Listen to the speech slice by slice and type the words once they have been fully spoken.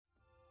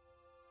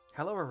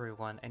Hello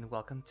everyone and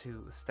welcome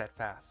to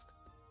Steadfast.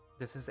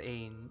 This is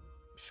a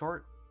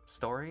short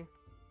story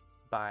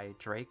by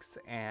Drakes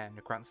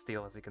and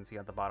Gruntsteel, as you can see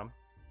at the bottom.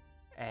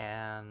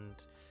 And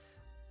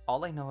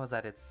all I know is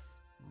that it's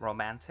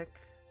romantic,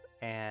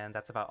 and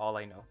that's about all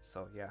I know.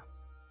 So yeah,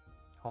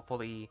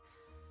 hopefully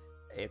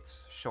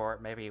it's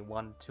short, maybe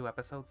 1-2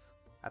 episodes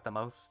at the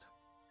most.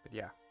 But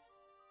yeah,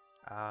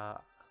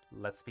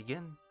 let's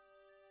begin.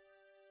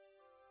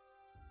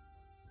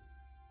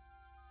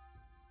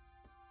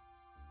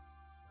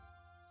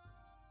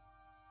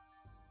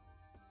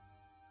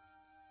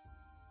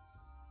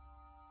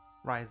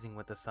 Rising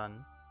with the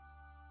sun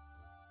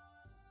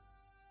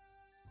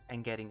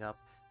and getting up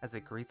as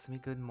it greets me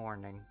good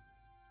morning.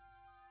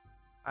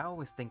 I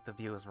always think the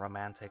view is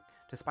romantic,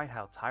 despite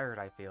how tired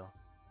I feel.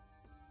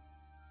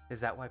 Is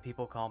that why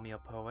people call me a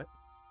poet?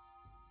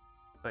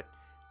 But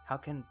how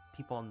can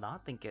people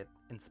not think it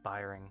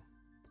inspiring?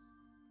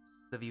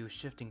 The view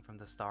shifting from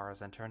the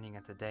stars and turning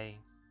into day.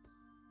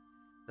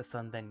 The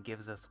sun then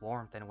gives us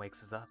warmth and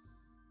wakes us up.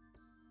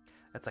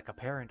 It's like a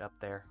parent up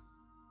there,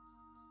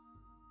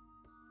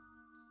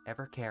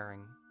 ever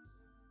caring.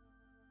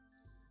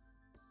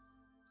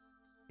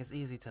 It's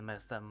easy to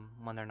miss them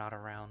when they're not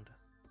around.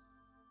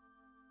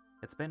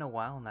 It's been a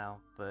while now,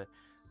 but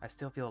I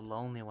still feel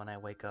lonely when I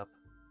wake up.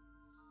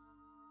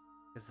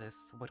 Is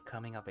this what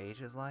coming of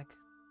age is like?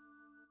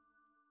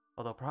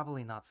 Although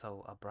probably not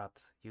so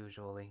abrupt,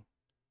 usually.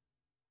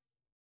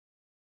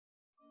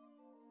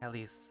 At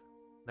least,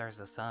 there's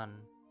the sun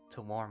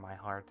to warm my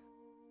heart.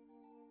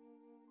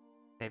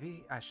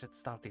 Maybe I should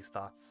stop these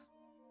thoughts.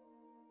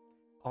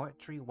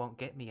 Poetry won't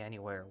get me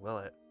anywhere, will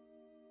it?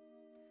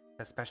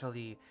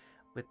 Especially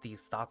with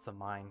these thoughts of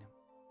mine.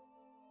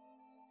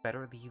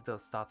 Better leave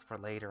those thoughts for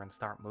later and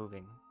start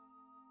moving.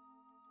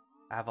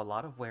 I have a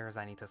lot of wares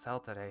I need to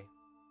sell today.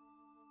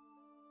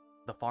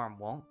 The farm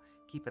won't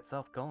keep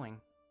itself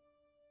going.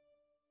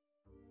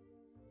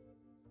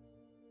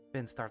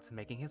 Ben starts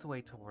making his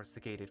way towards the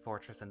gated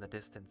fortress in the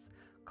distance,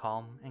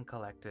 calm and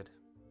collected.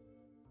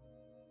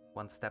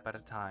 One step at a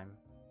time.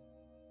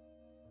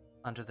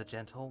 Under the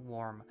gentle,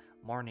 warm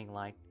morning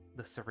light,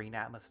 the serene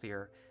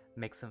atmosphere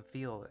makes him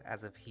feel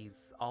as if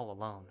he's all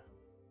alone.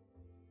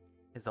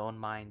 His own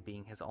mind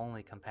being his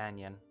only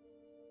companion.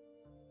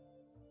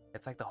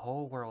 It's like the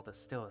whole world is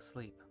still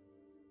asleep.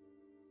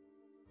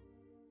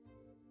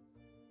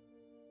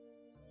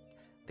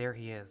 There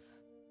he is,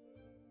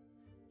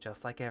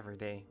 just like every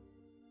day.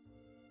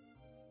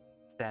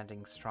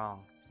 Standing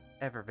strong,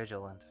 ever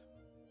vigilant.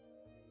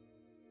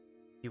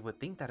 You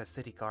would think that a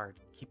city guard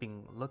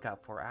keeping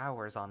lookout for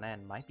hours on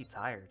end might be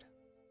tired.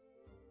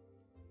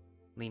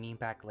 Leaning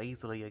back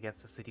lazily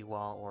against the city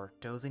wall or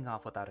dozing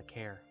off without a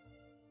care.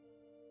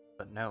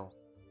 But no,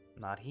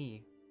 not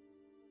he.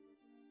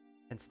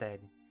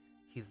 Instead,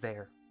 he's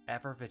there,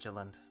 ever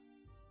vigilant.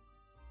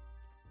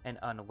 An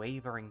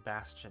unwavering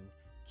bastion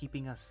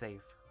keeping us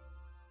safe.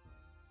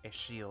 A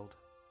shield.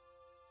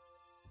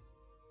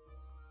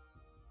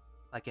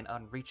 Like an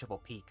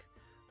unreachable peak,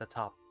 the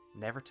top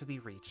never to be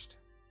reached.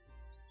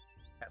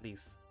 At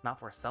least, not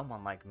for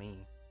someone like me.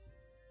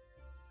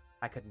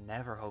 I could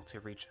never hope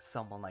to reach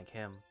someone like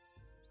him.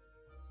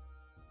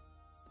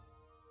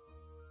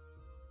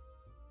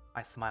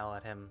 I smile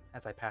at him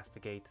as I pass the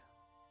gate.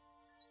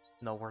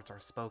 No words are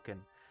spoken,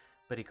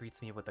 but he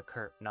greets me with a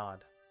curt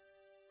nod.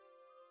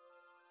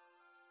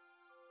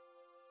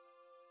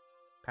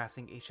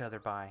 Passing each other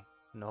by,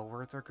 no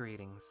words or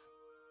greetings.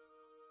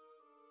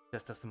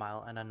 Just a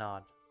smile and a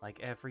nod, like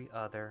every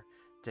other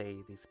day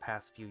these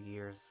past few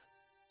years.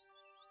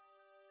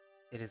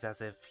 It is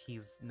as if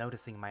he's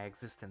noticing my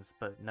existence,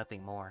 but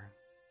nothing more.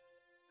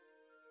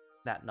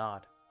 That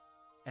nod,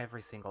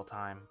 every single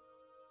time.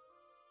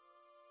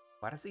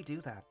 Why does he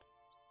do that?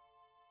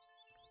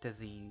 Does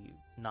he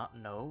not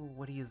know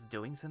what he is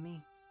doing to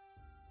me?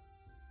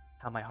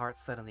 How my heart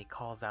suddenly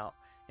calls out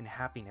in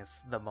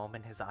happiness the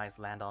moment his eyes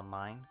land on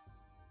mine?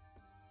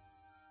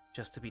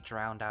 Just to be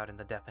drowned out in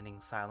the deafening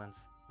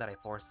silence that I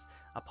force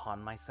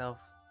upon myself?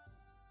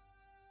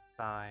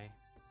 Sigh.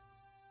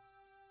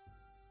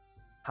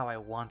 How I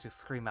want to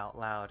scream out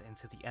loud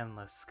into the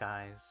endless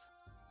skies.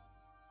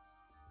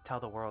 Tell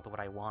the world what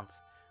I want,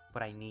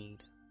 what I need.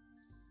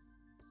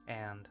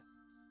 And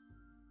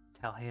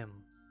tell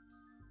him.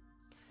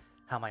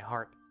 How my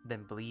heart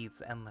then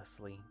bleeds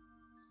endlessly.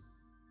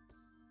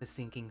 The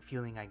sinking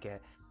feeling I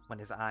get when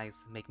his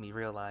eyes make me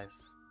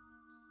realize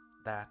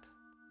that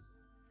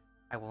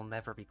I will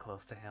never be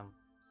close to him.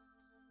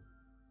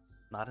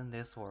 Not in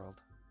this world.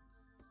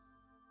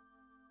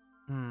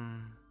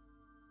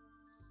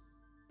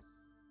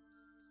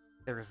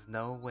 There is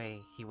no way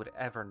he would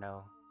ever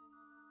know.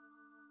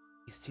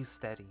 He's too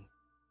steady.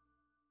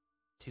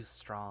 Too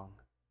strong.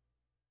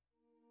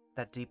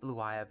 That deep blue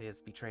eye of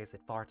his betrays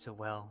it far too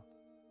well.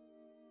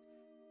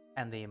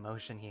 And the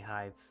emotion he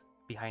hides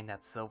behind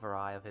that silver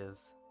eye of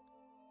his.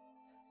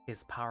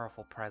 His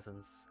powerful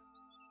presence.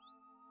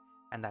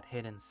 And that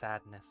hidden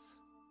sadness.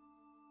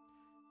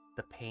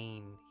 The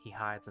pain he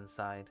hides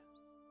inside.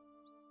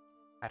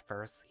 At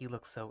first, he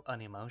looks so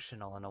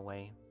unemotional in a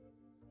way.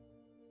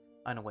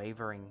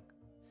 unwavering,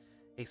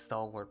 a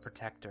stalwart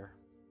protector,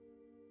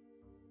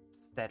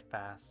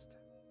 steadfast,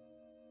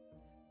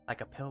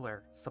 like a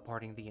pillar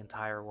supporting the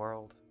entire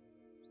world,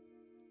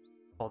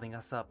 holding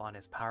us up on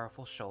his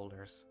powerful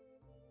shoulders,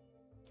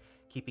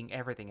 keeping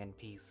everything in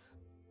peace,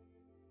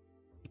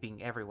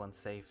 keeping everyone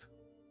safe.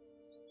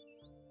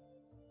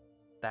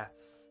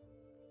 That's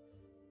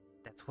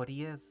what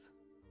he is.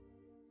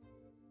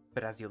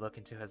 But as you look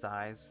into his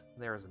eyes,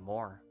 there is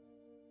more.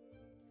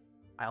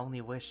 I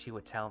only wish he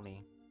would tell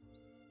me.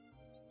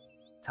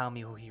 Tell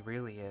me who he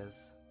really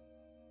is.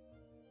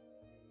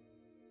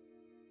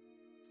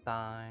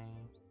 Sigh.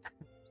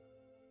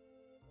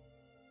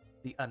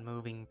 The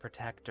unmoving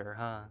protector,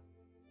 huh?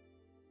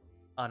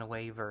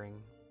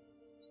 Unwavering.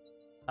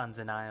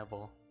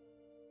 Undeniable.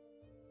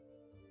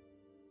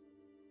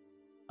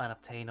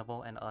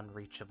 Unobtainable and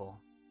unreachable.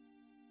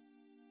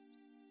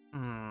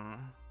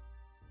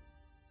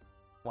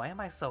 Why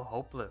am I so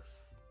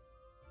hopeless?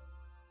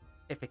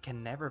 If it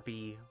can never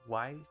be,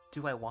 why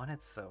do I want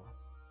it so?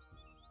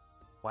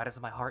 Why does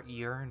my heart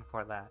yearn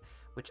for that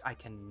which I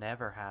can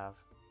never have?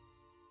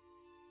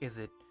 Is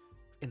it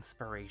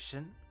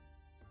inspiration?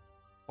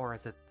 Or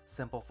is it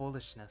simple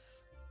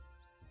foolishness?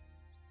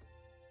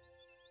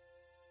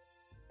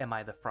 Am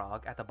I the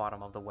frog at the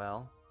bottom of the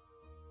well,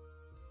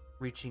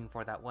 reaching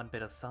for that one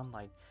bit of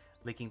sunlight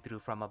leaking through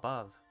from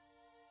above?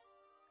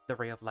 The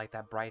ray of light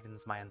that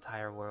brightens my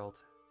entire world,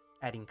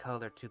 adding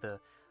color to the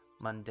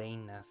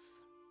mundaneness.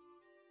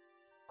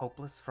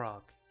 Hopeless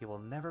frog, you will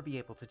never be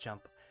able to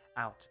jump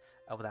out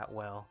of that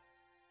well.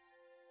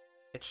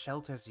 It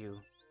shelters you.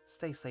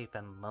 Stay safe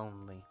and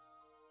lonely.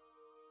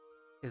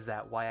 Is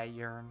that why I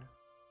yearn?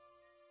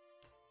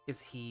 Is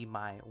he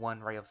my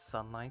one ray of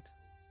sunlight?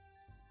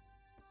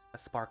 A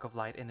spark of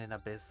light in an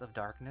abyss of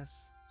darkness?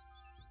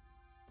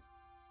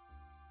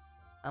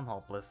 I'm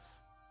hopeless.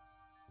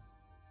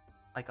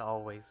 Like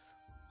always.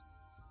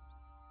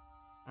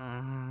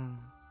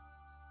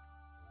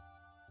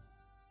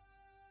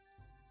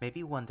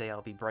 Maybe one day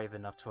I'll be brave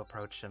enough to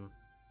approach him.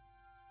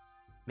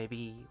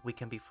 Maybe we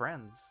can be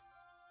friends.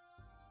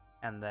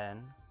 And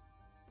then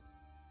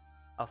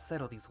I'll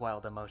settle these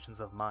wild emotions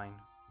of mine.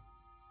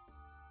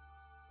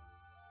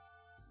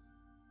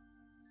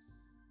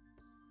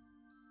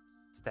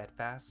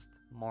 Steadfast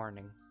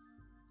morning.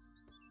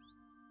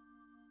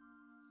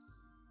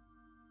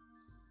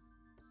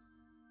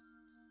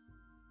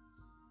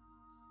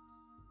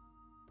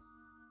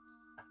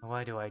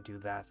 Why do I do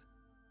that?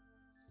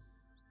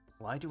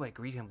 Why do I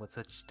greet him with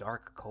such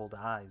dark, cold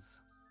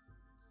eyes?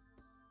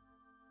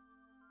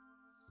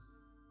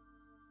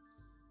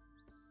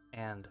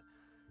 And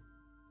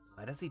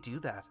why does he do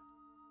that?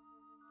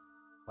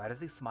 Why does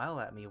he smile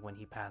at me when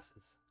he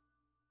passes?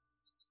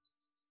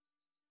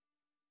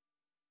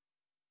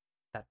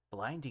 That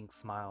blinding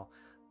smile,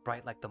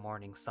 bright like the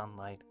morning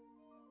sunlight,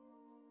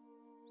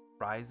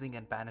 rising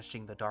and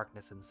banishing the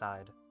darkness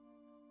inside.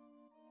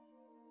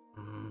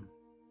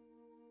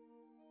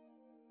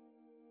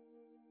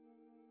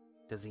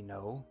 Does he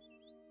know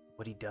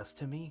what he does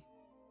to me?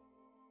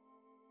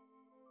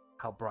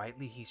 How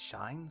brightly he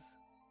shines?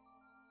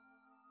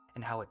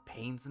 And how it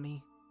pains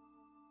me?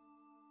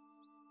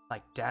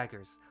 Like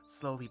daggers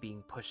slowly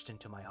being pushed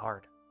into my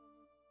heart.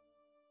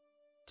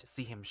 To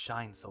see him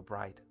shine so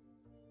bright.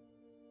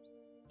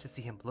 To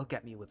see him look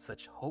at me with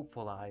such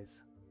hopeful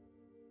eyes.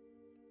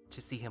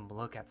 To see him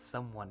look at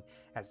someone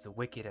as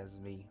wicked as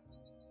me.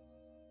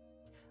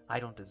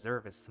 I don't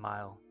deserve his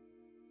smile.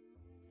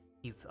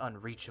 He's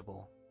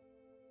unreachable.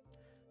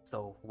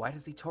 So why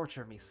does he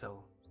torture me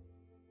so?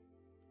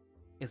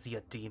 Is he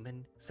a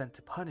demon sent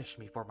to punish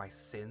me for my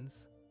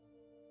sins?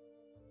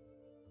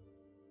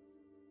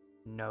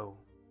 No.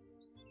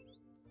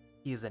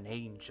 He is an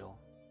angel.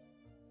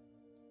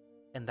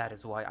 And that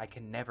is why I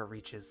can never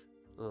reach his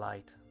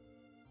light.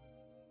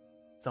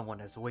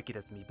 Someone as wicked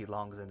as me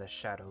belongs in the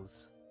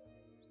shadows.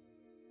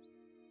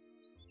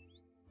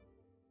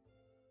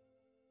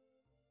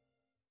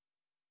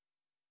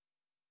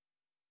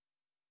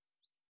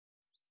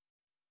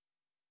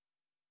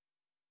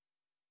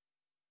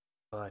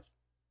 But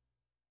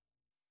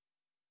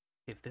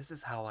if this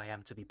is how I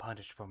am to be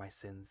punished for my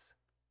sins,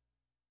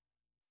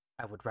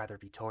 I would rather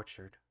be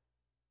tortured.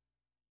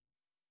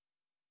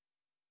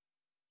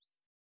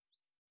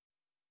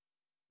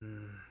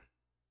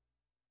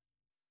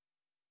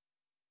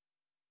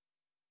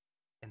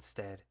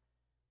 Instead,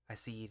 I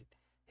see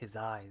his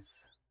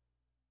eyes,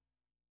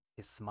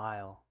 his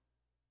smile,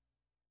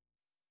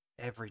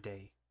 every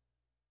day.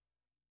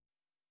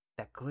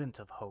 That glint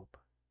of hope,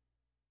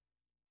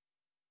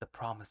 the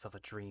promise of a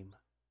dream.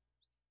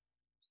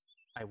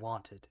 I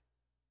want him,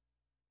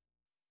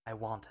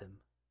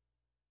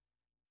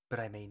 but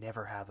I may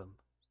never have him.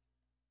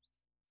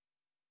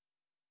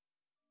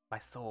 My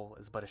soul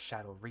is but a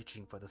shadow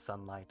reaching for the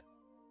sunlight,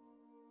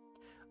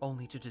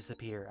 only to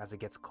disappear as it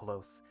gets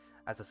close,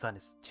 as the sun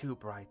is too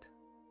bright.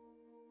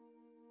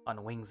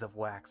 On wings of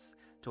wax,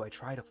 do I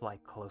try to fly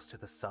close to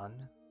the sun?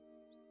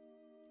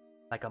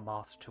 Like a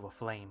moth to a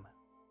flame.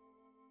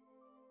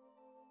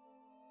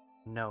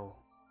 No.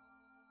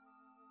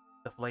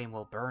 The flame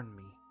will burn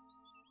me.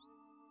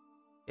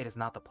 It is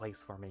not the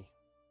place for me.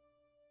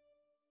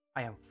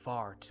 I am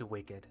far too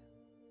wicked.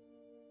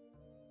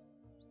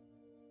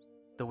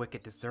 The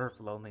wicked deserve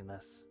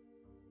loneliness.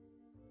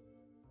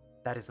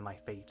 That is my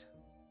fate.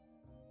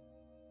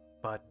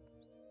 But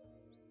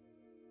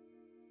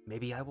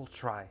maybe I will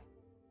try.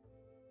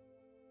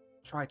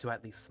 Try to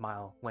at least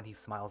smile when he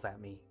smiles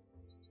at me.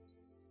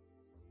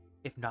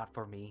 If not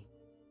for me,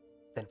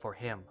 then for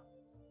him.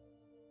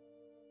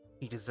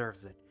 He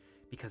deserves it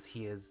because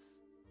he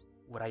is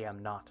what I am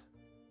not.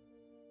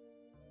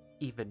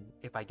 Even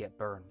if I get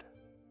burned.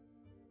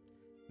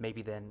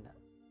 Maybe then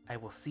I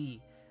will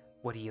see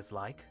what he is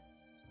like,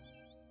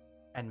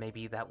 and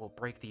maybe that will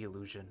break the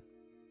illusion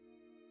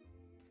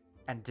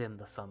and dim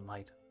the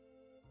sunlight.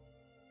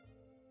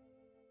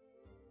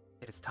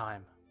 It is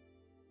time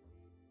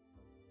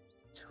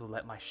to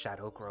let my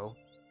shadow grow.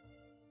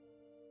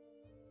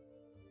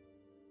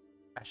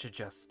 I should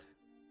just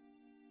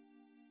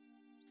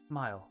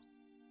smile.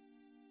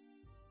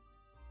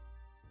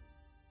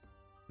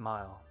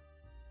 Smile.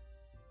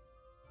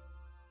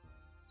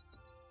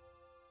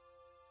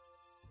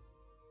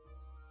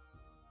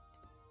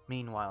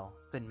 Meanwhile,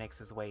 Finn makes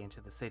his way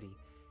into the city.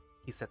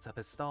 He sets up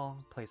his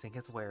stall, placing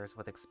his wares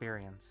with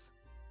experience.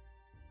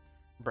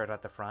 Bread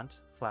at the front,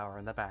 flour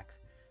in the back.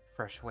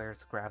 Fresh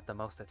wares grab the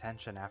most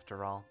attention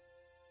after all.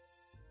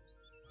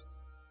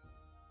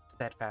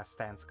 Steadfast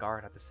stands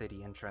guard at the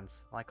city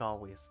entrance, like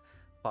always,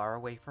 far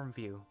away from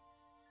view.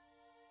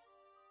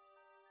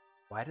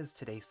 Why does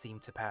today seem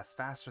to pass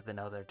faster than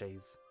other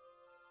days?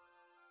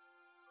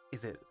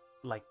 Is it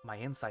like my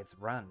insides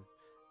run,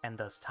 and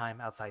thus time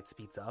outside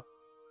speeds up?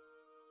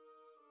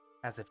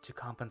 As if to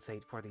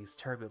compensate for these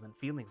turbulent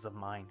feelings of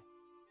mine.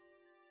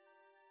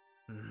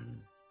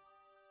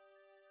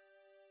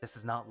 This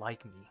is not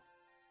like me.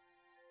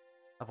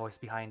 A voice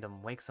behind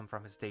him wakes him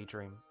from his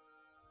daydream.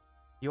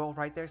 You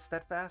alright there,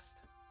 Steadfast?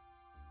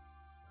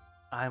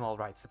 I'm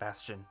alright,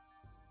 Sebastian.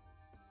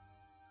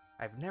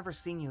 I've never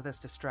seen you this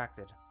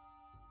distracted.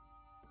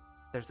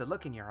 There's a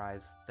look in your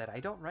eyes that I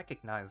don't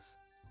recognize.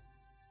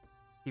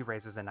 He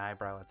raises an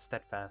eyebrow at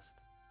Steadfast.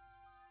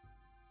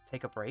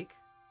 Take a break?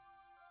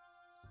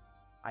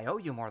 I owe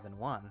you more than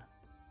one.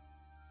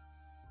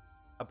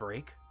 A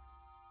break?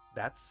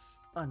 That's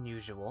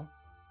unusual.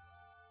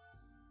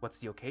 What's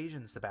the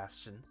occasion,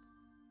 Sebastian?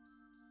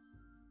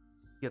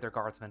 The other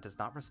guardsman does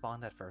not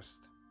respond at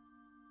first.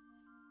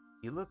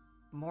 You look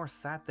more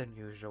sad than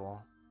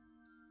usual.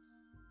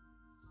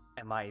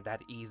 Am I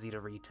that easy to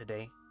read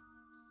today?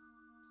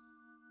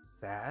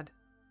 Sad?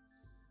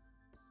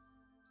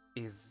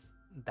 Is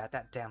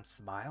that damn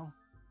smile?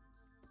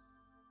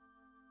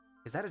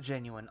 Is that a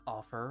genuine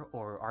offer,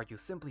 or are you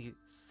simply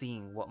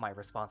seeing what my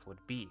response would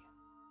be?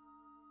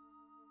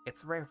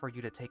 It's rare for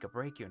you to take a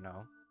break, you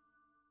know.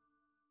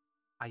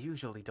 I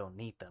usually don't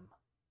need them.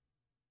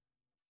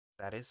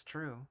 That is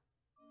true.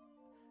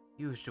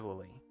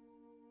 Usually.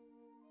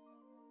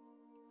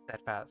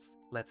 Steadfast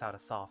lets out a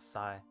soft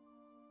sigh.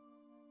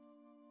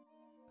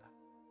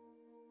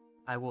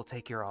 I will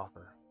take your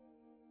offer.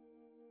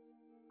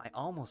 I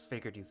almost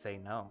figured you'd say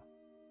no.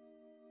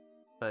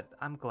 But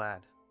I'm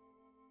glad.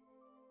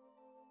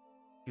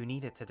 You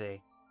need it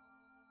today.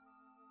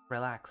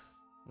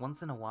 Relax,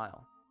 once in a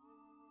while.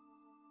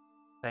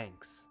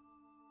 Thanks.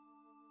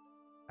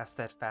 As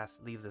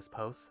Steadfast leaves his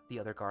post, the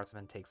other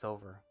guardsman takes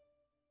over.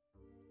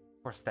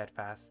 For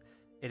Steadfast,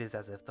 it is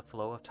as if the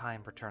flow of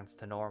time returns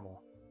to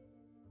normal.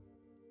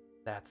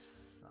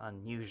 That's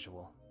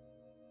unusual.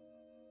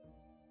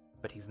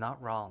 But he's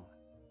not wrong.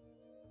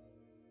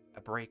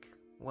 A break,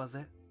 was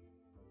it?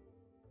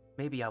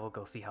 Maybe I will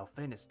go see how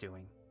Finn is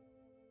doing.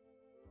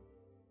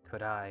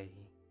 Could I...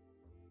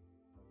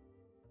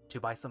 To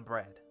buy some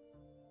bread.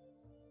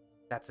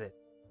 That's it.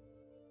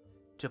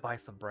 To buy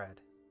some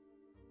bread.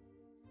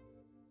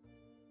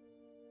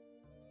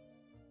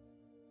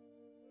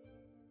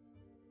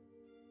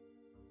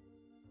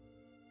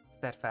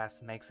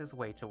 Steadfast makes his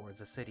way towards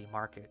the city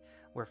market,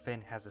 where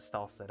Finn has his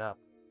stall set up.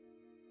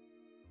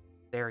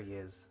 There he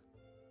is.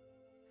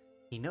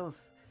 He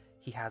knows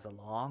he has a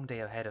long day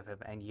ahead of him,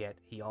 and yet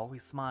he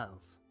always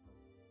smiles.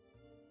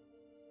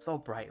 So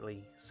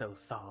brightly, so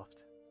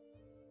soft.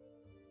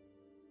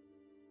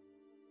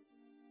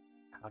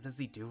 How does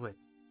he do it?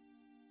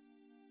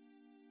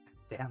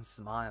 That damn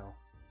smile.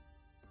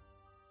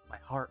 My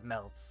heart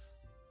melts.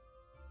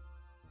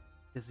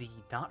 Does he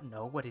not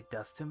know what it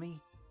does to me?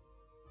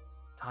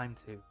 Time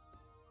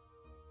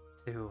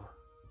to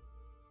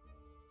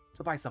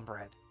buy some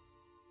bread.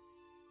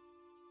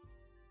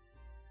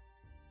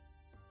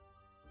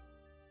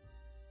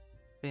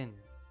 Finn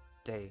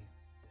day.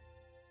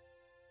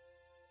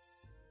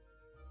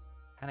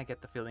 Kinda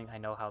get the feeling I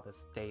know how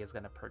this day is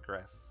gonna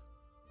progress.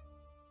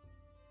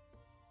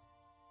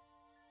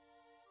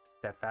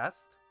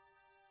 Steadfast?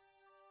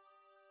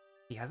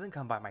 He hasn't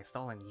come by my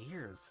stall in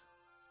years.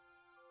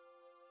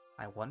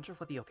 I wonder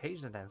what the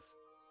occasion is.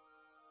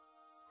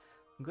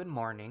 Good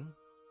morning.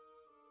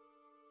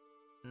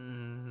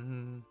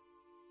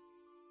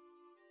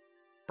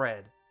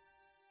 Bread.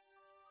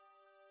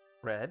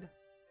 Bread?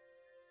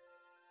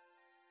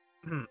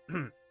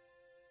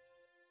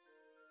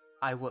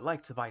 I would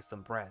like to buy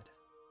some bread.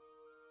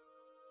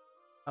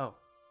 Oh.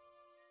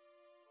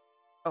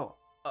 Oh,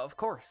 of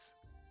course.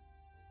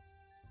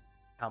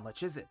 How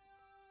much is it?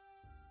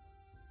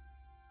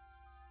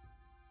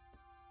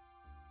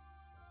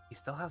 He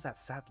still has that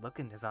sad look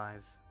in his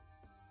eyes.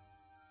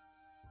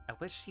 I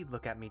wish he'd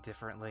look at me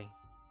differently.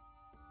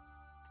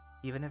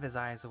 Even if his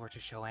eyes were to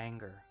show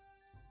anger.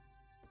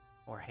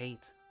 Or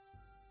hate.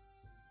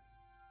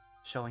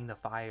 Showing the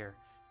fire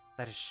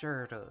that is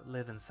sure to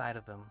live inside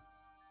of him.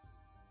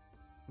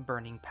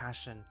 Burning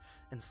passion,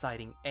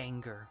 inciting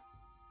anger.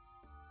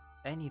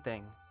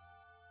 Anything.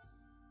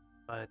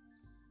 But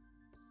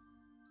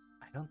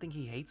I don't think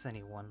he hates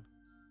anyone.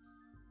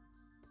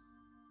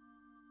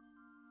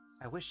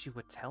 I wish you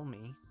would tell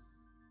me.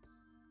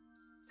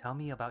 Tell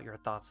me about your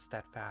thoughts,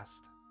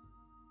 Steadfast.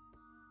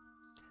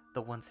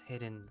 The ones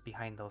hidden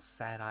behind those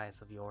sad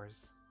eyes of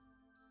yours.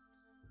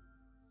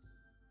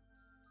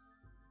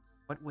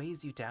 What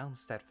weighs you down,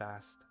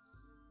 Steadfast?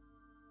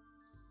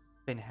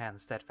 Finn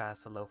hands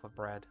Steadfast a loaf of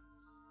bread.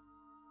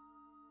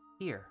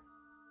 Here.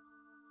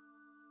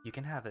 You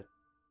can have it.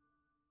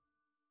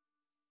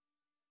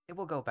 It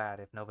will go bad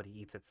if nobody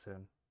eats it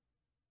soon.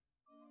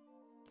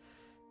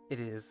 It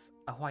is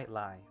a white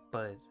lie,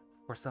 but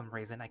for some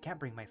reason I can't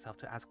bring myself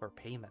to ask for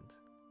payment.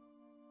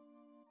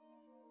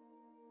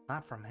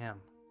 Not from him.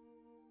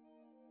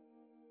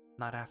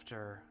 Not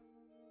after...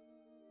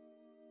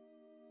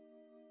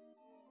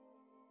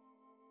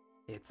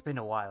 It's been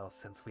a while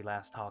since we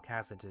last talked,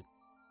 hasn't it?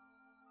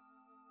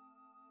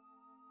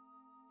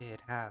 It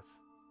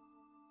has.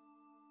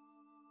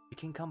 You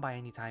can come by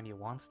any time you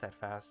want,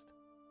 Steadfast.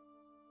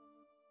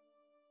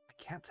 I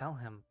can't tell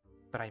him,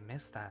 but I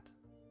miss that.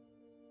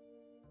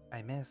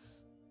 I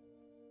miss...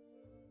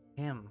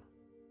 him.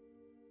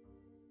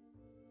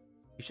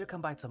 You should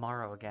come by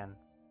tomorrow again.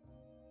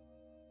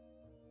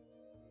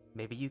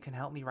 Maybe you can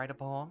help me write a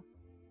poem?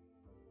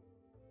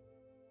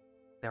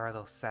 There are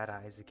those sad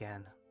eyes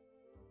again.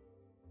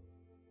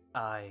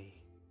 I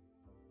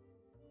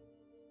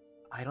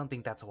don't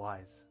think that's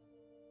wise.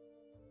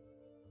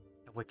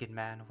 A wicked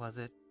man, was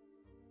it?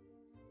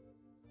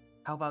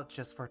 How about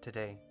just for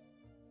today?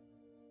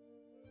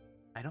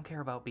 I don't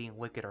care about being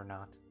wicked or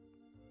not.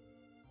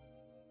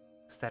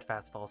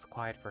 Steadfast falls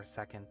quiet for a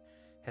second,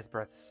 his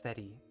breath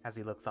steady as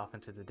he looks off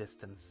into the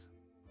distance.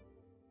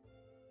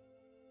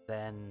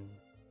 Then...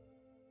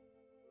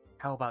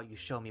 how about you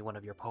show me one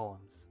of your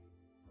poems?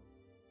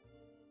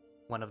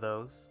 One of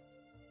those?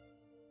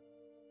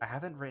 I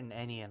haven't written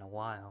any in a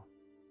while.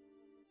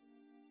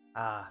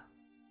 Ah.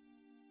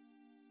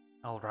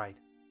 Alright.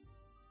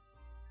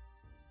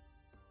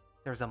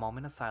 There's a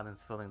moment of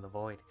silence filling the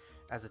void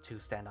as the two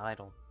stand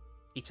idle,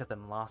 each of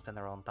them lost in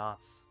their own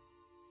thoughts.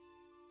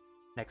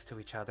 Next to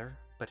each other,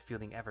 but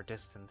feeling ever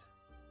distant.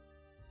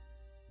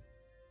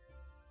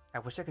 I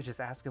wish I could just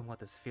ask him what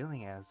this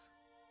feeling is.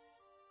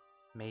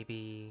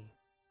 Maybe...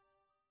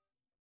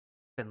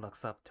 Finn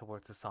looks up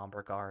towards the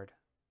somber guard.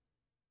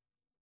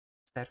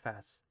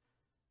 Steadfast,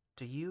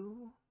 do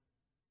you...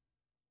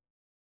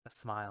 A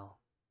smile,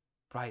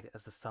 bright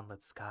as the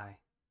sunlit sky.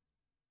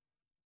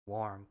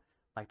 Warm,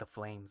 like the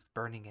flames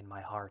burning in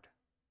my heart.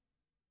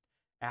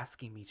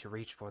 Asking me to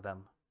reach for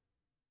them.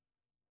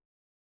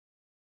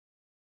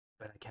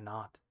 But I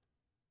cannot.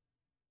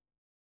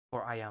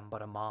 For I am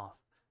but a moth,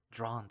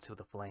 drawn to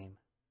the flame.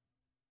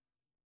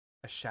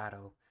 A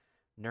shadow,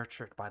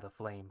 nurtured by the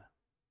flame.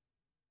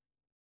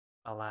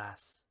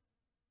 Alas.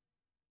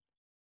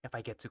 If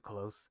I get too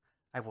close,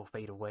 I will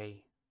fade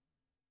away.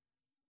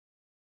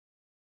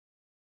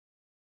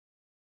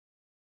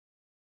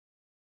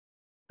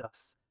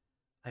 Thus,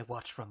 I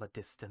watch from a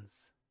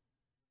distance.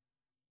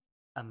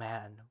 A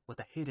man with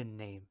a hidden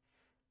name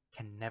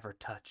can never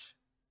touch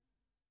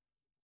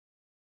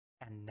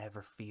and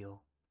never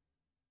feel.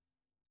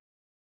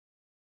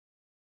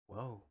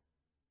 Whoa.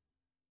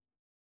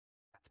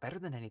 That's better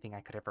than anything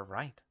I could ever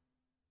write.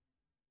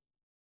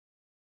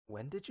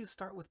 When did you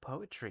start with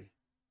poetry?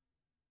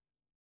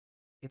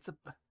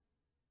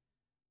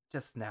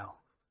 Just now.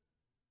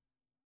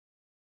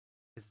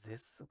 Is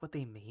this what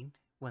they mean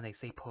when they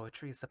say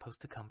poetry is supposed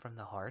to come from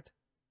the heart?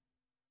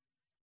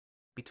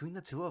 Between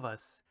the two of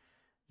us,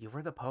 you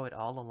were the poet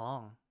all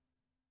along.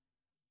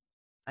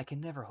 I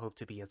can never hope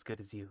to be as good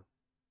as you.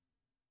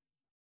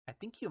 I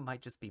think you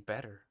might just be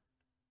better.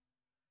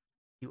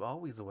 You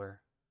always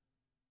were.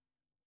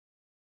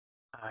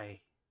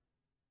 I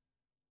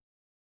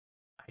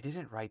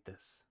didn't write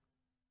this.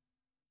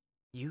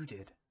 You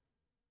did.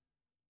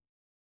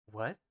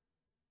 What?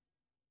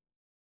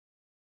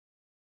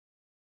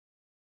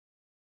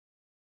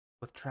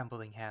 With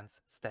trembling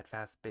hands,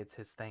 Steadfast bids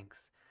his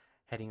thanks,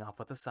 heading off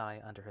with a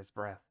sigh under his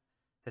breath,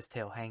 his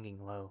tail hanging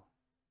low.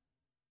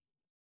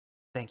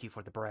 Thank you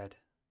for the bread.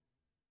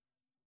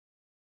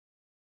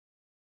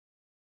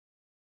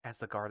 As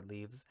the guard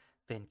leaves,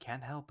 Finn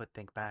can't help but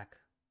think back.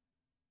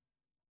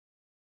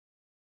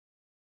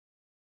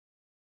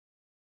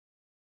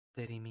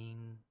 Did he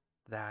mean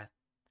that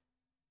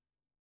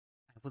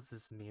I was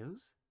his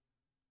muse?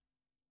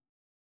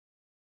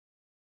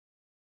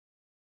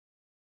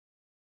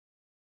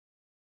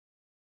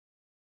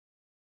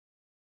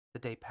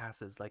 day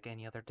passes like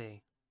any other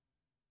day.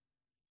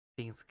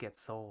 Things get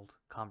sold,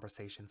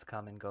 conversations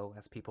come and go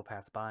as people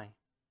pass by.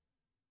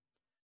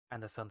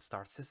 And the sun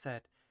starts to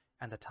set,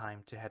 and the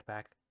time to head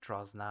back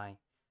draws nigh.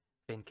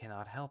 Finn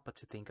cannot help but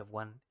to think of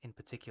one in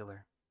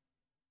particular.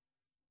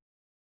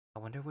 I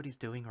wonder what he's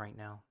doing right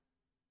now.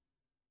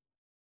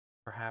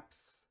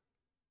 Perhaps...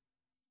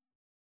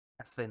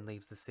 As Finn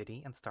leaves the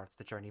city and starts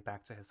the journey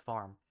back to his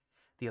farm,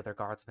 the other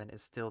guardsman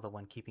is still the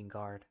one keeping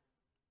guard.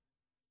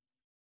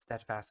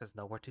 Steadfast is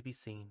nowhere to be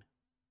seen.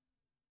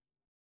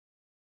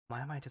 Why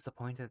am I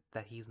disappointed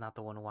that he's not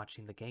the one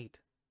watching the gate?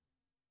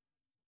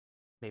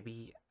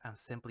 Maybe I'm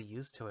simply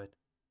used to it.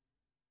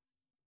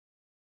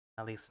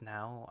 At least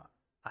now,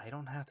 I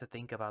don't have to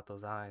think about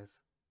those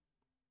eyes.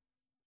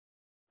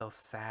 Those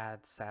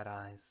sad, sad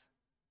eyes.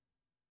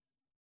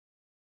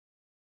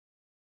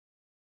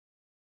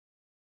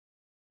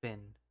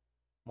 Finn,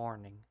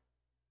 morning.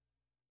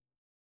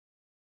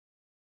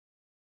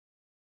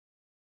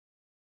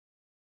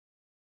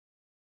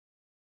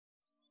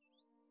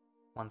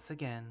 Once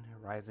again,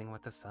 rising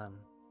with the sun.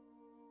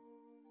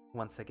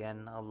 Once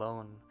again,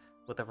 alone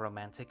with a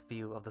romantic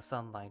view of the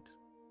sunlight.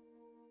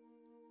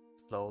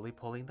 Slowly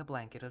pulling the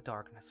blanket of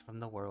darkness from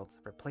the world,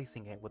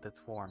 replacing it with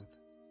its warmth.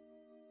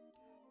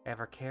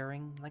 Ever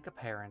caring like a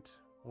parent,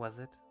 was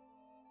it?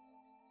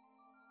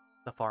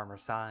 The farmer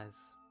sighs.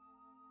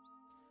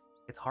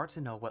 It's hard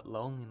to know what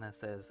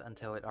loneliness is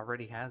until it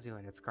already has you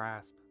in its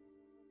grasp.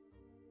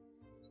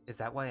 Is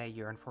that why I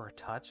yearn for a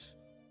touch?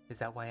 Is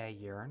that why I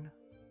yearn?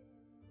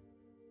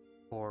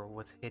 For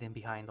what's hidden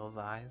behind those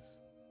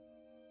eyes?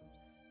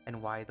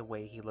 And why the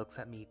way he looks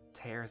at me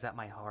tears at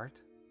my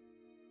heart?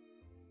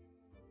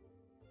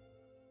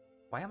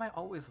 Why am I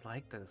always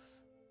like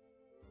this?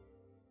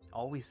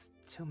 Always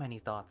too many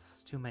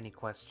thoughts, too many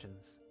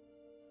questions.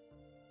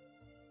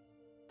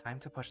 Time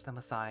to push them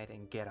aside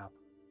and get up.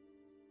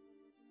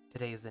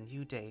 Today is a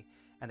new day,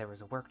 and there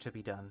is work to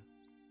be done.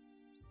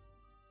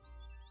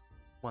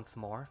 Once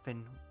more,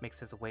 Finn makes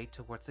his way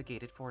towards the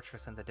gated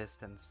fortress in the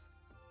distance.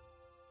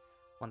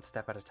 One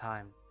step at a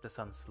time, the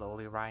sun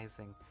slowly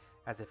rising,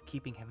 as if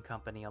keeping him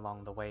company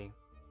along the way.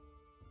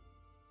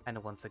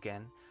 And once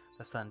again,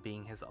 the sun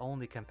being his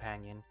only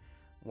companion,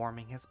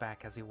 warming his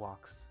back as he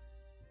walks.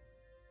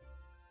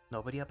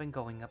 Nobody up and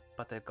going up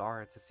but the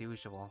guards as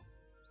usual.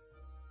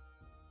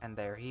 And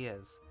there he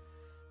is,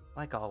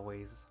 like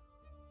always.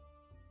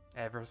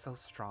 Ever so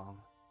strong,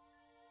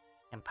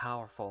 and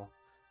powerful,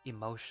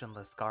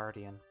 emotionless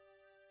guardian.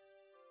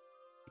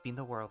 Keeping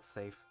the world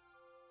safe.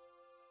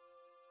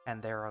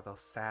 And there are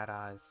those sad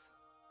eyes.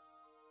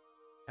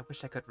 I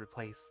wish I could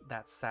replace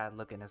that sad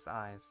look in his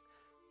eyes.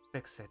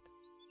 Fix it.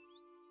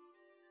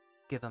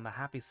 Give him a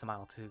happy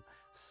smile to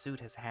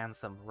suit his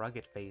handsome,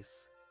 rugged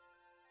face.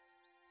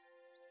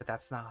 But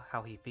that's not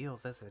how he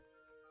feels, is it?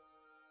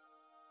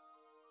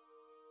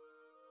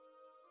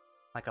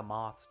 Like a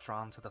moth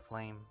drawn to the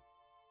flame,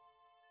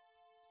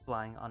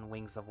 flying on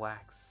wings of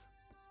wax,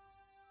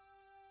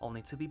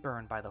 only to be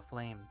burned by the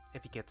flame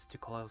if he gets too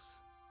close.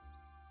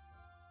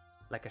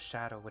 Like a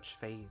shadow which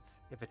fades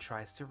if it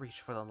tries to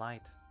reach for the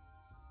light.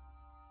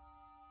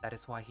 That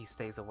is why he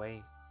stays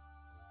away.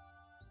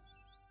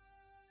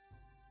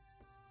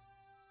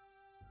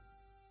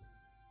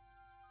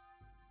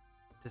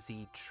 Does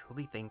he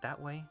truly think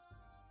that way?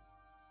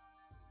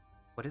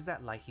 What is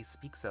that light he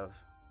speaks of?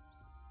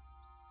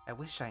 I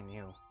wish I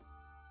knew.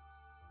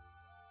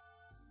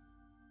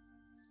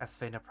 As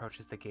Finn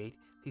approaches the gate,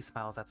 he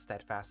smiles at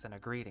Steadfast in a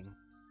greeting.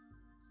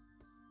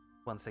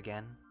 Once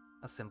again,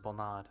 a simple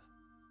nod.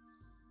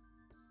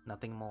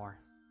 Nothing more.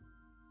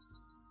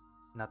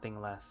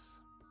 Nothing less.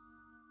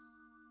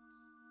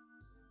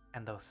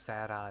 And those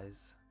sad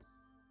eyes.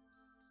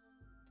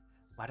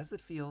 Why does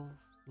it feel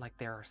like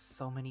there are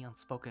so many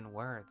unspoken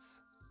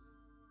words?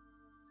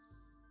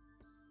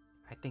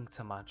 I think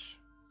too much.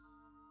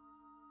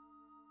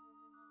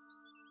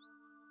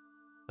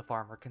 The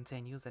farmer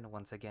continues and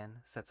once again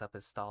sets up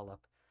his stall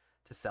up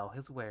to sell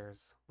his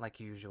wares like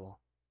usual.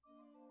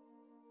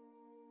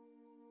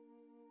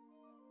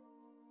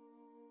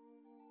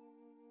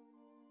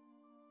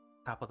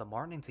 Top of the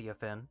morning to you,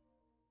 Finn.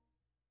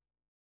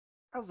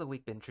 How's the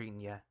week been treating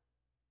ya?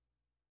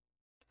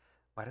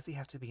 Why does he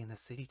have to be in the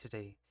city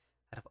today,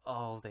 out of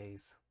all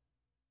days?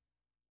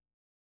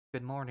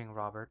 Good morning,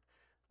 Robert.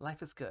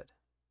 Life is good.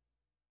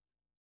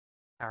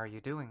 How are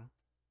you doing?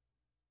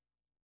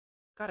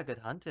 Got a good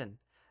hunt in.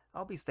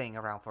 I'll be staying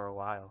around for a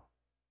while.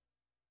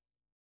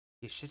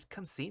 You should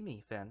come see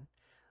me, Finn.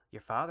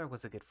 Your father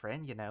was a good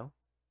friend, you know.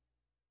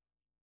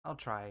 I'll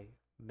try.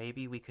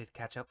 Maybe we could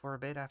catch up for a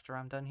bit after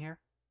I'm done here?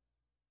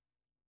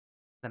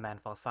 The man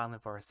falls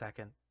silent for a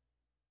second.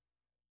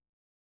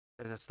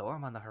 There's a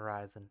storm on the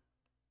horizon.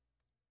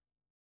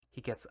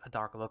 He gets a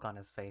dark look on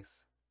his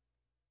face.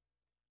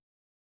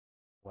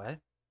 What?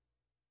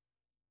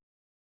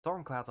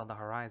 Storm clouds on the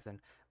horizon,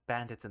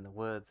 bandits in the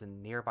woods,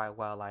 and nearby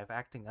wildlife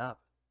acting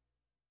up.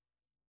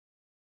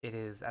 It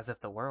is as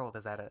if the world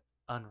is at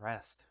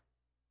unrest.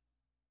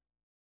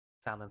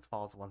 Silence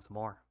falls once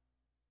more.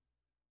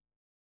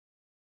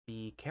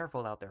 Be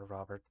careful out there,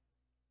 Robert.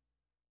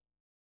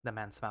 The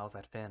man smiles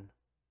at Finn.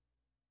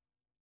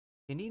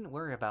 You needn't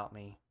worry about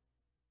me.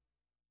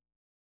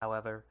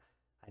 However,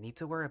 I need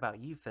to worry about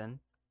you, Finn.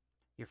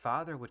 Your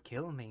father would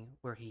kill me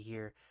were he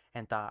here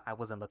and thought I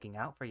wasn't looking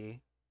out for you.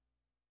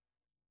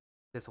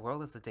 This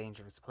world is a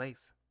dangerous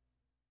place.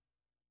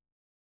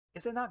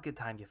 Is it not good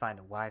time you find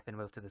a wife and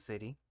move to the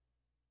city?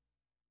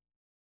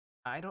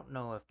 I don't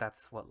know if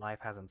that's what life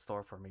has in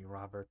store for me,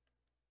 Robert.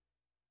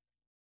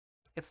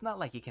 It's not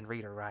like you can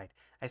read or write.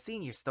 I've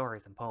seen your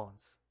stories and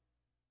poems.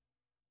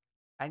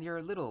 And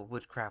your little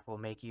woodcraft will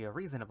make you a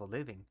reasonable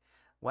living,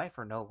 wife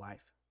or no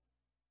wife.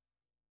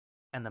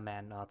 And the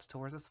man nods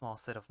towards a small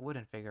set of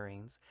wooden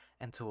figurines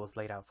and tools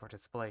laid out for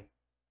display.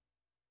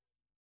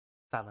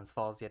 Silence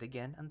falls yet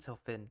again until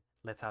Finn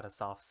lets out a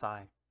soft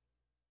sigh.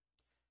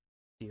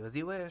 Do as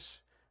you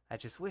wish. I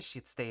just wish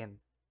you'd stay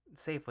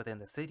safe within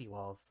the city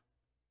walls.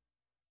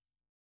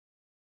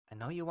 I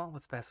know you want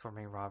what's best for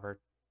me, Robert.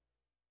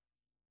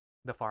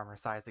 The farmer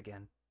sighs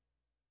again.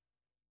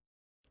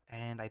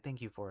 And I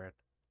thank you for it.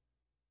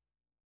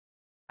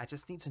 I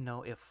just need to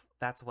know if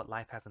that's what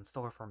life has in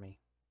store for me.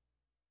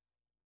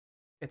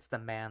 It's the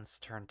man's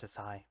turn to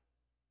sigh.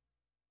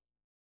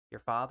 Your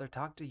father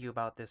talked to you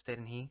about this,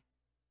 didn't he?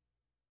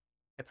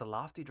 It's a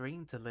lofty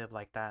dream to live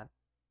like that.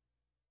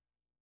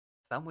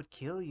 Some would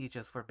kill you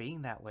just for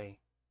being that way.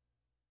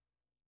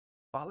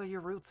 Follow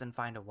your roots and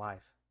find a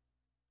wife.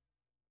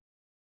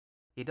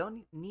 You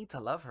don't need to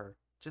love her,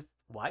 just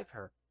wife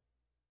her.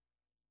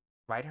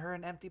 Write her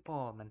an empty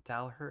poem and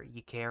tell her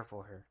you care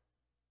for her.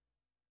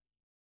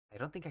 I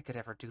don't think I could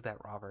ever do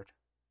that, Robert.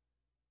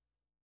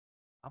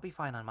 I'll be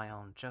fine on my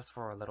own just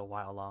for a little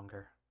while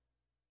longer.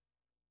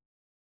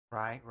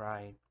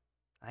 Right.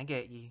 I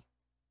get ye.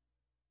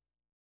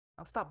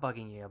 I'll stop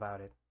bugging you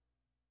about it.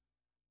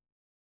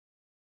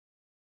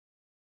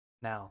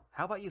 Now,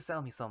 how about you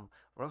sell me some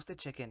roasted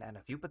chicken and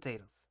a few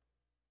potatoes?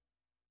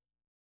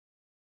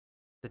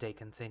 The day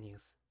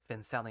continues,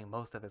 Finn selling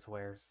most of his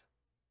wares.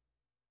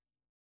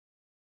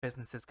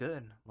 Business is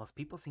good. Most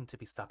people seem to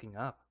be stocking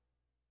up.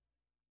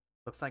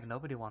 Looks like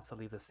nobody wants to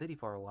leave the city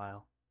for a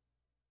while.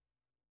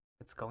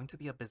 It's going to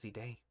be a busy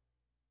day.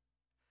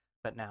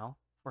 But now,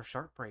 for a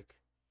short break,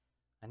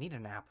 I need a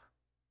nap.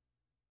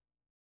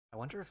 I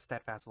wonder if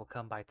Steadfast will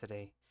come by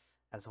today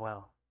as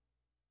well,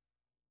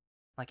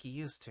 like he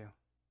used to.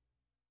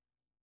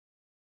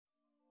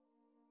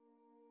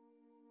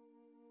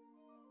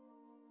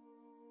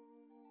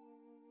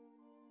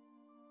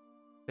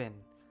 Finn,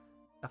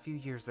 a few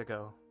years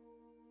ago.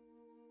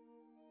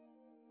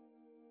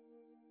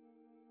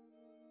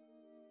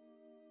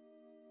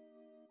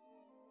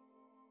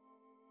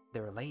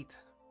 They're late.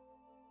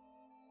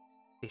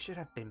 They should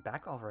have been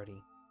back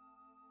already.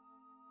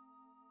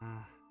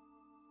 I'll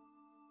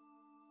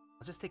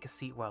just take a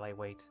seat while I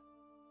wait.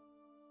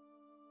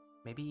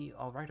 Maybe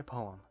I'll write a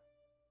poem.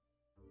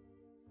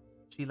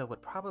 Sheila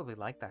would probably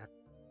like that.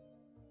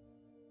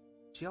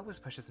 She always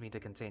pushes me to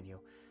continue,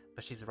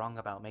 but she's wrong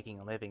about making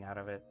a living out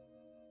of it.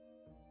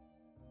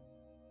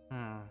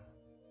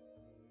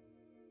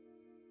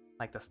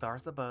 Like the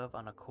stars above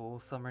on a cool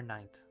summer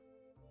night.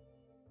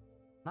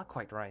 Not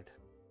quite right.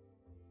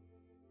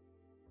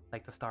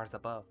 Like the stars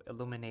above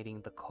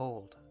illuminating the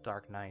cold,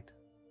 dark night.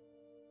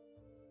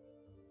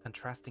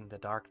 Contrasting the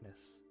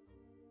darkness.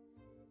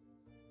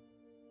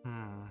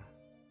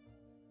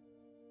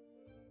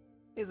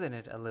 Isn't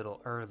it a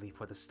little early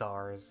for the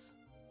stars?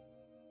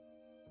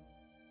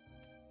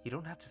 You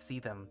don't have to see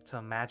them to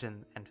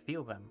imagine and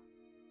feel them.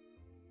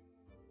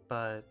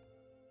 But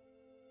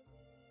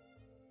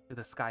to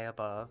the sky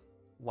above,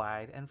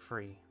 wide and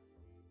free.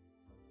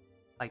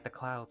 Like the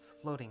clouds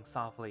floating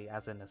softly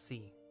as in a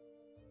sea.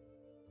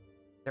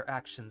 Their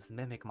actions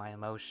mimic my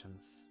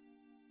emotions.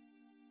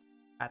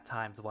 At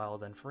times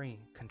wild and free,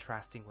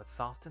 contrasting with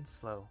soft and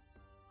slow.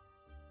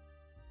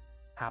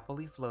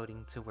 Happily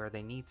floating to where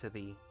they need to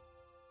be.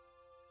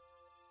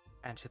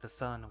 And to the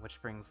sun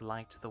which brings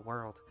light to the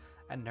world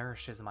and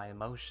nourishes my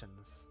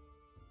emotions.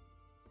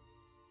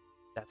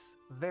 That's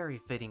very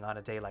fitting on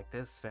a day like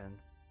this, Finn.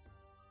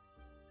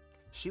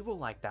 She will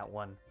like that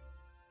one.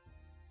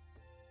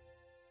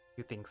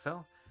 You think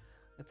so?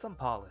 It's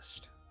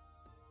unpolished.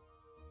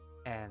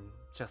 And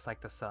just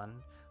like the sun,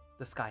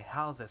 the sky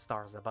houses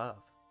stars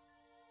above.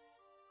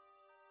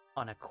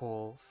 On a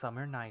cool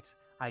summer night,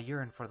 I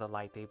yearn for the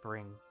light they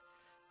bring,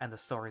 and the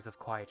stories of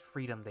quiet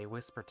freedom they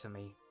whisper to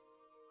me.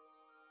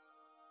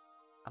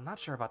 I'm not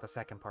sure about the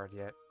second part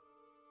yet.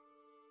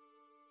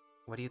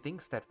 What do you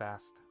think,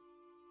 Steadfast?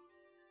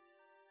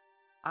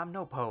 I'm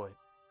no poet.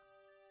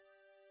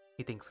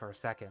 He thinks for a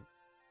second.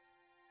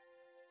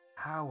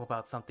 How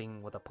about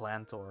something with a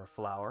plant or a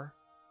flower?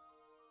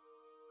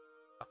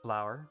 A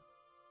flower?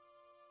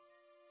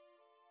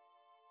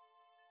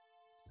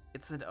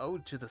 It's an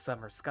ode to the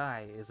summer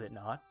sky, is it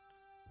not?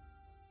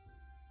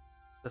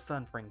 The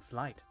sun brings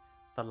light.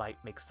 The light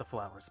makes the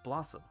flowers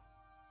blossom.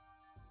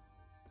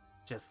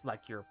 Just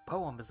like your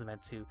poem is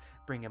meant to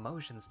bring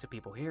emotions to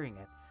people hearing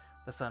it,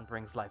 the sun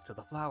brings life to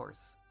the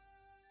flowers.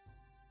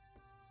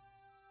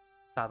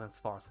 Silence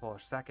falls for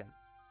a second.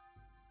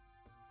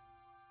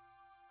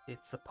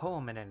 It's a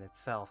poem in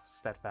itself,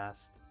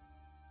 Steadfast.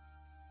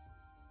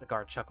 The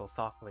guard chuckles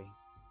softly.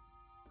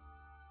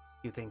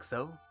 You think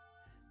so?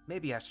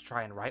 Maybe I should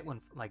try and write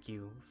one like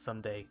you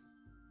someday.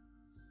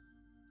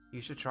 You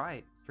should try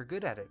it. You're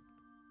good at it.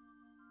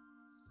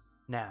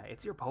 Nah,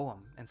 it's your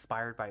poem,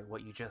 inspired by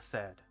what you just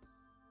said.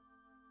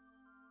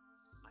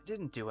 I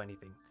didn't do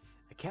anything.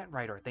 I can't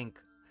write or think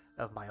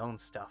of my own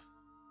stuff.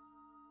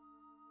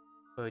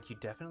 But you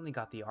definitely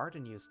got the art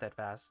in you,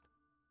 Steadfast.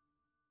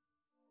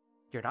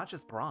 You're not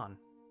just brawn.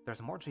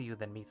 There's more to you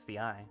than meets the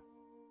eye.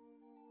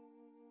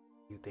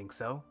 You think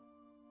so?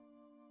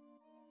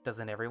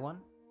 Doesn't everyone?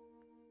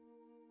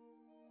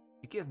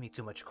 You give me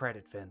too much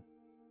credit, Finn.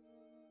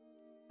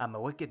 I'm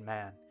a wicked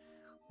man,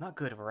 not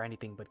good for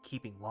anything but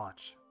keeping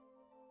watch.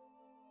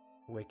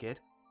 Wicked?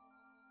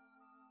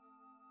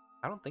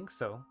 I don't think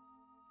so.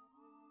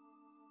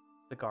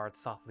 The guard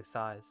softly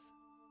sighs.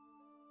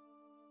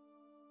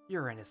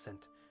 You're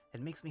innocent.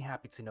 It makes me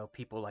happy to know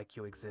people like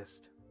you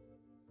exist.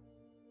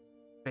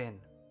 Finn,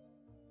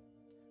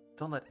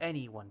 don't let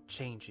anyone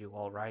change you,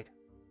 alright?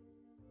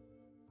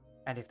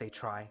 And if they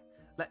try,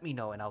 let me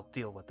know and I'll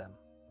deal with them.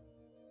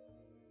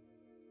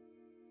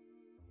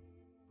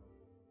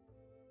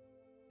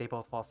 They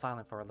both fall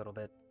silent for a little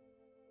bit.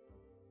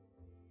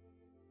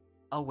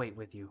 I'll wait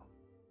with you.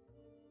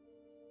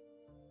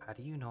 How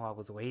do you know I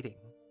was waiting?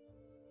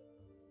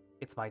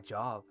 It's my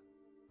job.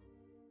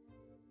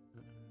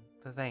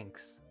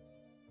 Thanks.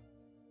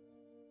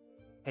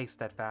 Hey,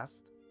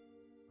 Steadfast.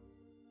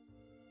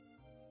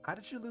 How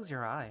did you lose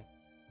your eye?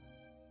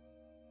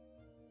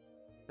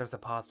 There's a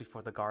pause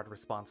before the guard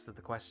responds to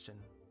the question.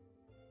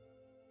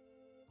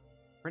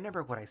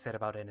 Remember what I said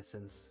about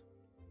innocence.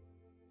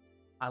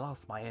 I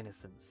lost my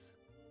innocence.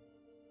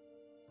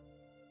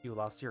 You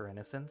lost your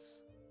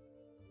innocence?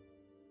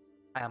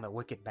 I am a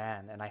wicked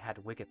man and I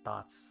had wicked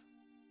thoughts.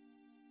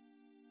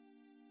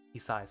 He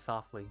sighs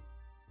softly.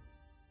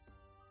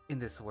 In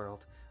this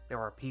world, there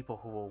are people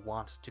who will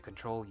want to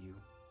control you.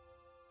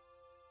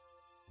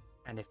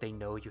 And if they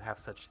know you have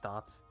such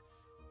thoughts,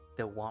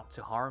 they'll want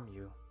to harm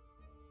you.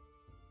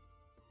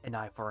 An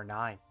eye for an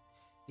eye.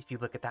 If you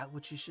look at that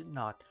which you should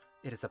not,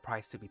 it is a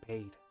price to be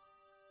paid.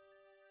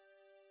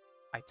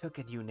 I took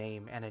a new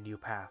name and a new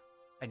path,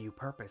 a new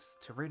purpose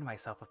to rid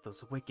myself of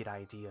those wicked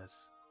ideas.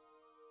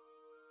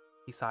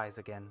 He sighs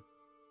again.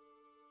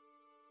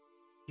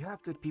 You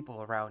have good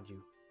people around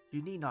you.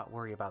 You need not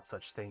worry about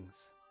such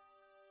things.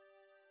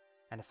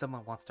 And if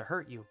someone wants to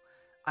hurt you,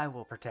 I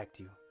will protect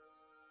you.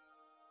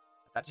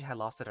 I thought you had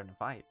lost it in a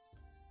fight.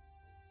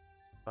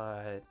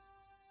 But...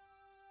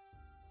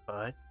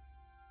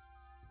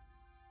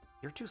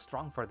 You're too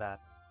strong for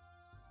that.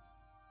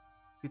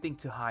 You think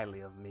too highly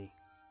of me.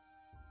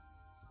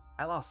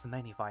 I lost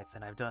many fights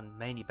and I've done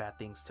many bad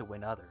things to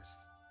win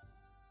others.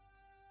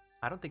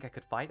 I don't think I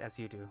could fight as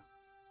you do.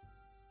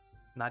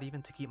 Not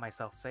even to keep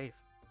myself safe.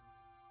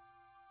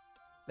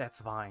 That's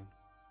fine.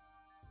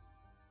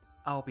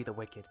 I'll be the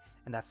wicked,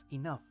 and that's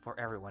enough for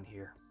everyone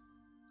here.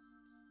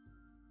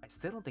 I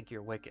still don't think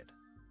you're wicked.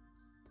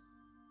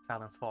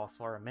 Silence falls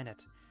for a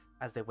minute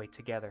as they wait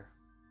together.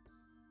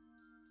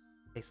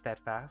 Hey,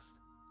 Steadfast?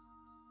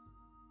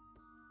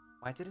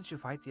 Why didn't you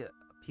fight the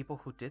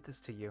people who did this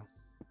to you?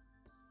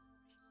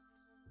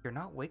 You're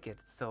not wicked,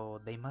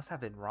 so they must have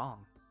been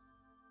wrong.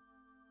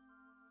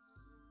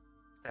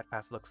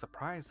 Steadfast looks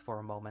surprised for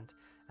a moment,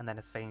 and then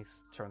his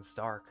face turns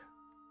dark.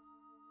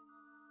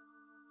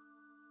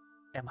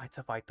 Am I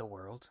to fight the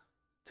world?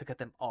 To get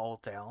them all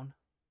down?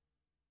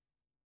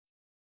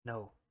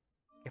 No.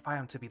 If I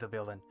am to be the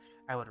villain,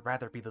 I would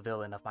rather be the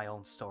villain of my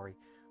own story,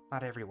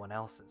 not everyone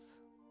else's.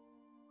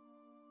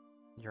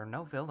 You're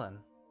no villain.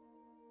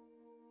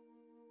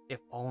 If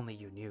only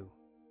you knew.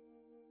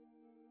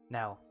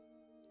 Now,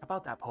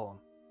 about that poem.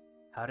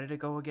 How did it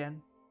go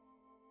again?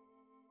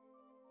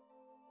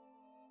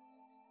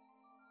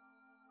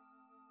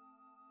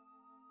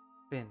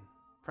 Finn,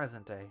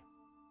 present day.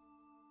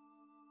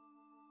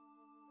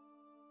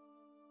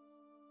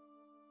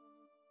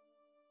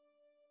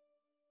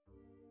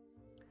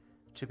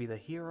 To be the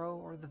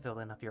hero or the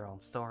villain of your own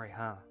story,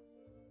 huh?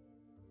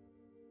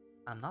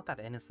 I'm not that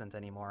innocent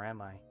anymore,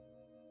 am I?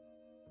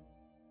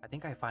 I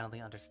think I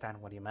finally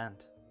understand what he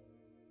meant.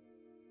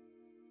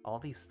 All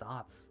these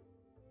thoughts.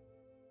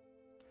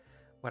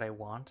 What I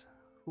want,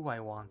 who I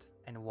want,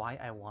 and why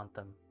I want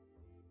them.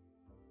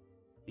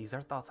 These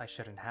are thoughts I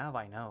shouldn't have,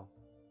 I know.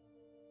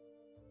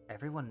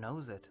 Everyone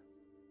knows it.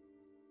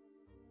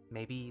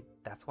 Maybe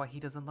that's why he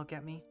doesn't look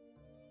at me?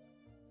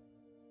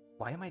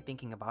 Why am I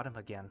thinking about him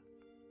again?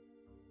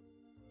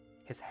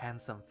 His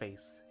handsome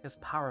face, his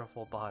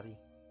powerful body.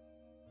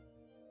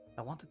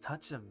 I want to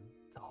touch him,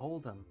 to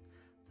hold him,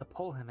 to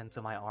pull him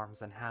into my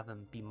arms and have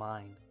him be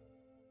mine.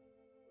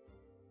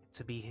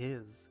 To be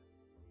his.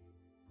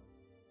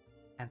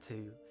 And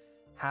to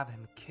have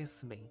him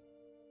kiss me.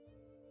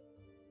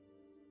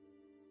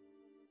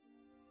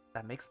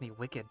 That makes me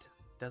wicked,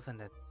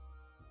 doesn't it?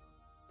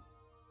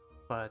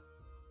 But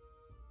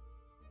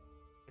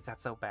is that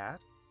so bad?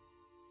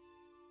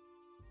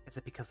 Is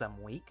it because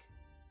I'm weak?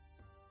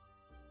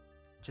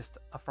 Just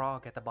a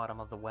frog at the bottom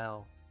of the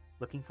well,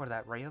 looking for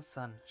that ray of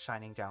sun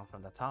shining down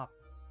from the top.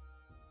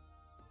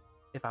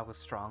 If I was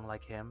strong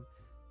like him,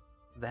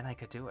 then I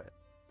could do it.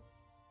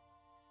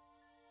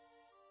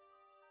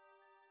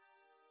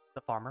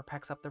 The farmer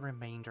packs up the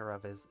remainder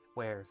of his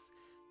wares,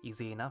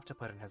 easy enough to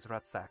put in his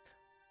rucksack.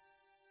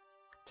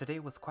 Today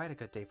was quite a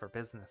good day for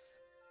business.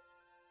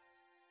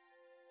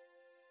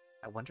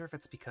 I wonder if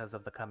it's because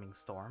of the coming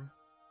storm?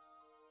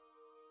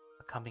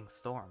 A coming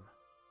storm?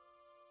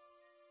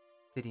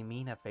 Did he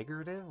mean a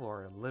figurative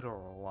or a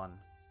literal one?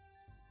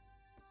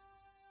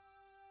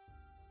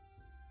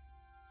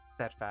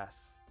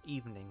 Steadfast,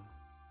 evening.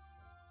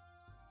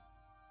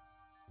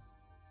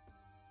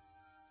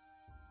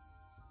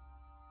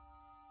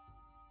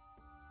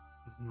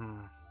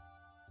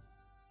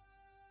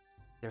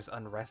 There's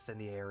unrest in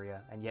the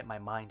area, and yet my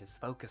mind is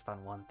focused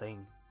on one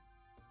thing.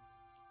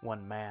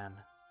 One man.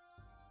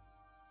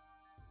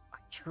 I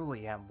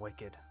truly am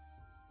wicked.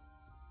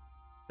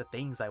 The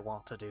things I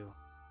want to do.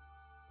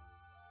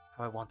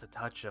 How I want to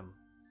touch him.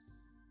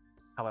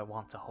 How I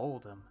want to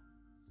hold him.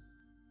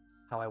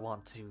 How I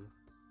want to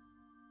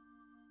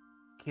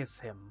kiss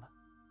him.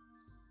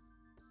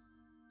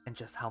 And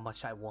just how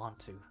much I want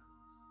to.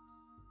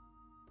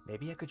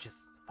 Maybe I could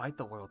just fight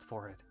the world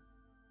for it.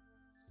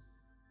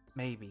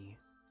 Maybe.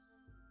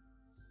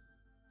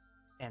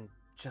 And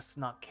just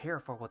not care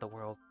for what the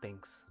world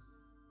thinks.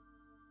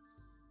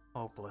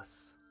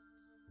 Hopeless.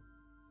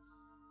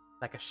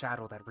 Like a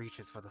shadow that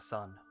reaches for the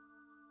sun.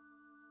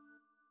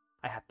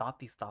 I had thought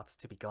these thoughts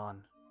to be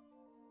gone.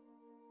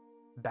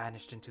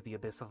 Banished into the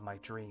abyss of my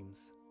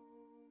dreams.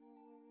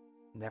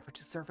 Never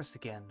to surface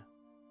again.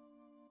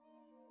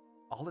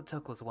 All it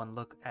took was one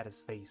look at his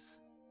face.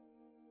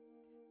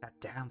 That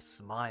damn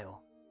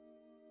smile.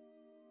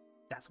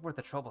 That's where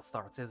the trouble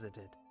starts, isn't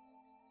it?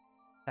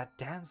 That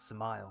damn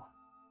smile.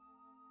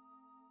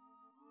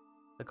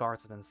 The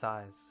guardsman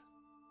sighs.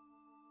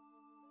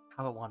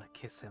 How I want to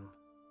kiss him.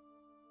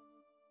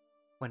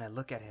 When I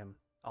look at him,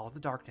 all the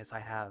darkness I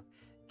have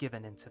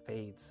given into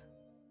fades.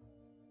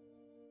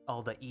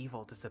 All the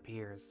evil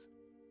disappears.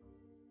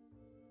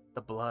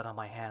 The blood on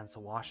my hands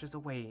washes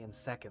away in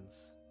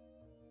seconds,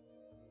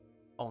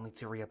 only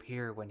to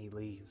reappear when he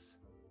leaves.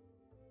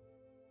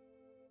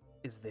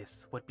 Is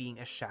this what being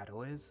a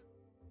shadow is?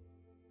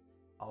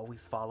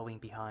 Always following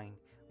behind,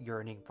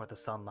 yearning for the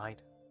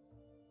sunlight,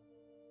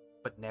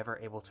 but never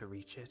able to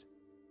reach it?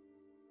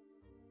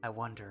 I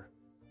wonder,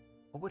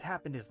 what would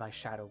happen if my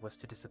shadow was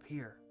to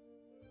disappear?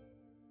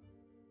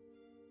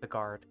 The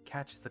guard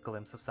catches a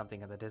glimpse of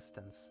something in the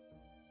distance.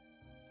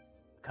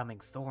 A coming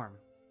storm,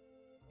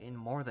 in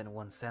more than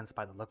one sense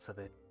by the looks of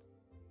it.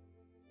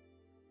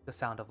 The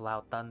sound of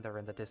loud thunder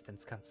in the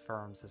distance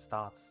confirms his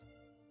thoughts.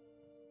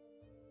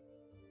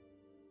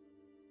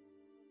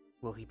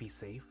 Will he be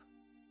safe?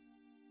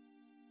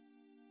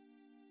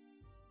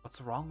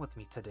 What's wrong with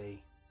me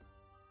today?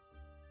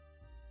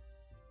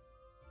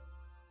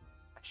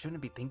 I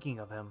shouldn't be thinking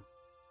of him.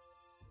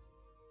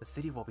 The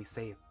city will be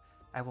safe.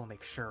 I will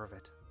make sure of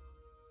it.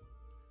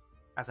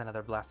 As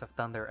another blast of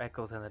thunder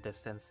echoes in the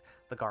distance,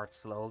 the guard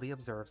slowly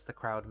observes the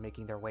crowd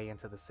making their way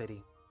into the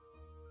city,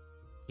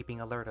 keeping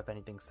alert of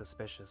anything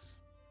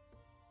suspicious.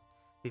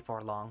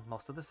 Before long,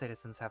 most of the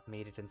citizens have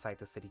made it inside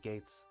the city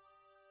gates.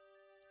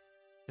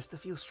 Just a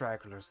few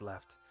stragglers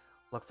left.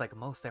 Looks like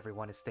most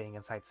everyone is staying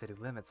inside city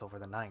limits over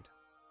the night.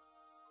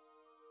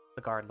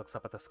 The guard looks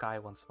up at the sky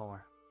once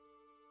more.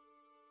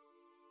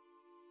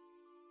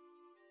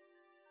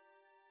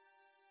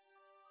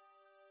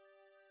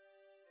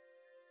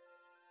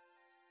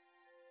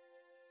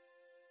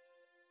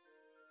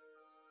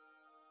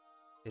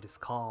 It is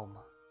calm.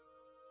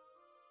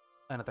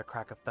 Another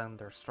crack of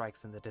thunder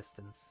strikes in the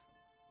distance.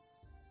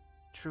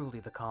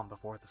 Truly the calm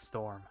before the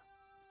storm.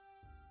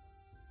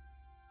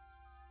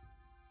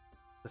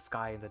 The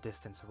sky in the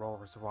distance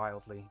roars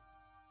wildly,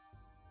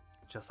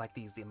 just like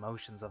these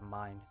emotions of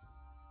mine.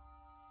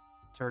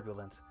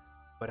 Turbulent,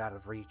 but out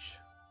of reach.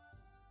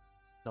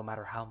 No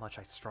matter how much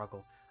I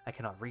struggle, I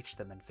cannot reach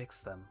them and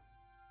fix them.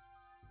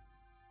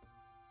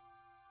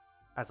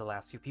 As the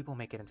last few people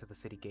make it into the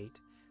city gate,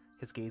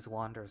 his gaze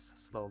wanders,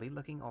 slowly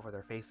looking over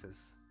their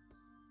faces.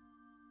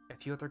 A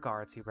few other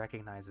guards he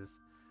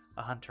recognizes,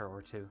 a hunter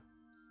or two.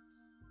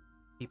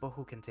 People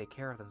who can take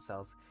care of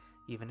themselves,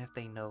 even if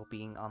they know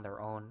being on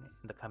their own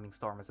in the coming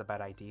storm is a bad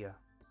idea.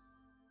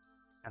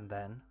 And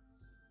then...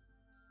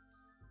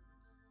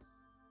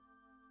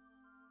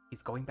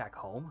 he's going back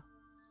home?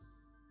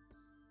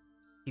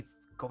 He's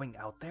going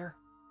out there?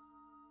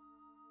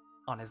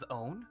 On his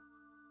own?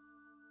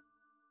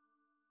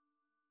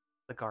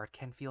 The guard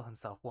can feel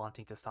himself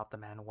wanting to stop the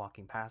man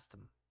walking past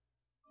him.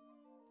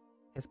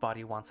 His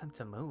body wants him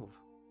to move.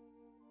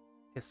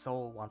 His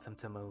soul wants him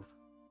to move.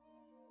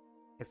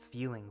 His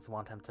feelings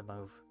want him to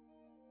move.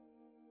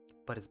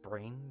 But his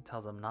brain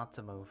tells him not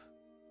to move.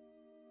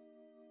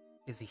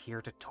 Is he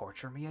here to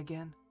torture me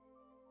again?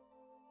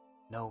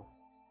 No,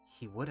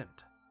 he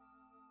wouldn't.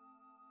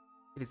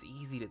 It is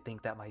easy to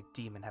think that my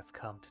demon has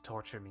come to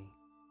torture me.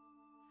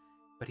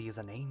 But he is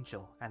an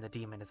angel, and the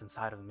demon is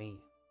inside of me.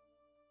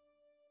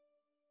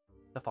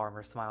 The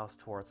farmer smiles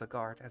towards the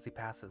guard as he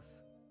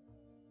passes.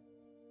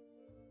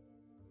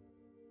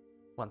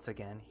 Once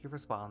again, he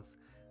responds,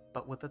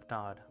 but with a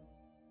nod.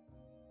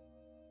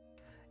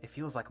 It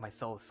feels like my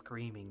soul is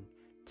screaming,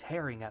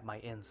 tearing at my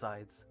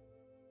insides.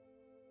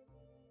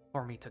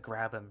 For me to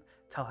grab him,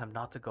 tell him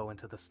not to go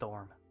into the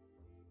storm,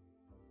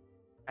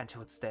 and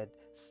to instead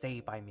stay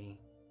by me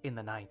in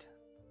the night.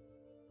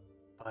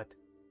 But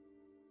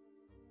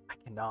I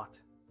cannot.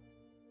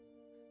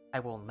 I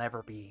will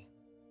never be.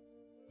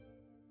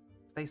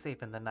 Stay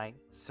safe in the night,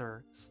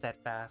 Sir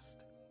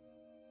Steadfast.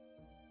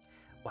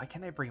 Why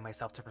can't I bring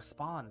myself to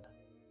respond?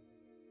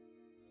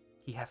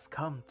 He has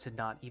come to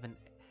not even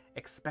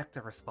expect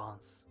a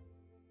response.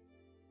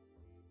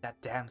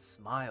 That damn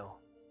smile.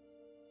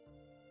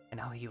 And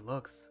how he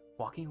looks,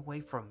 walking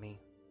away from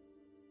me.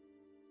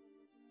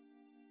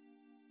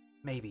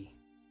 Maybe.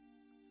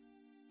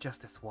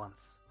 Just this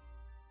once.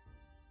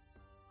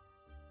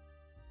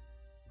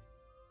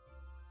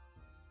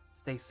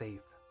 Stay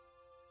safe.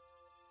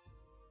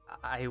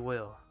 I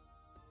will.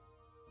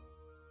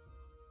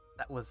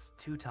 That was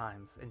 2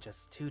 times in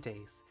just 2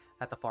 days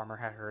that the farmer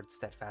had heard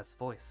Steadfast's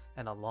voice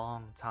in a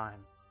long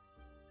time.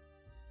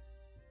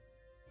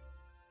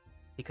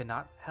 He could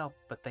not help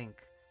but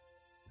think,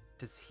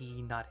 does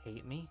he not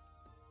hate me?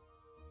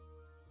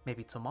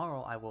 Maybe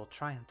tomorrow I will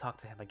try and talk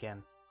to him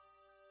again.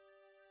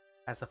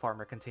 As the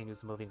farmer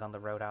continues moving on the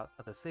road out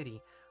of the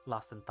city,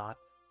 lost in thought,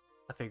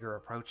 a figure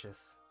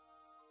approaches.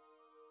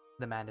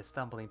 The man is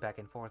stumbling back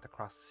and forth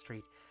across the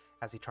street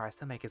as he tries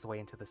to make his way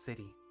into the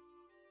city.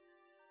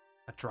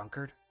 A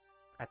drunkard?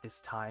 At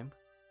this time?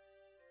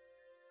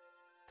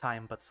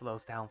 Time but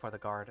slows down for the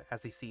guard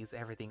as he sees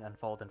everything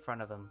unfold in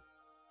front of him.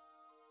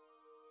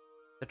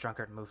 The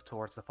drunkard moves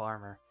towards the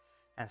farmer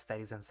and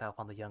steadies himself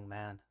on the young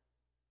man.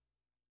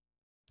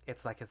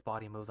 It's like his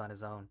body moves on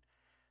his own.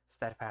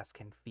 Steadfast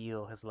can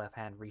feel his left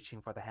hand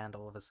reaching for the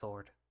handle of his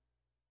sword.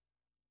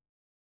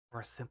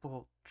 For a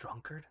simple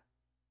drunkard?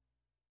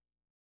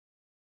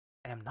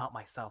 I am not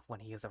myself when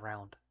he is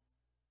around.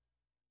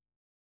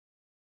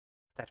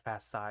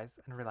 Steadfast sighs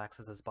and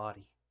relaxes his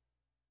body.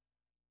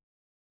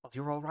 Well,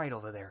 you're all right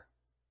over there.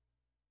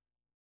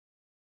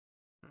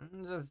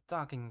 I'm just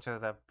talking to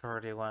the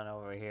pretty one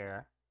over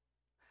here.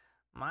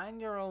 Mind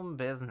your own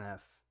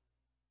business.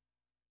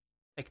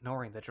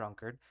 Ignoring the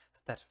drunkard,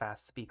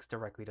 Steadfast speaks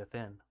directly to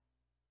Finn.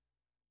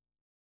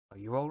 Are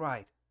you all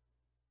right?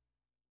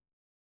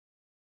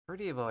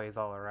 Pretty boy's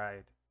all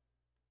right.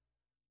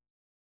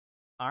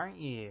 Aren't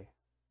you?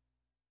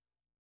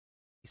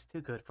 He's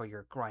too good for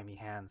your grimy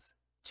hands.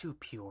 Too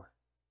pure.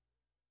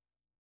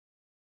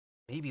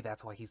 Maybe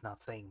that's why he's not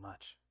saying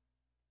much.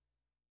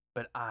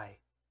 But I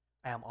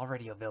am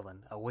already a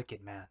villain, a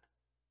wicked man.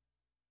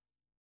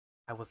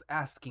 I was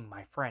asking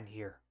my friend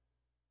here.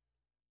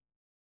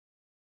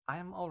 I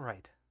am all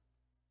right.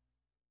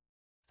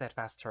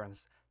 Steadfast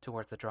turns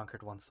towards the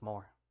drunkard once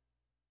more.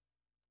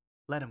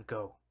 Let him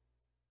go.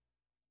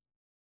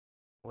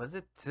 Was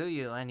it to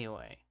you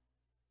anyway?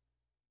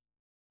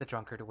 The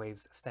drunkard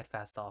waves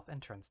Steadfast off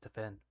and turns to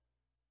Finn.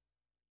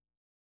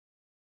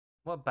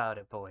 What about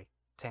it, boy?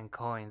 10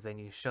 coins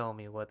and you show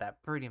me what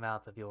that pretty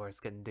mouth of yours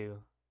can do.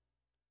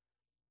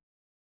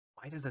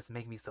 Why does this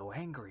make me so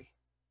angry?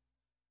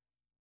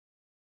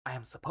 I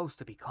am supposed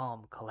to be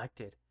calm,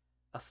 collected,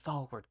 a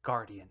stalwart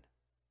guardian.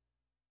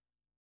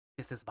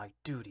 This is my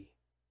duty.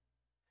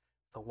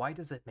 So why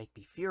does it make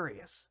me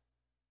furious?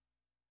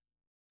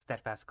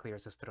 Steadfast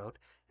clears his throat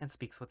and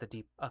speaks with a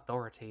deep,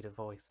 authoritative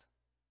voice.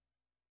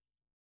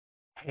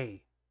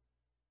 Hey,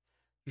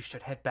 you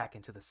should head back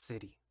into the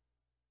city.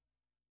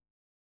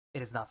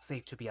 It is not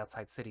safe to be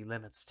outside city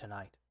limits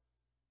tonight.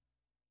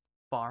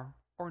 Farm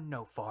or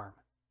no farm?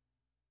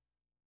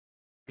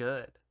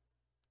 Good.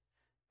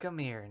 Come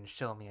here and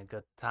show me a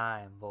good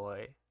time,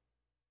 boy.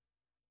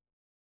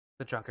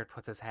 The drunkard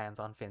puts his hands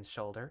on Finn's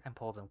shoulder and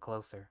pulls him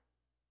closer.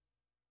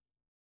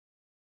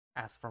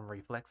 As from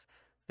reflex,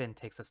 Finn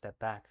takes a step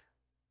back.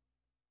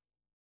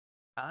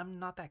 I'm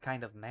not that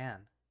kind of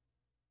man.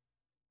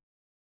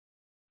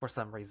 For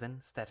some reason,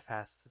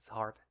 Steadfast's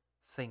heart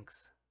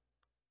sinks.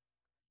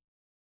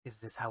 Is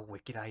this how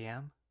wicked I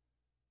am?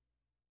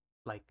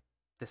 Like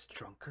this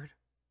drunkard?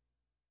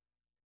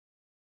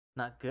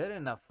 Not good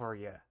enough for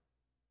you.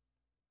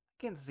 I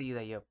can see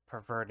that you're a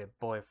perverted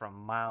boy from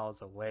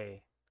miles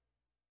away.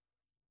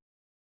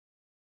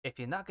 If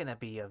you're not gonna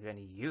be of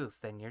any use,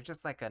 then you're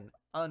just like an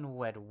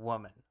unwed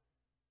woman.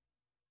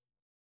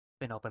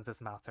 Finn opens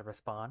his mouth to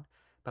respond,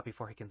 but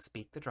before he can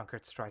speak, the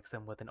drunkard strikes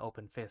him with an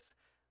open fist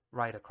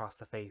right across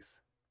the face.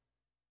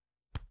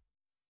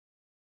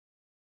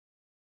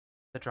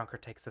 The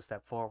drunkard takes a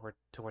step forward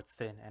towards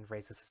Finn and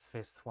raises his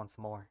fists once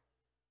more.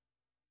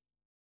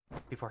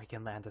 Before he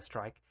can land a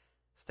strike,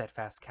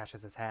 Steadfast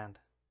catches his hand.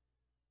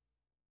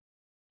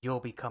 You'll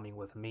be coming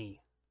with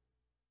me.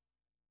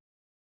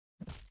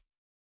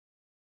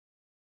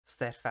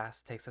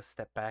 Steadfast takes a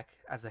step back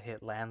as the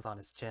hit lands on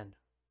his chin.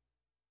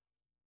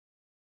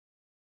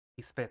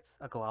 He spits,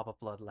 a glob of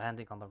blood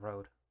landing on the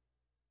road.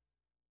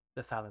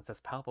 The silence is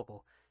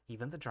palpable,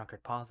 even the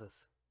drunkard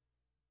pauses.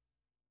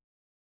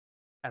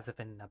 As if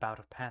in a bout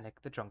of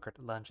panic, the drunkard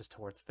lunges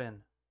towards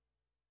Finn.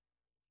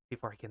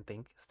 Before he can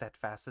think,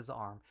 Steadfast's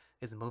arm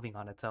is moving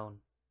on its own.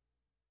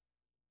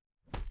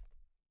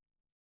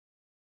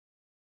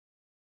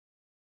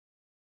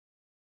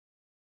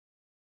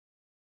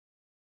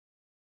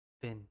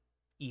 Finn,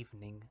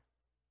 evening.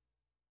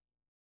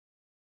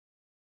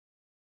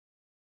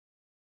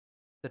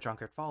 The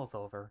drunkard falls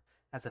over,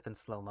 as if in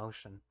slow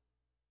motion.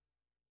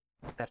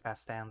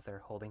 Steadfast stands there,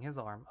 holding his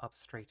arm up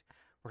straight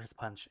where his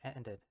punch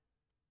ended.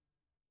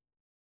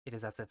 It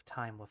is as if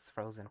time was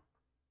frozen.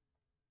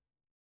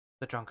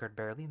 The drunkard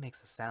barely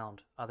makes a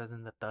sound other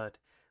than the thud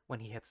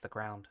when he hits the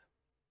ground.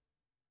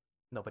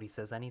 Nobody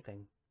says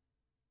anything.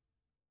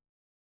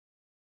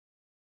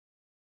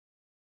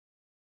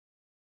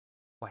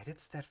 Why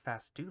did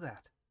Steadfast do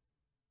that?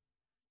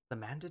 The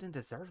man didn't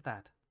deserve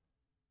that.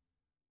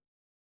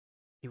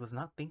 He was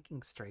not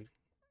thinking straight.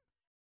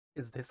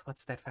 Is this what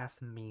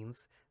Steadfast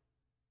means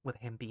with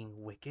him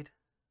being wicked?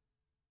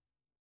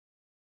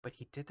 But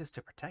he did this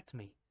to protect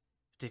me,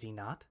 did he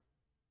not?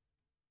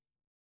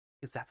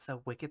 Is that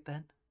so wicked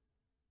then?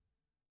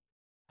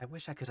 I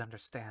wish I could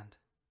understand.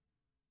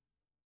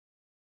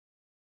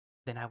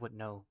 Then I would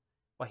know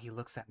why he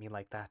looks at me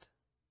like that.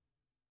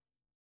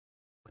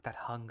 With that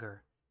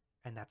hunger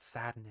and that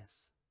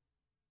sadness.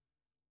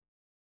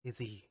 Is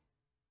he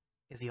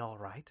all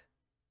right?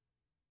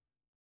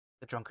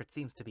 The drunkard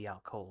seems to be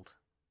out cold.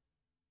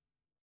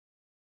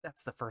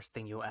 That's the first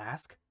thing you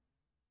ask.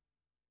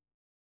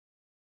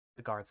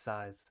 The guard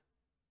sighs.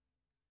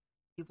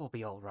 He will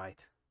be all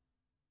right.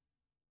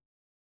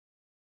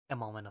 A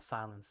moment of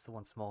silence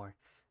once more,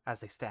 as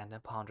they stand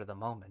and ponder the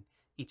moment,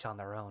 each on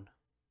their own.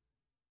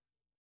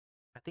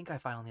 I think I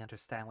finally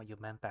understand what you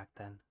meant back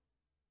then.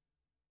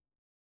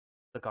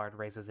 The guard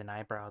raises an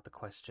eyebrow at the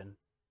question.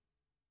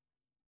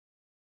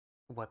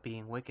 What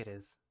being wicked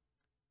is.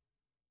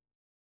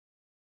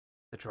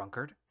 The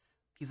drunkard?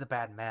 He's a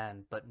bad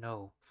man, but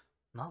no,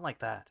 not like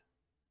that.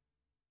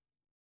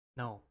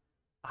 No,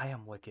 I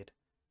am wicked.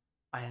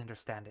 I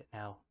understand it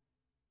now.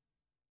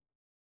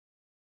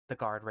 The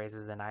guard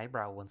raises an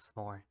eyebrow once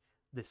more,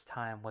 this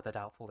time with a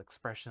doubtful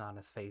expression on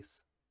his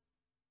face.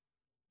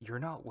 You're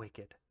not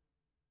wicked.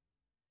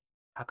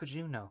 How could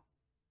you know?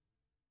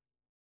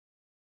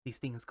 These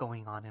things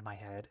going on in my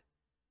head,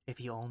 if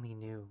he only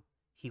knew,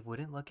 he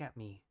wouldn't look at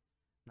me,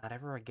 not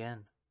ever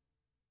again.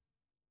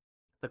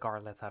 The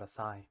guard lets out a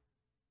sigh.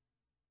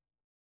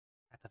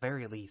 At the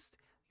very least,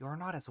 you are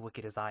not as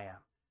wicked as I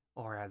am,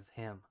 or as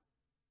him.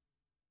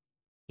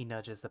 He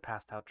nudges the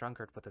passed-out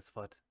drunkard with his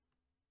foot.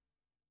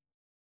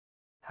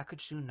 How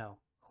could you know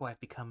who I've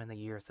become in the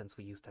years since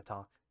we used to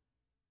talk?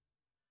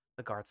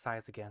 The guard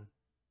sighs again.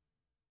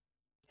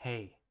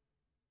 Hey.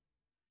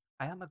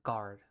 I am a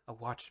guard, a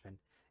watchman.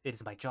 It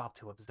is my job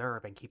to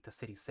observe and keep the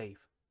city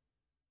safe.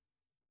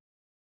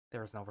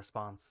 There is no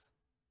response.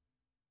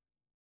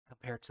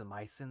 Compared to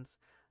my sins,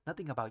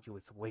 nothing about you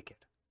is wicked.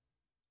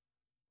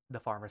 The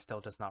farmer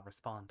still does not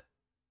respond.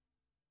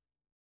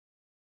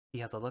 He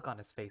has a look on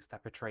his face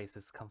that betrays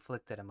his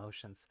conflicted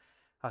emotions,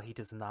 how he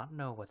does not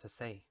know what to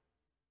say.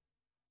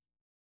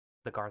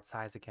 The guard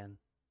sighs again.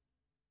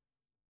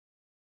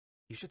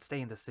 You should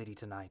stay in the city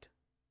tonight.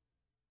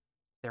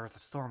 There is a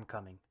storm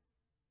coming.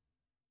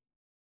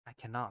 I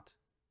cannot.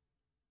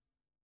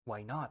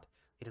 Why not?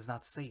 It is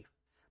not safe.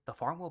 The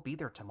farm will be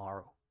there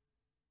tomorrow.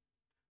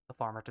 The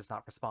farmer does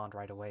not respond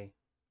right away.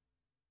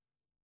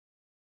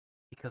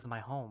 Because my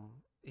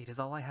home, it is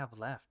all I have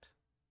left.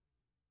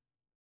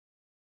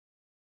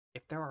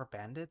 If there are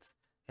bandits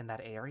in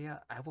that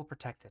area, I will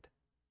protect it.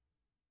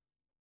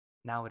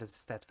 Now it is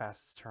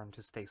Steadfast's turn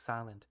to stay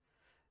silent,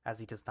 as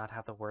he does not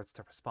have the words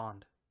to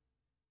respond.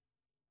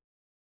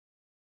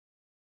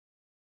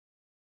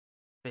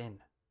 Finn.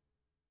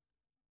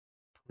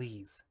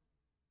 Please.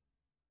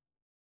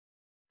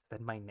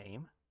 Said my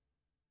name?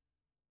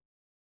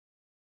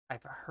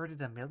 I've heard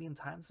it a million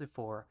times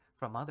before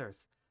from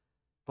others,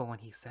 but when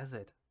he says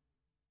it,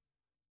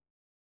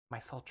 my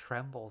soul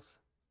trembles.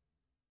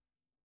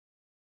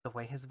 The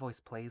way his voice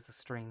plays the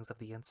strings of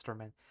the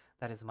instrument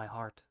that is my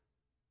heart.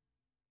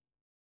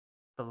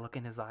 The look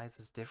in his eyes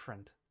is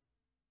different.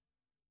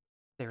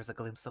 There is a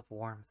glimpse of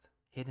warmth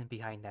hidden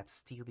behind that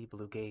steely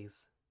blue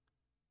gaze.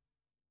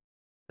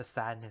 The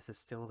sadness is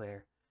still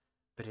there,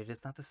 but it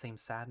is not the same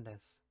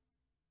sadness.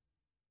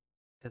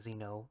 Does he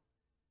know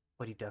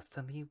what he does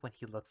to me when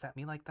he looks at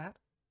me like that?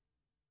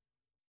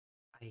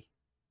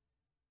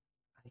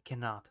 I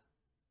cannot.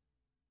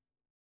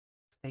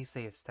 Stay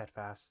safe,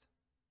 Steadfast.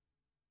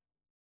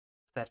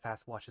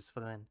 Steadfast watches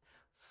Flynn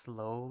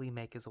slowly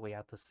make his way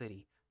out the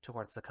city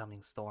towards the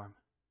coming storm.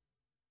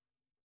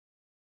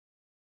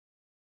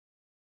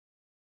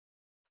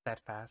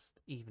 Steadfast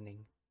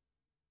evening.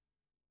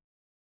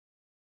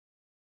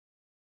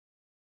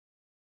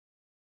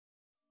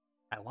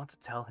 I want to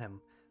tell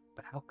him,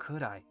 but how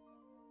could I?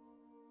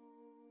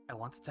 I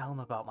want to tell him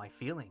about my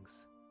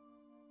feelings,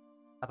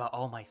 about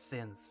all my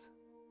sins.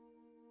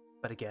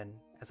 But again,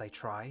 as I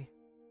try,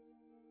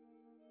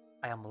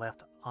 I am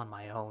left on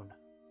my own.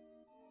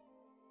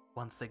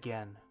 Once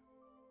again.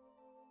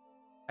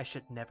 I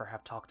should never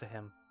have talked to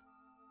him.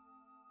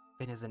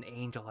 Finn is an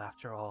angel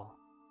after all,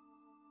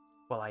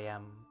 while I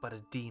am but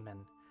a demon,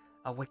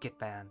 a wicked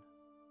man,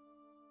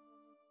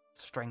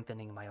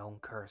 strengthening my own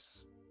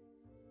curse.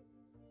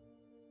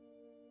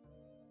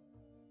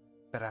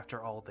 But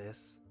after all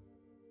this,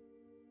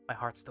 my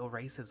heart still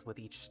races with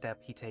each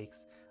step he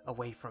takes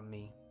away from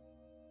me,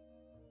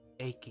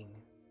 aching,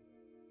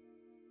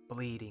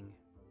 bleeding.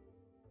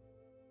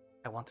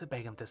 I want to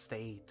beg him to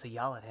stay, to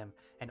yell at him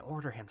and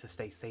order him to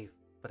stay safe,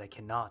 but I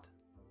cannot.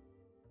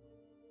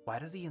 Why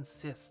does he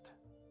insist?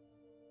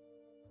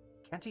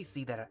 Can't he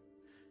see that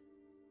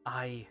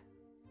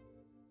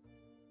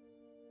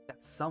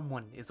that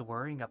someone is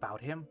worrying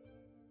about him?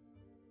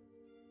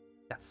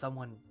 That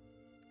someone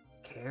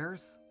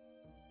cares?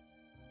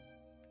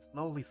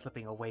 Slowly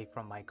slipping away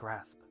from my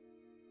grasp.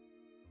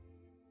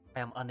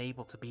 I am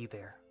unable to be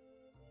there.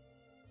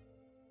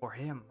 For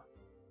him.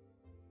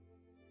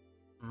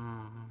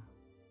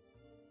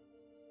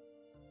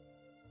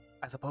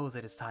 I suppose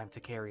it is time to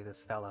carry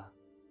this fella.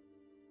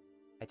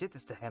 I did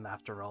this to him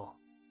after all.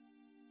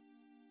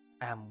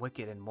 I am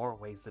wicked in more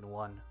ways than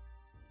one.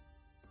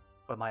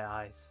 But my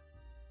eyes,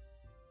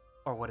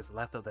 or what is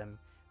left of them,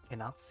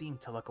 cannot seem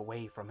to look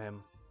away from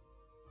him.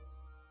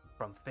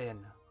 From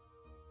Finn.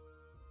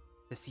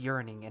 This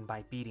yearning in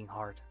my beating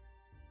heart.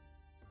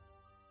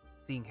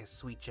 Seeing his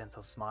sweet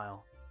gentle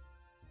smile.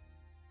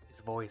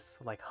 His voice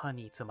like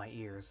honey to my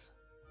ears.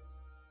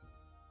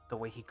 The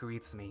way he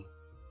greets me.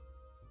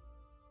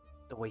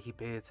 The way he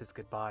bids his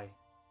goodbye.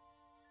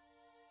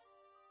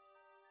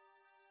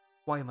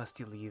 Why must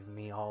you leave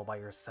me all by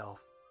yourself?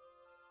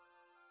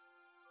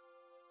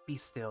 Be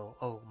still,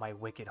 oh my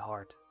wicked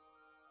heart.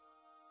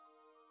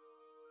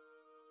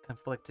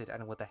 Conflicted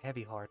and with a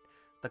heavy heart,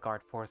 the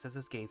guard forces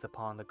his gaze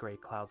upon the grey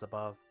clouds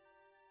above.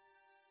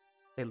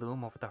 They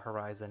loom over the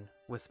horizon,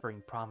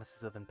 whispering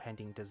promises of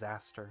impending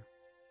disaster.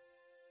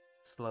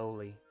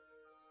 Slowly,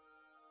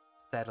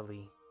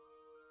 steadily,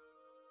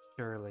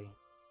 surely,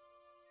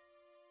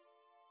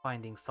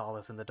 finding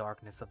solace in the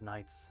darkness of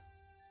nights,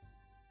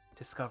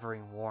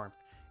 discovering warmth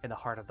in the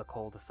heart of the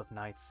coldest of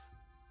nights.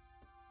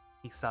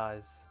 He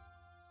sighs.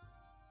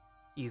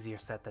 Easier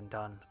said than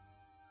done.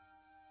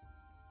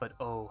 But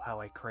oh,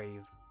 how I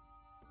crave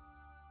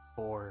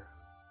for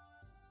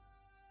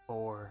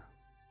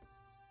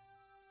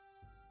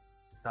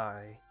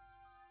sigh.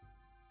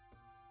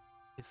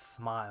 His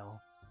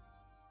smile.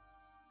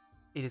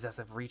 It is as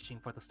if reaching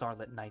for the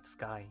starlit night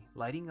sky,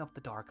 lighting up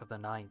the dark of the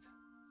night.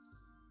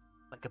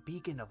 Like a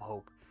beacon of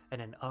hope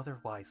in an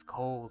otherwise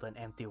cold and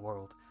empty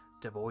world,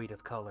 devoid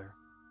of color.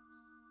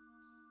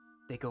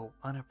 They go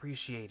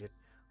unappreciated,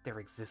 their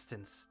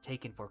existence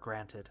taken for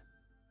granted.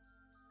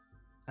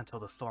 Until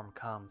the storm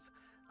comes,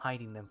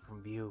 hiding them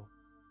from view.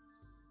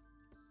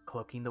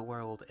 Cloaking the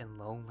world in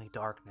lonely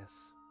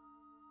darkness.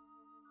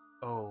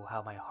 Oh,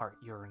 how my heart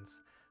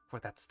yearns for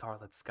that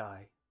starlit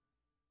sky.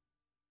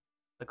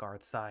 The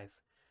guard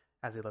sighs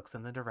as he looks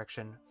in the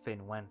direction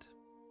Finn went.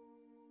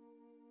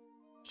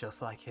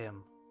 Just like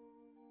him.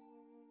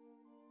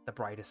 The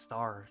brightest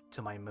star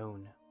to my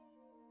moon.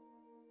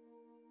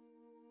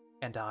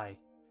 And I,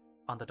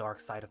 on the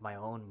dark side of my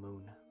own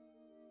moon.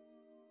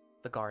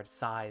 The guard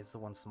sighs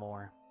once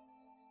more.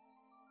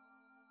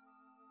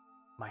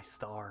 My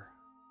star.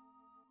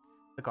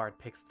 The guard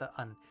picks the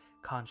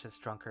unconscious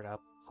drunkard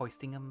up,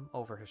 hoisting him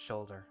over his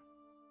shoulder.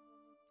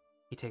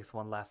 He takes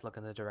one last look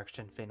in the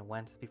direction Finn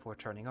went before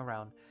turning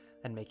around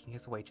and making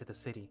his way to the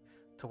city,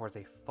 towards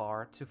a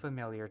far too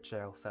familiar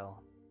jail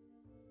cell.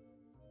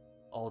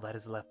 All that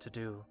is left to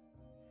do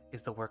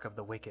is the work of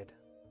the wicked.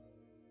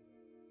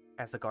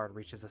 As the guard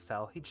reaches the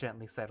cell, he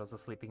gently settles the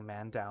sleeping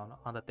man down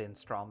on the thin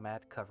straw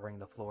mat covering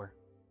the floor.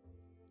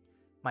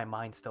 My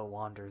mind still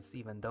wanders,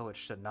 even though it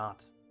should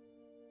not.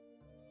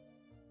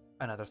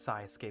 Another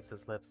sigh escapes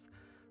his lips,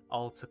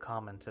 all too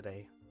common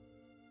today.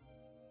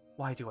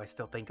 Why do I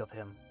still think of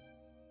him?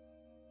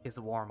 His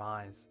warm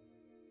eyes.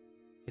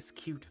 His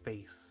cute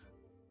face.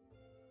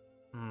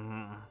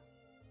 And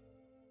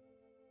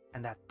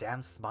that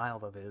damn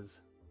smile of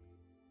his.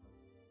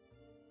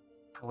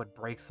 How it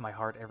breaks my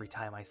heart every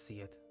time I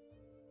see it.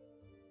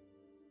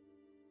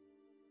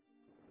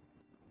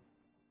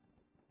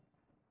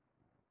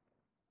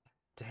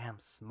 Damn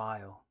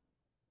smile.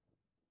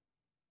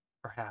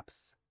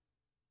 Perhaps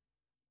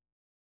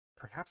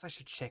I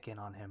should check in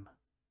on him.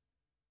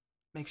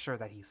 Make sure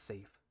that he's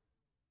safe.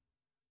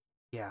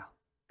 Yeah,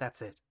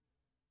 that's it.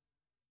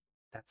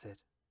 That's it.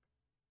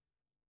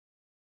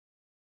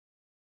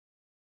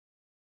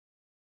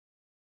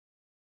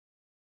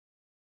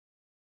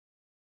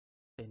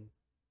 In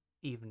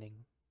evening.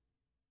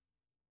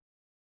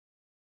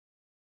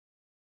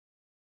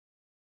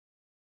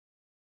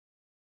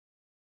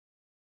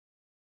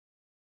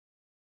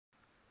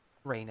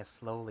 Rain is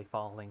slowly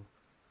falling.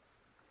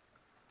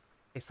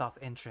 A soft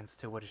entrance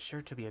to what is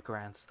sure to be a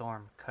grand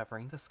storm,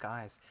 covering the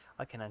skies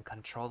like an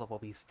uncontrollable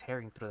beast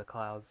tearing through the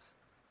clouds.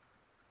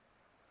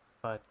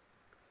 But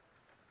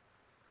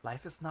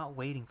life is not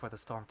waiting for the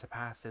storm to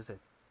pass, is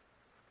it?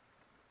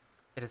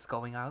 It is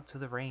going out to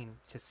the rain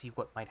to see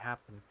what might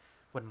happen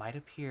what might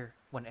appear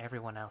when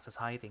everyone else is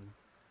hiding.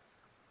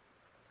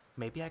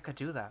 Maybe I could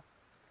do that,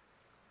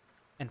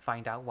 and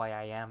find out why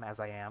I am as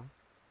I am.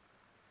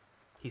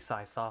 He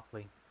sighs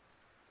softly.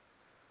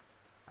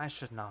 I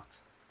should not.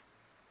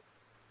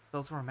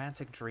 Those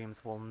romantic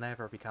dreams will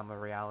never become a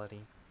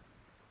reality.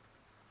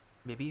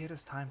 Maybe it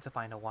is time to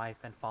find a wife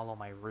and follow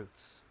my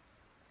roots.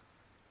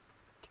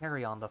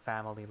 Carry on the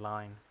family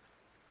line.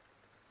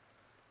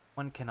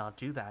 One cannot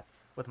do that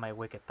with my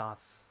wicked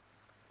thoughts.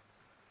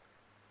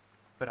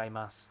 But I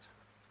must.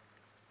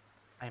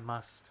 I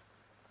must.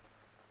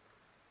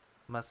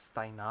 Must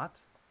I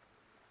not?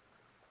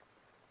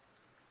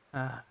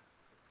 The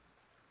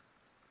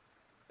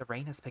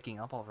rain is picking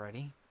up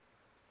already.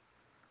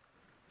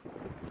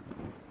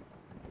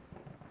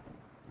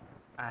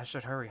 I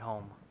should hurry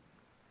home.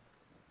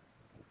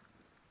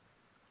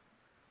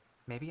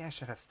 Maybe I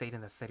should have stayed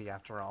in the city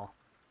after all.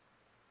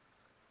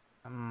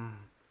 And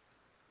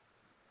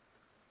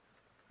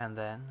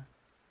then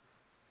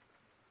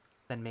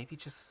maybe,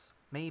 just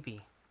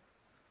maybe,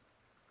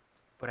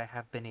 would I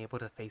have been able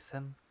to face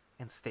him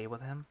and stay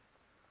with him?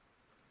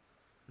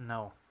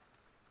 No.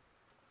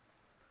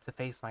 To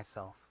face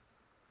myself.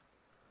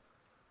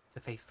 To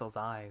face those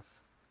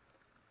eyes.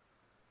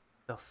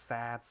 Those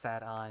sad,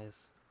 sad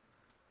eyes.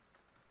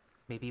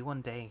 Maybe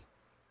one day.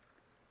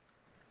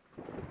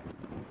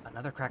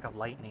 Another crack of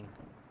lightning.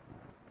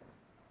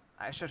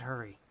 I should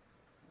hurry.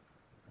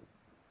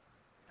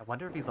 I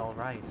wonder if he's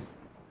alright.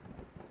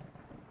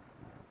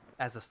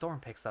 As the storm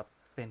picks up,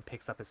 Finn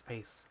picks up his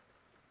pace,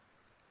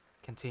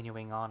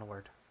 continuing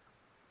onward.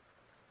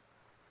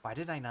 Why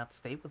did I not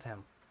stay with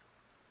him?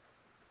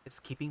 Is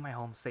keeping my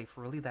home safe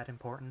really that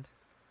important?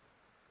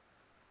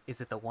 Is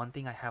it the one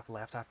thing I have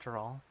left after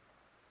all?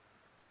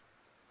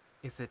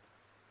 Is it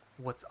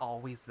what's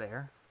always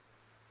there?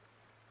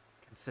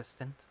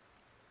 Consistent?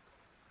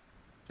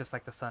 Just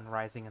like the sun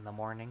rising in the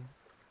morning?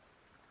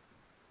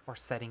 Or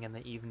setting in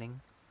the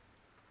evening?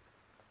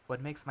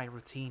 What makes my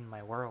routine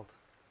my world?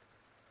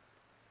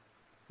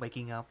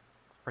 Waking up,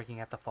 working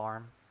at the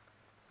farm,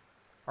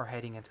 or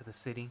heading into the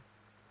city,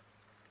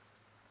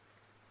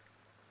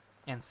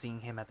 and seeing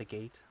him at the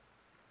gate,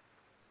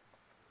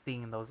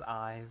 seeing those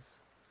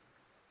eyes,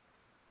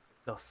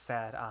 those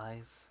sad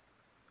eyes.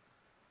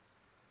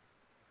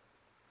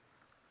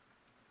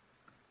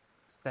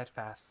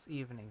 Steadfast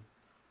evening.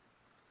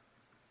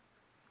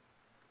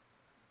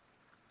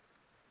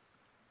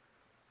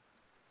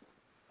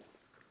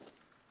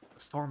 The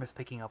storm is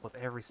picking up with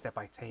every step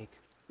I take.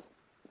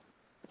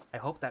 I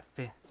hope that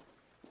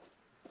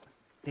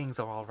things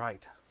are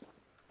alright.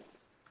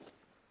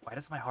 Why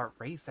does my heart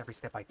race every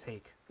step I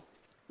take?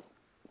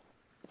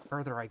 The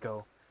further I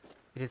go,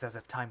 it is as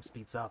if time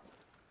speeds up.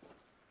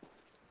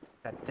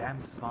 That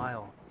damn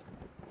smile.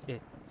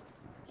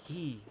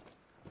 He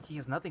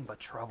is nothing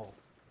but trouble.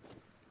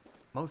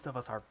 Most of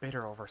us are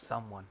bitter over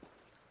someone.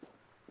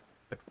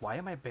 But why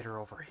am I bitter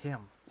over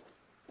him?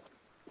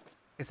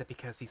 Is it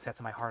because he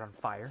sets my heart on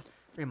fire,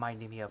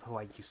 reminding me of who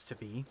I used to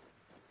be?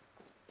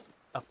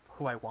 Of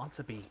who I want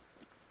to be?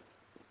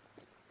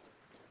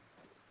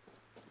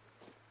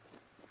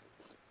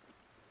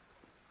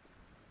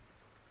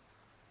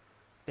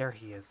 There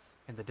he is,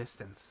 in the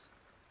distance.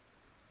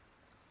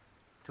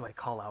 Do I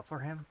call out for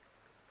him?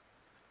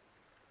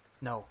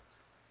 No,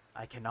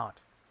 I cannot.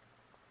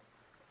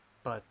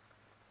 But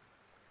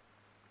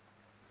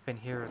Finn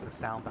hears a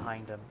sound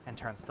behind him and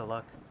turns to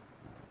look.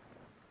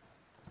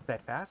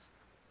 Steadfast?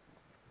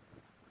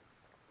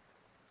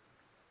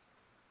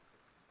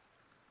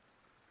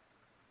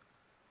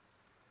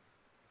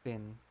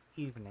 Finn,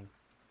 evening.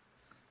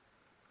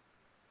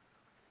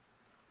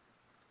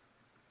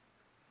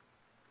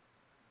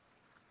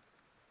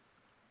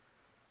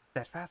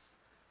 Steadfast?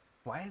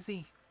 Why did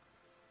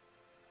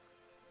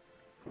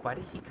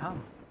he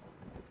come?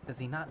 Does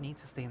he not need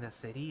to stay in the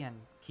city and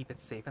keep it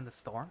safe in the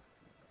storm?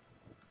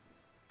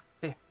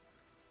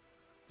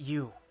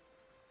 You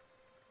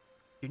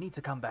need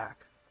to come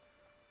back.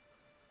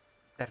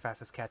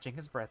 Steadfast is catching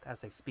his breath as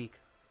they speak.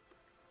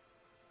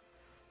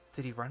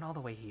 Did he run all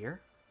the way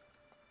here?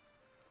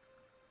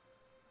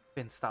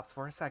 Finn stops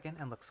for a second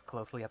and looks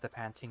closely at the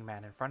panting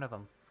man in front of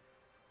him.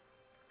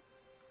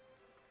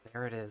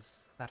 There it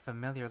is, that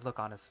familiar look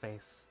on his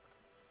face.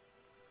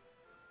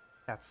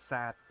 That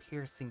sad,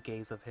 piercing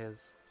gaze of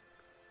his.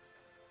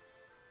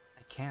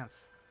 I can't.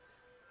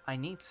 I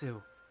need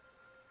to.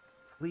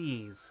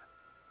 Please.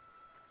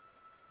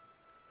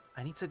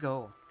 I need to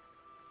go.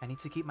 I need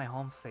to keep my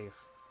home safe.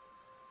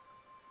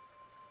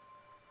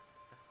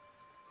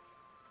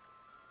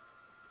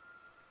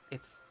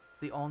 It's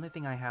the only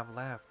thing I have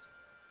left.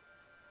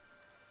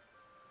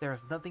 There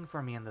is nothing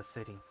for me in the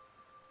city.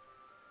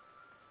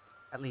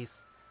 At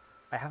least,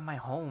 I have my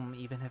home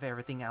even if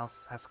everything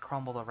else has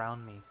crumbled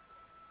around me.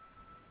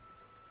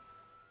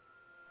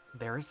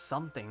 There is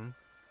something.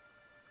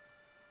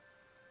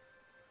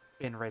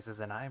 Finn raises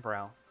an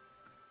eyebrow.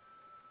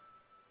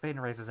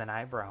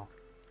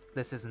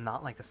 This is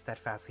not like the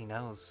Steadfast he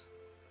knows.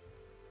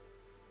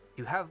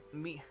 You have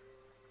me.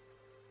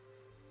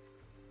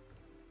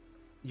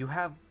 You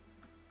have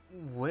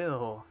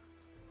Will.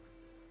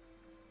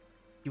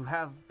 You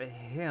have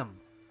him.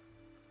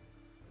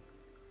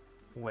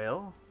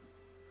 Will?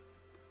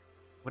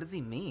 What does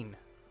he mean?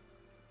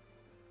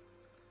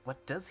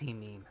 What does he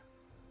mean?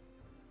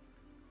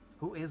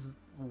 Who is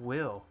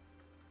Will?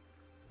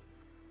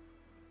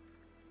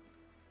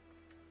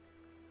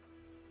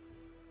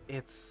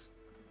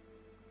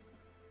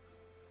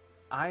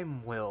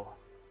 I'm Will.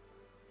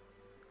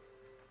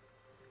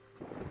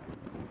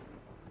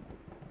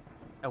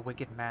 A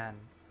wicked man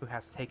who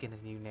has taken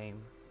a new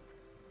name.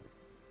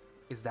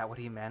 Is that what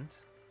he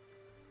meant?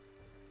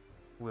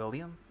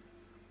 William?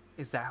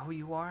 Is that who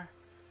you are?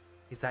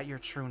 Is that your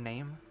true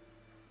name?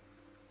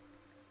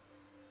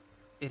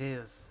 It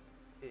is.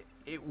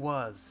 It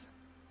was.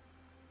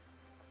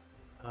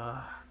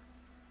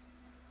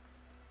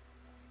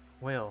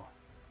 Will.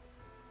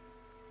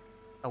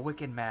 A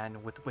wicked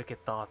man with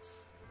wicked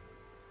thoughts.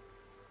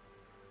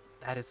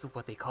 That is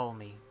what they call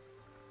me.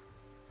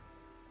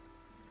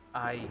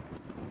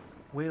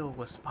 Will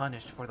was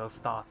punished for those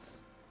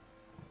thoughts.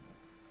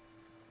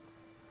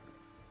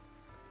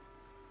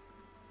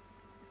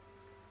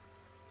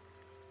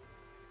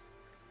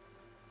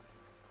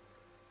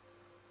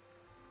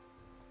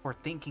 For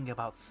thinking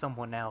about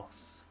someone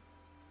else.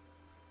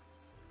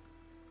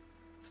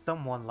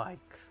 Someone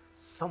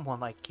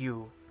like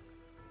you.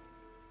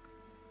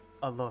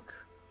 A look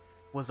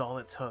was all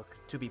it took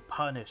to be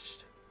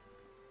punished.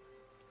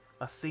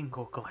 A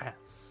single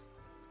glance.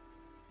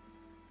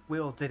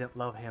 Will didn't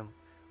love him.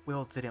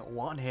 Will didn't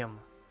want him.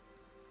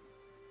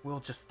 Will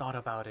just thought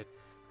about it,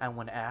 and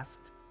when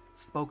asked,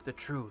 spoke the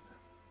truth.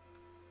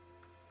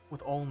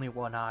 With only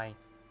one eye,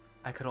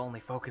 I could only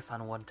focus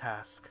on one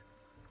task,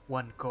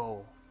 one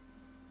goal.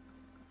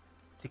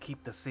 To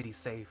keep the city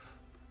safe.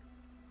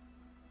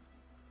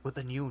 With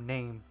a new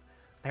name,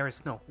 there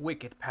is no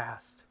wicked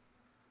past.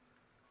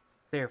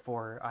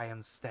 Therefore, I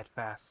am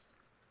Steadfast,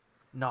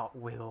 not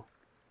Will.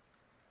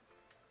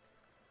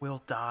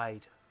 Will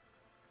died.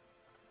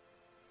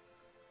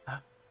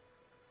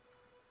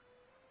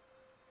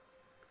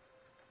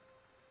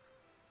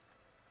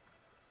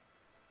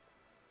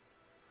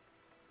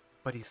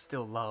 But he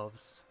still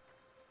loves.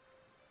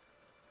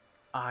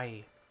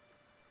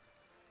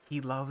 He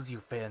loves you,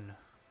 Finn.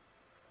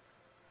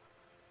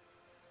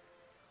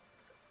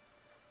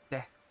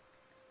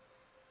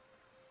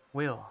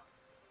 Will.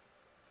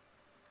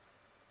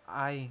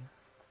 I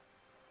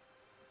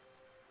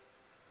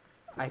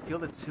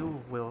feel it too,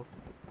 Will.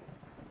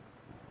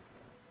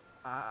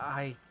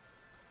 I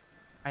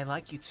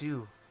like you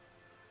too.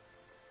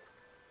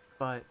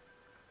 But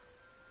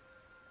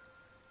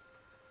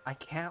I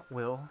can't,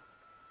 Will.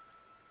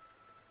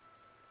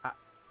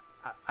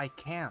 I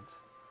can't.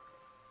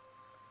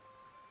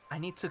 I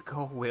need to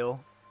go, Will.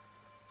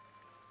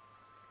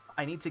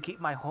 I need to keep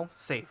my home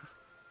safe.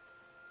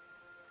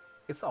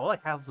 It's all I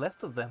have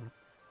left of them.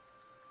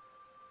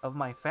 Of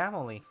my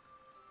family.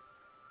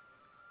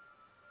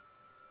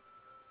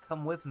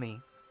 Come with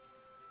me.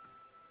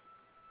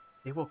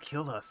 They will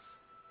kill us.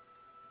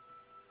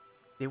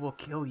 They will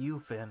kill you,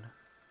 Finn.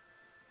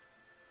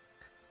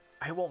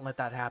 I won't let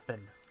that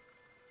happen.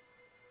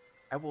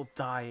 I will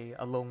die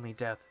a lonely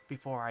death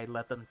before I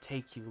let them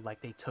take you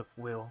like they took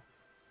Will.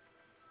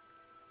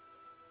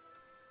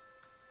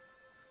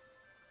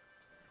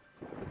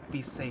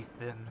 Be safe,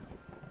 Finn.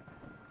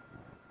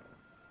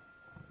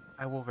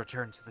 I will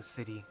return to the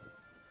city.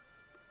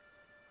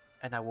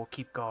 And I will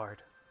keep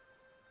guard.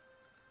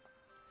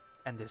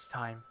 And this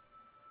time,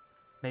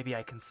 maybe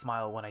I can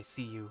smile when I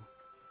see you.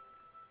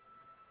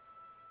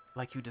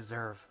 Like you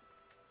deserve.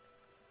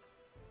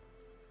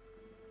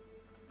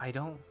 I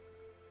don't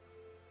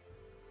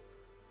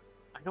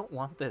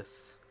want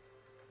this.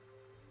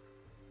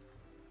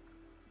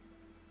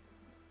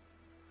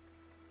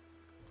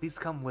 Please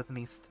come with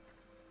me,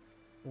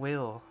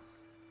 Will.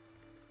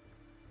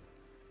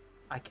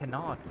 I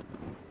cannot.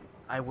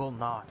 I will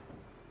not.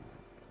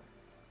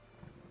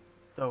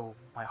 Though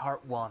my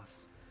heart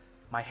wants,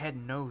 my head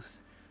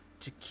knows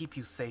to keep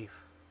you safe.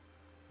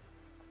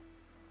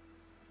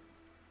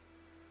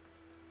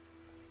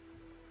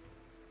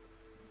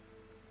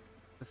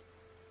 This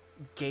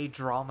gay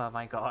drama,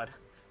 my god.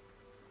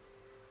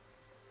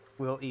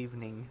 Will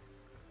evening.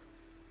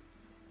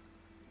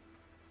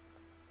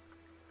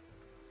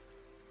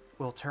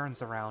 Will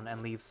turns around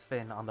and leaves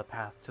Finn on the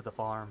path to the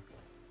farm.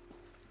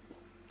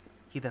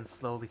 He then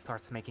slowly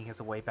starts making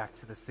his way back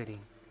to the city.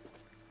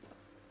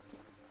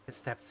 His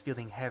steps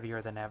feeling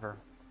heavier than ever.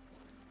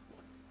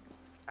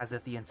 As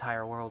if the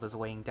entire world is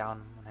weighing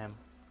down on him.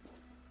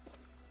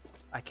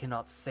 I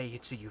cannot say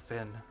it to you,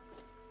 Finn.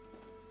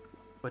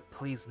 But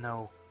please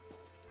know,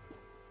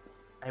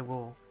 I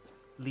will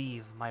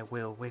leave my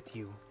will with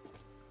you.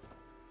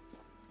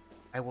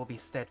 I will be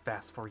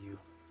steadfast for you.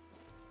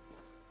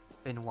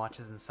 Finn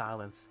watches in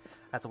silence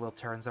as Will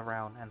turns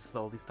around and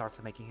slowly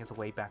starts making his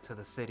way back to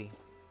the city.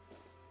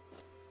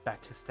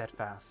 Back to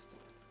Steadfast.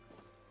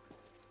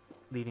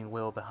 Leaving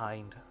Will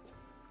behind.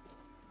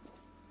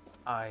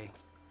 My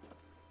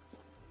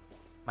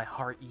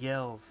heart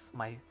yells,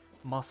 my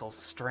muscles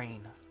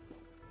strain.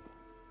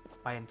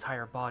 My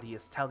entire body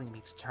is telling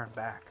me to turn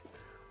back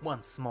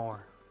once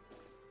more.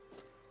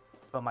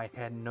 But my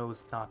head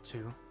knows not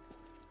to.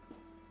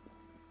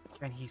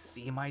 Can he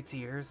see my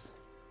tears?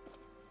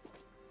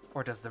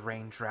 Or does the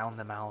rain drown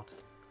them out?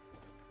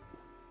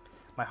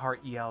 My heart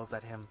yells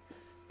at him.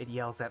 It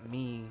yells at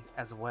me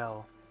as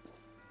well.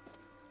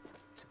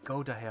 To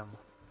go to him.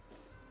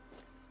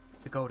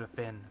 To go to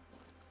Finn.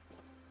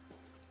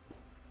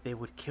 They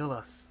would kill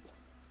us.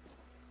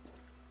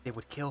 They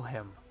would kill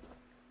him.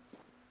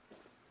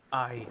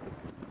 I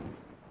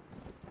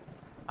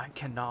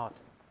cannot.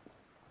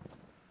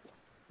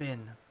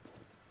 Finn.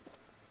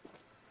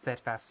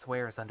 Steadfast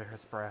swears under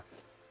his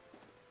breath.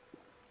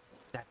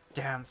 That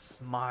damn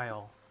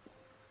smile.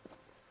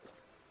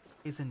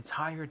 His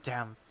entire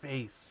damn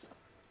face.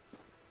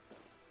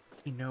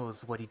 He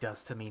knows what he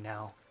does to me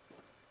now.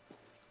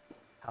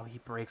 How he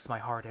breaks my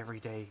heart every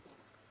day.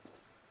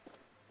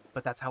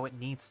 But that's how it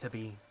needs to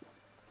be.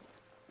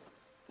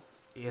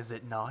 Is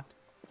it not?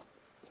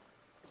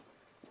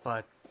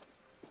 But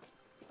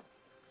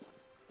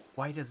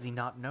why does he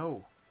not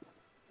know?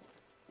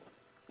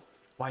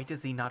 Why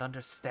does he not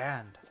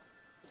understand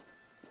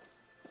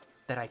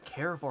that I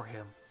care for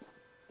him?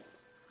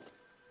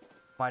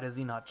 Why does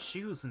he not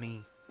choose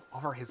me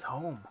over his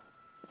home?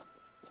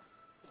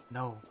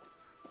 No,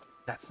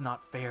 that's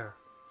not fair.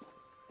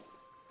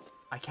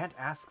 I can't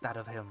ask that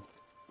of him.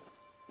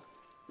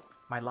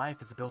 My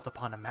life is built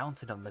upon a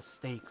mountain of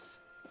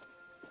mistakes.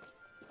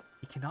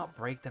 He cannot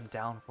break them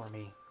down for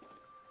me.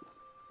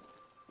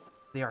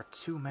 They are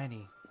too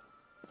many.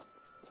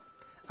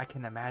 I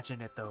can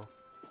imagine it though,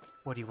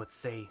 what he would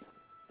say.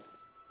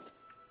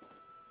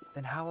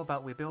 Then how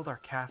about we build our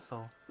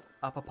castle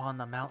up upon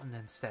the mountain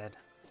instead?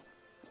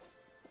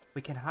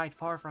 We can hide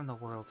far from the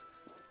world,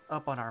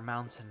 up on our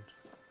mountain.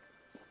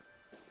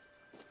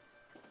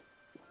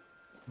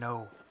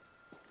 No,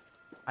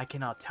 I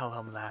cannot tell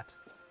him that.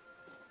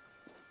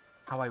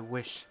 How I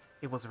wish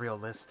it was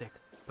realistic,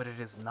 but it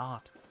is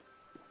not.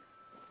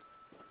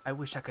 I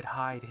wish I could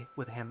hide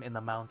with him in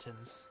the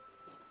mountains,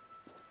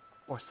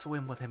 or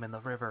swim with him in the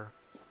river,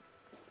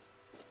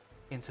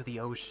 into the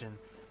ocean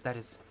that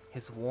is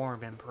his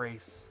warm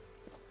embrace.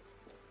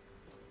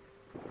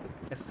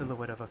 A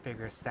silhouette of a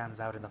figure stands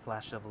out in the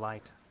flash of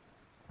light.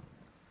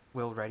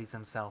 Will readies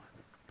himself,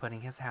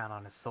 putting his hand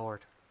on his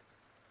sword.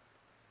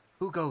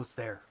 Who goes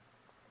there?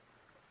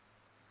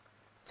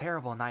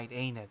 Terrible night,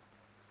 ain't it?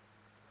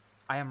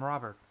 I am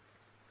Robert,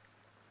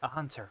 a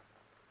hunter.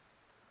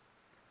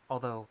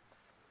 Although,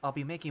 I'll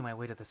be making my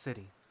way to the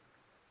city.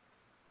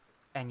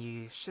 And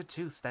ye should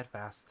too,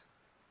 Steadfast.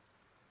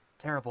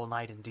 Terrible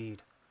night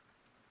indeed.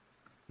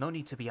 No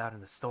need to be out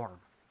in the storm.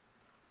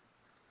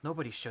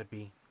 Nobody should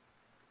be.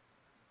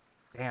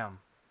 Damn.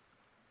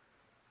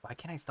 Why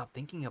can't I stop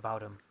thinking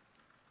about him?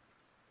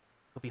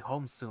 He'll be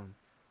home soon,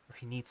 where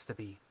he needs to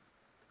be.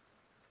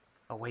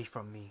 Away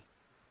from me.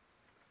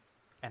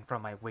 And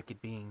from my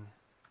wicked being.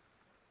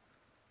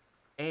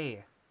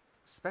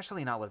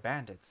 Especially not with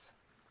bandits.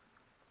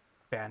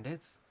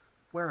 Bandits?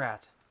 Where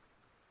at?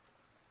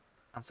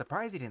 I'm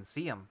surprised you didn't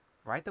see him,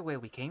 right the way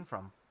we came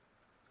from.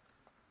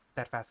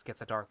 Steadfast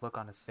gets a dark look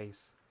on his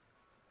face.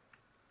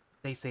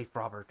 Stay safe,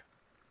 Robert.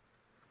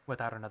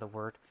 Without another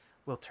word,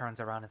 Will turns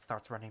around and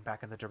starts running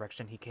back in the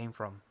direction he came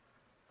from.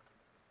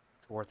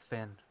 Towards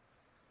Finn.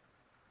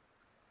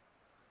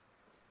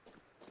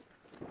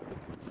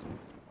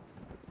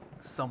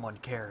 Someone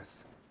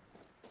cares.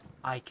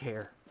 I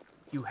care.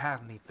 You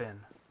have me,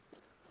 Finn.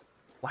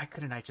 Why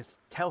couldn't I just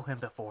tell him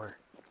before?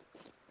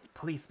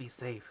 Please be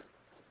safe.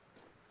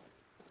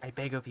 I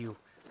beg of you,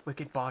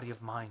 wicked body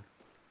of mine.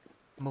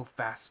 Move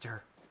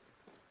faster.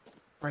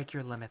 Break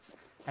your limits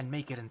and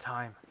make it in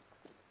time.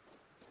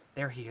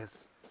 There he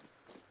is.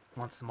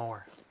 Once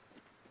more.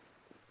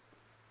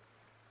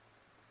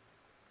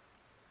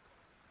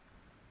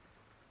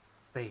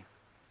 Safe.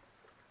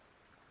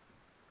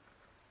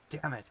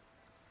 Damn it.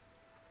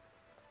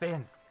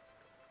 Finn.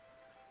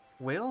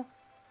 Will?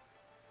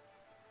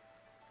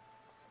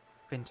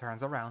 Finn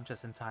turns around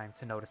just in time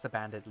to notice the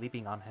bandit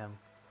leaping on him.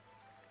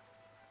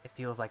 It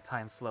feels like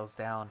time slows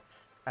down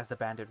as the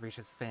bandit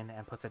reaches Finn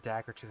and puts a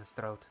dagger to his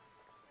throat.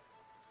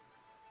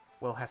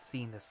 Will has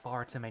seen this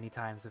far too many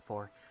times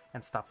before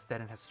and stops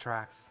dead in his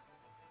tracks.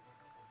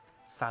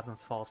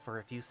 Silence falls for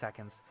a few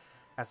seconds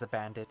as the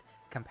bandit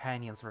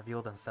companions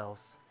reveal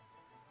themselves.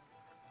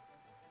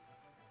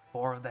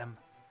 4 of them.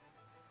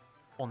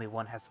 Only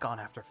one has gone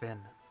after Finn.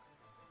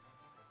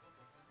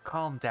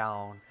 Calm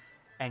down,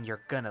 and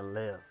you're gonna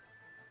live.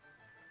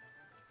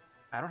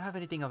 I don't have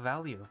anything of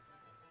value.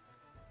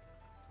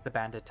 The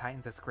bandit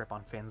tightens his grip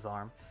on Finn's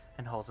arm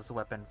and holds his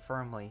weapon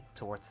firmly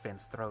towards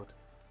Finn's throat.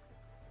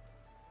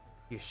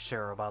 You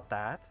sure about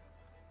that?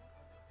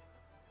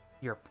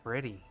 You're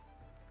pretty.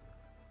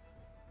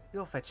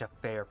 You'll fetch a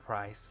fair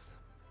price.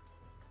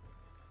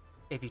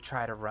 If you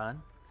try to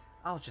run,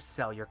 I'll just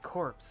sell your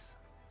corpse.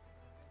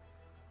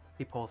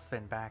 He pulls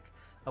Finn back,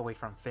 away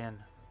from Finn.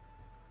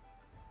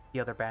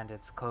 The other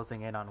bandits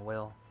closing in on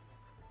Will.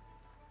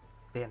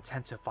 They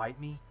intend to fight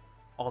me?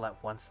 All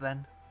at once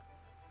then?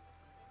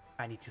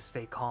 I need to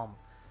stay calm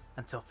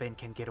until Finn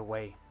can get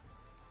away.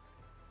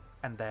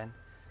 And then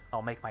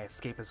I'll make my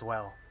escape as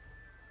well.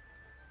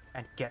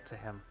 And get to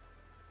him.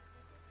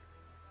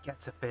 Get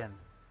to Finn.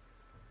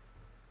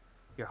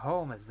 Your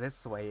home is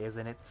this way,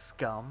 isn't it,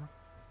 scum?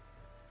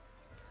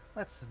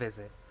 Let's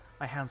visit.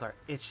 My hands are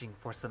itching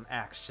for some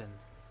action.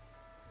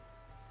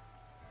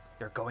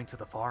 You're going to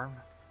the farm?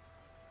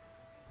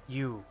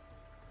 You,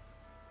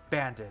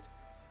 Bandit.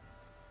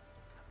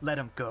 Let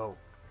him go.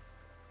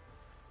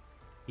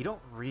 You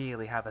don't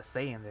really have a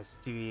say in this,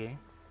 do you?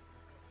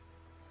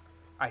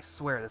 I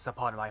swear this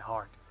upon my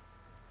heart.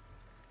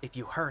 If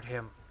you hurt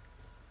him,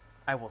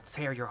 I will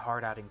tear your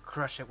heart out and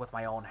crush it with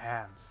my own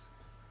hands.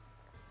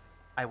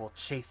 I will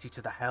chase you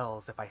to the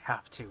hells if I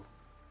have to.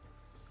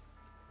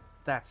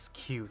 That's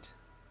cute.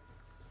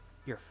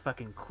 You're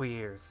fucking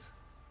queers.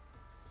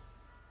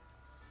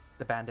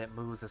 The bandit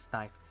moves his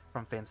knife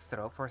from Finn's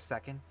throat for a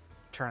second,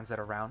 turns it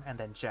around, and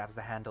then jabs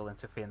the handle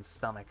into Finn's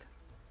stomach.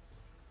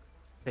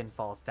 Finn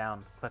falls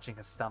down, clutching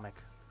his stomach.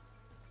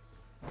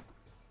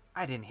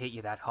 I didn't hit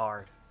you that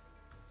hard.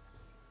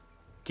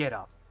 Get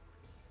up.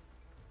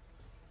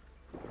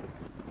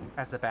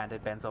 As the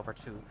bandit bends over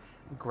to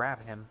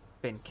grab him,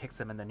 Finn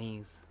kicks him in the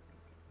knees.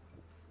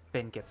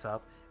 Finn gets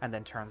up and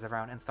then turns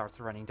around and starts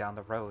running down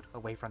the road,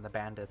 away from the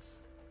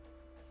bandits.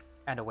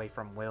 And away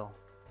from Will.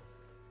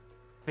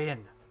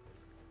 Finn!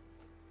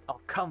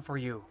 I'll come for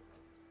you!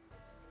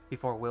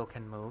 Before Will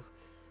can move,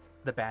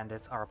 the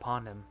bandits are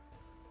upon him.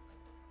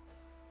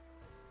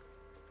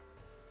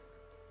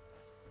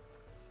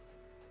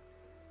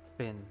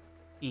 Finn,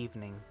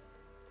 evening.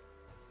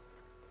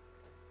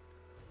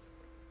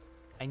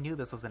 I knew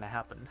this was gonna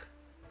happen.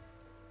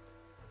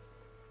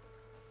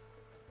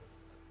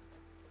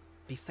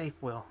 Be safe,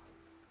 Will.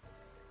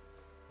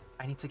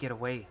 I need to get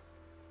away.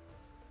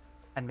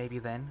 And maybe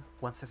then,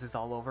 once this is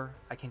all over,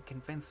 I can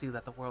convince you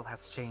that the world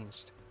has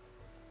changed.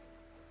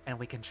 And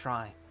we can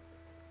try.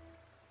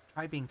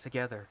 Try being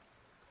together.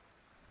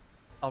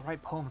 I'll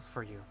write poems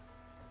for you.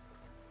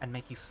 And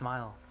make you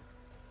smile.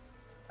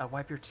 I'll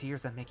wipe your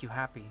tears and make you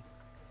happy.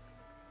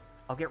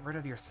 I'll get rid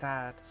of your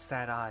sad,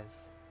 sad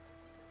eyes.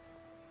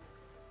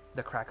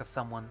 The crack of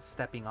someone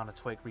stepping on a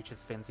twig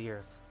reaches Finn's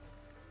ears.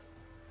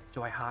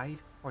 Do I hide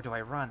or do I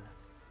run?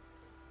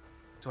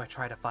 Do I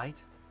try to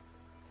fight?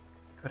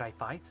 Could I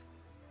fight?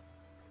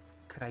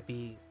 Could I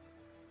be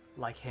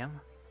like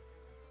him?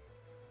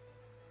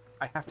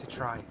 I have to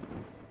try.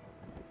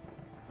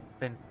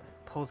 Finn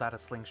pulls out a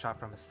slingshot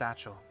from his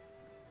satchel.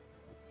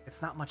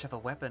 It's not much of a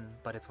weapon,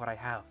 but it's what I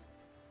have.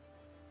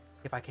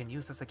 If I can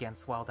use this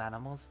against wild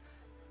animals,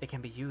 it can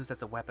be used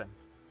as a weapon.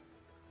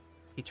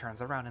 He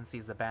turns around and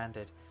sees the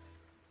bandit.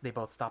 They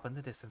both stop in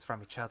the distance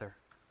from each other.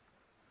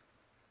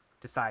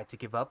 Decide to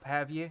give up,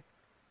 have you?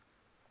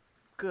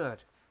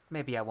 Good.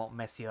 Maybe I won't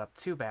mess you up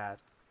too bad.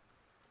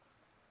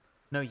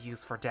 No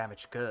use for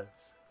damaged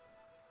goods.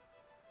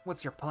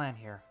 What's your plan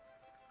here?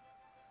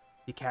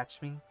 You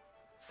catch me?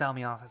 Sell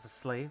me off as a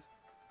slave?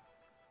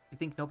 You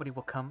think nobody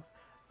will come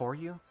for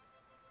you?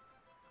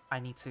 I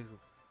need to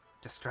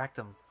distract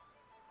them.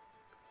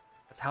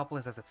 As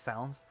helpless as it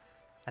sounds,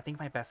 I think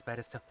my best bet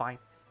is to fight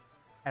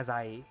as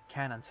I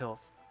can until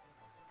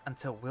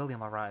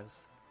William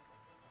arrives.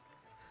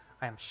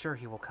 I am sure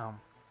he will come.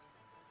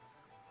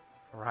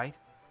 Right?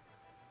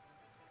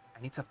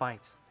 I need to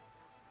fight.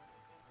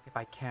 If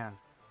I can.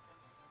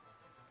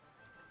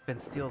 Finn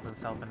steels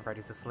himself and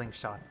readies a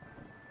slingshot.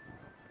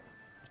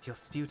 It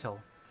feels futile,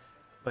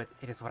 but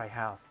it is what I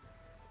have.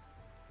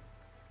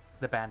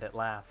 The bandit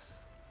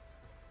laughs.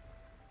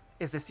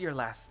 Is this your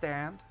last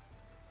stand?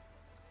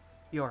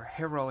 Your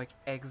heroic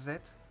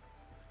exit?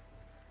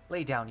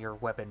 Lay down your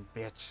weapon,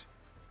 bitch.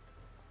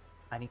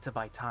 I need to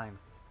buy time.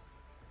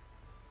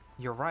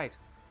 You're right.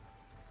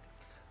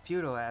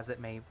 Futile as it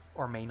may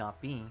or may not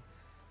be,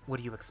 what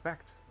do you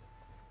expect?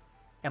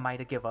 Am I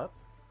to give up?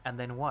 And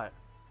then what?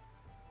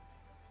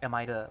 Am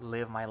I to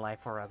live my life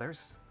for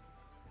others?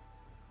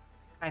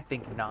 I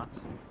think not.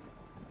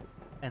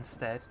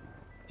 Instead,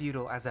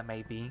 futile as it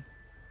may be,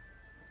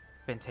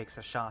 Finn takes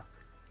a shot.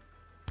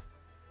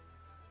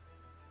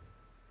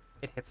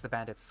 It hits the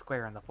bandit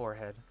square in the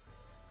forehead.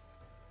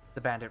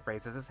 The bandit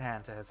raises his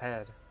hand to his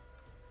head.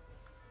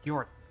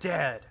 You're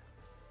dead!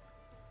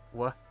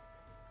 What?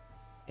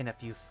 In a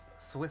few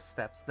swift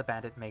steps, the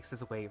bandit makes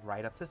his way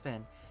right up to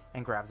Finn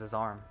and grabs his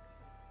arm.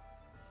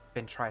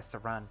 Finn tries to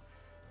run,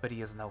 but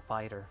he is no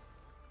fighter.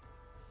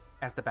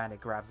 As the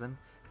bandit grabs him,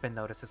 Finn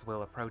notices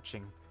Will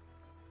approaching.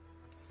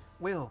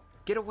 Will,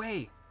 get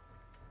away!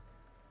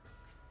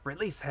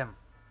 Release him!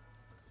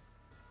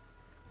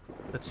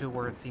 The two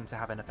words seem to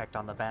have an effect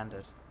on the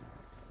bandit.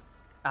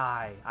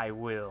 I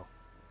will.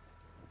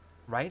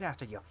 Right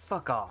after you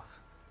fuck off.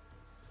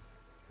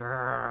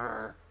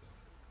 Grrr.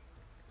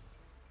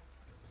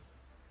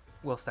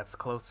 Will steps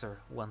closer,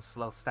 one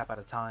slow step at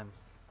a time.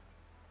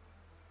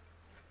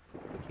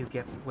 He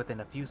gets within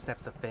a few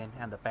steps of Finn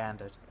and the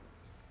bandit.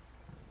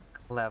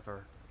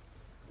 Clever.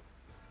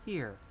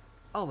 Here,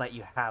 I'll let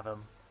you have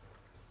him.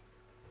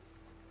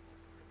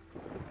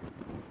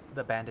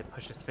 The bandit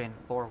pushes Finn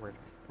forward,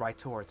 right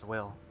towards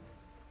Will.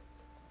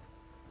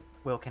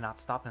 Will cannot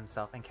stop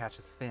himself and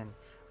catches Finn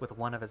with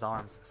one of his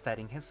arms,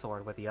 steadying his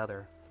sword with the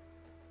other.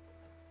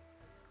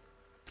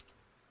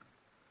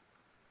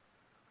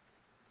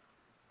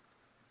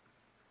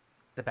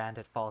 The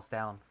bandit falls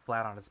down,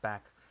 flat on his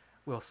back,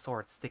 Will's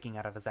sword sticking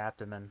out of his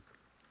abdomen.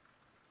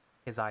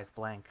 His eyes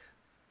blank.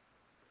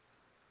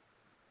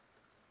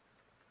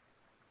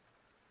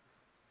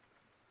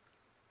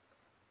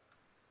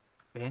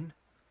 Finn?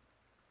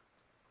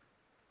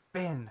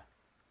 Finn!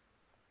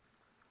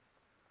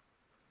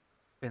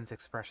 Finn's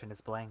expression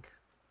is blank.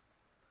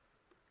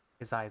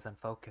 His eyes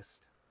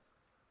unfocused.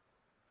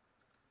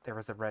 There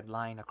is a red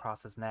line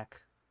across his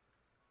neck.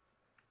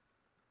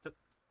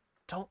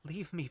 Don't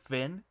leave me,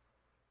 Finn!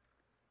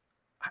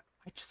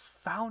 I just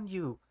found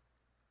you!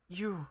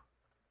 You!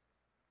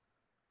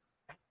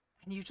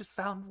 And you just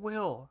found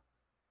Will!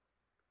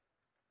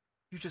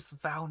 You just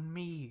found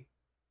me!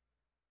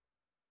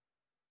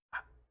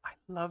 I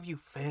love you,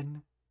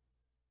 Finn!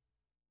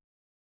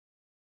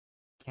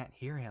 Can't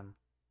hear him.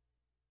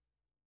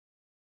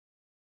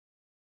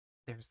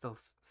 There's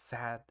those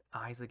sad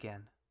eyes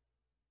again.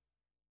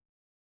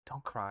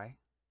 Don't cry.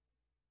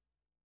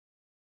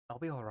 I'll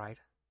be alright.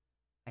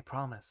 I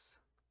promise.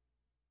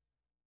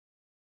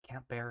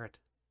 Can't bear it.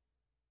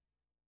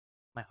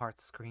 My heart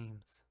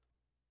screams.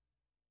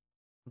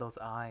 Those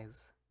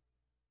eyes.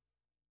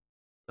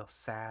 Those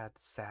sad,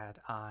 sad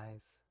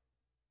eyes.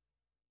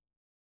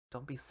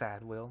 Don't be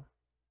sad, Will.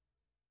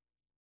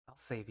 I'll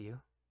save you.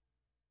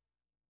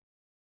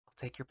 I'll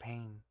take your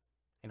pain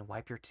and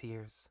wipe your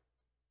tears.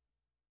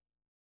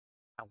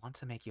 I want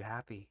to make you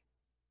happy.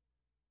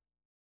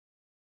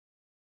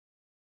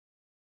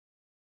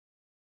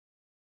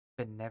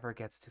 Finn never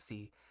gets to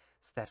see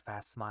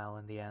Steadfast smile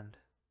in the end.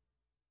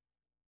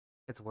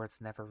 His words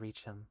never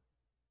reach him.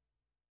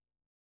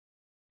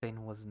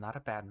 Finn was not a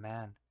bad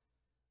man,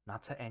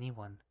 not to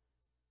anyone,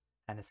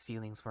 and his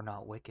feelings were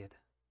not wicked.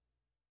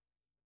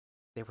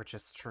 They were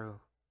just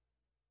true,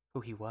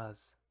 who he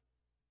was.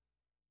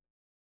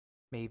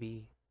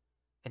 Maybe,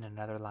 in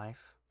another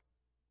life,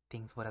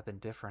 things would have been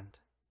different,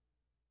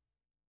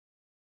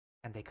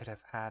 and they could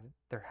have had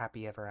their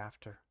happy ever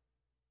after.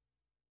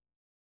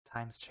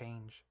 Times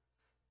change,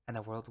 and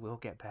the world will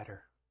get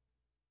better.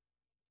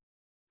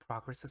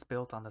 Progress is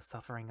built on the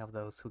suffering of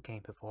those who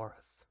came before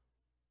us.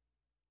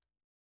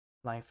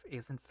 Life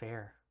isn't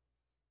fair,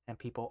 and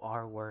people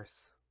are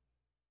worse.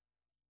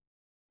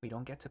 We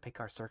don't get to pick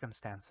our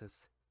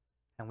circumstances,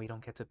 and we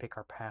don't get to pick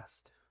our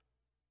past.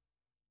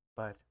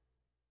 But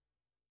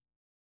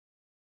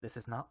this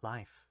is not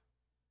life.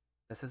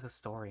 This is a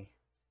story,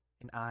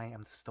 and I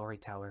am the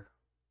storyteller.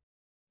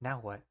 Now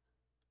what?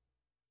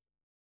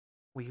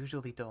 We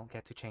usually don't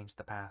get to change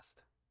the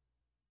past.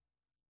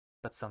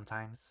 But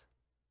sometimes,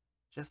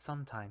 just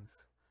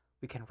sometimes,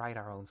 we can write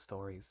our own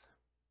stories.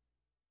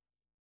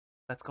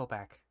 Let's go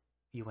back,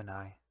 you and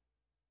I.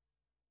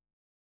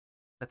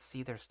 Let's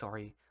see their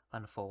story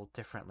unfold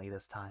differently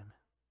this time.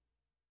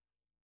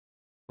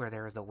 Where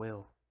there is a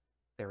will,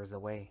 there is a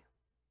way.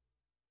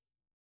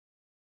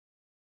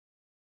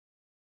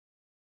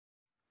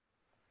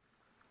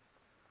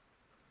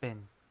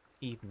 Finn,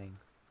 evening.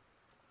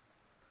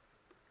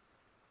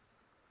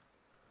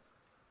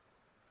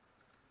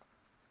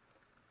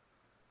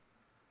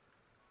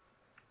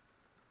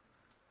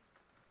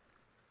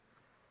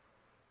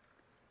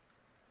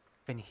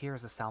 Finn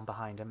hears a sound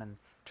behind him and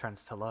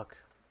turns to look.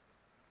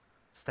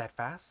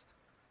 Steadfast?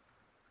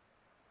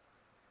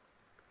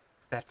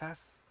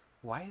 Steadfast?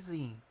 Why is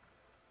he...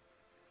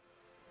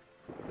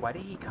 Why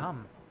did he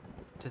come?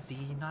 Does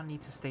he not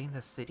need to stay in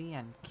the city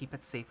and keep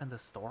it safe in the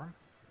storm?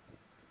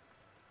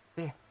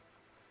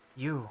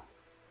 You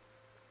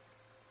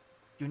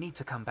need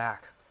to come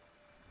back.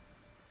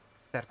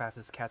 Steadfast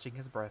is catching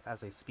his breath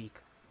as they speak.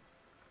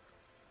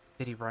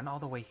 Did he run all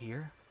the way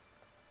here?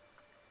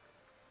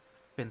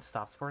 Finn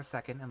stops for a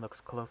second and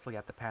looks closely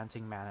at the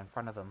panting man in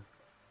front of him.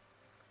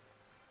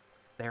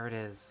 There it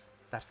is,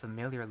 that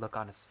familiar look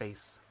on his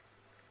face.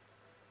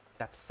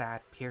 That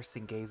sad,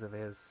 piercing gaze of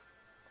his.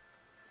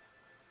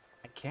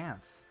 I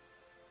can't.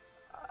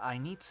 I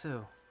need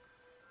to.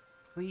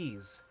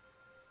 Please.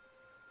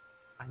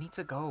 I need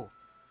to go.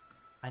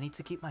 I need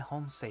to keep my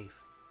home safe.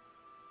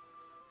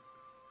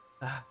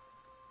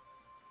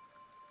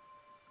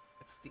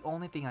 It's the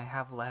only thing I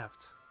have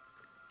left.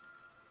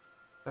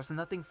 There's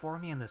nothing for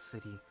me in this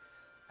city.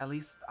 At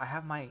least I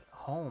have my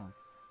home,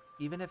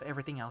 even if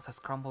everything else has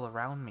crumbled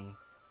around me.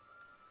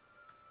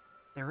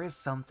 There is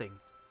something.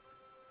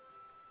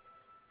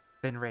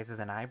 Finn raises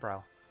an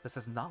eyebrow. This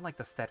is not like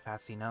the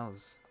Steadfast he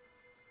knows.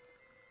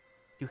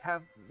 You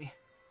have me.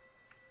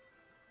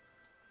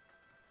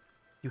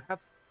 You have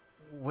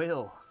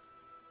Will.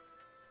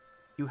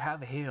 You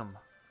have him.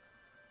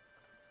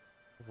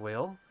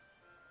 Will?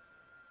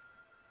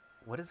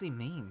 What does he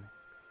mean?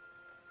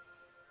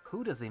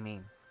 Who does he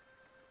mean?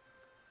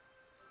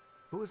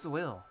 Who is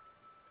Will?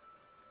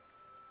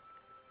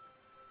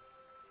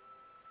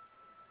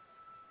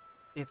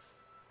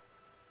 It's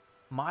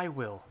my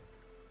Will.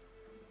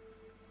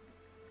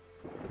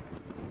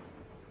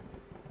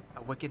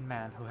 A wicked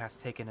man who has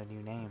taken a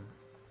new name.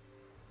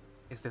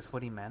 Is this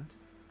what he meant?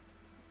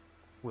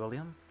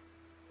 William?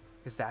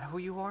 Is that who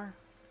you are?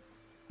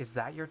 Is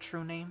that your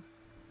true name?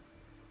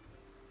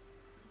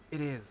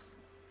 It is.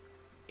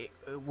 It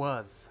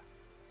was.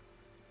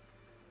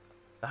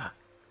 Ugh.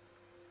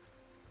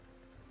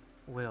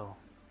 Will.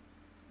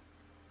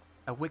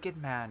 A wicked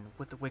man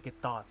with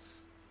wicked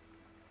thoughts.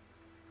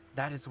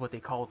 That is what they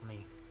called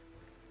me.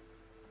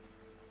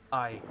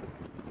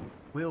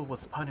 Will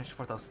was punished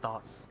for those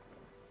thoughts.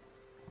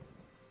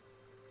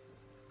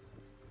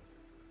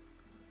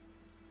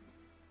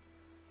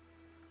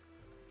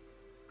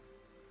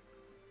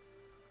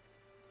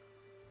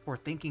 For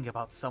thinking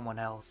about someone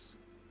else.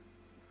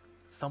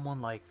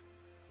 Someone like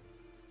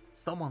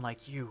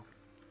you.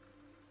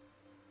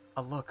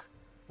 A look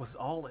was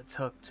all it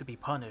took to be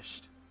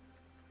punished.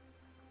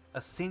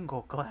 A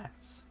single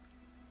glance.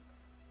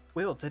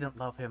 Will didn't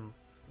love him.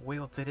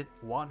 Will didn't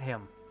want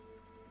him.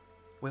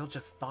 Will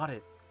just thought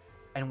it,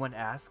 and when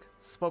asked,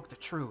 spoke the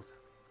truth.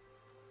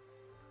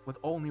 With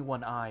only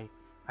one eye,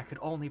 I could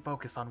only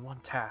focus on one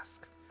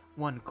task,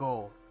 one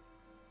goal.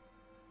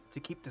 To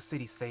keep the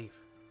city safe.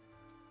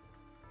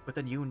 With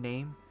a new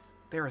name,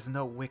 there is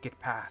no wicked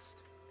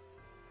past.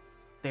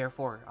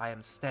 Therefore, I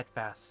am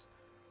Steadfast,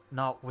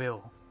 not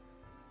Will.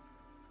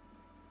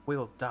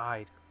 Will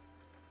died.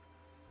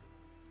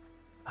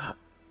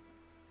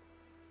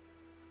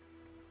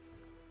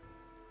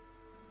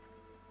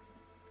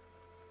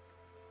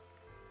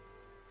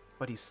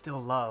 But he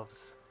still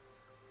loves.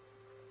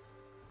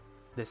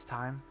 This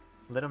time,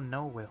 let him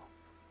know, Will.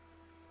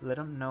 Let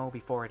him know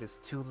before it is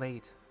too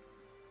late.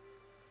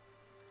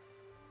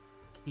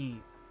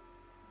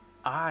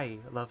 I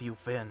love you,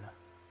 Finn.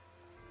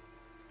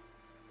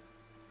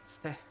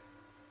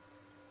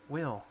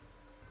 Will.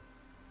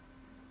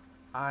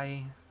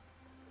 I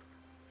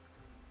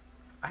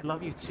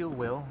love you too,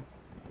 Will.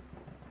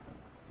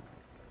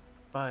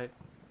 But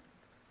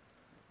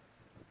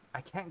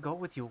I can't go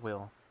with you,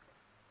 Will.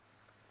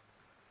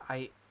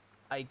 I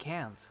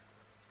can't.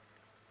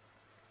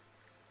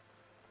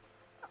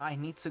 I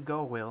need to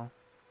go, Will.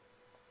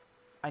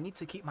 I need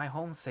to keep my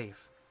home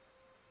safe.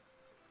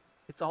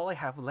 It's all I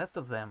have left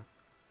of them.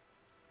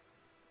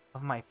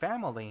 Of my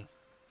family.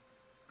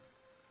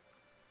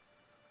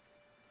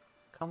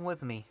 Come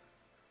with me.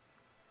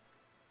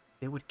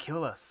 They would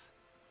kill us.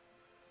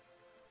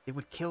 They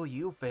would kill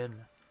you, Finn.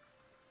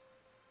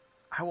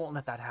 I won't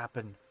let that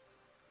happen.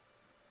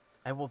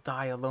 I will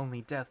die a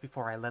lonely death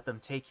before I let them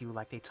take you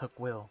like they took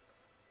Will.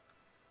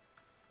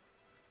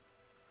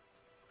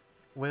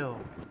 Will.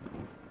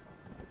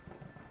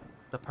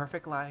 The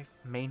perfect life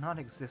may not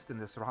exist in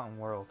this rotten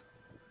world.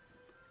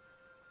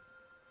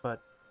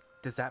 But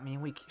does that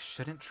mean we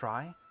shouldn't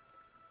try?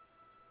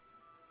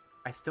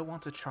 I still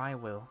want to try,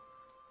 Will.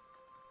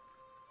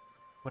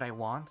 What I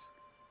want,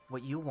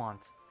 what you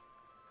want.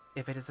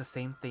 If it is the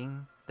same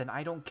thing, then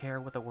I don't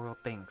care what the world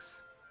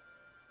thinks.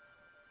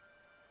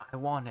 I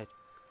want it.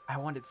 I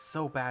want it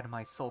so bad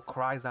my soul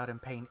cries out in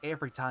pain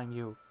every time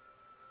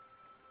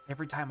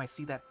I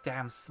see that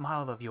damn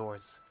smile of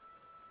yours.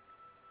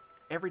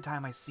 Every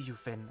time I see you,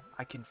 Finn,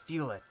 I can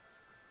feel it.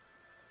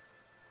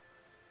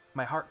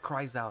 My heart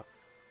cries out.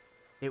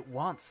 It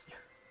wants.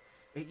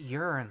 It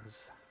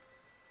yearns.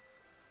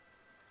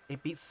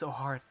 It beats so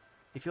hard,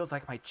 it feels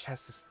like my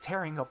chest is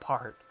tearing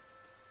apart.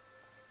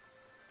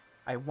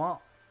 I want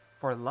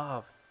for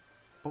love,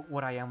 but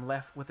what I am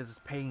left with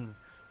is pain,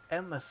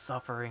 endless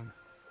suffering.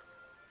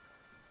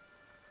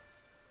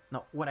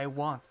 No, what I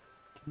want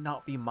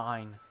cannot be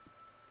mine.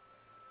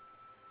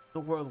 The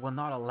world will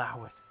not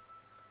allow it.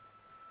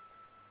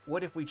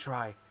 What if we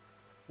try?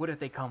 What if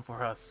they come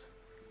for us?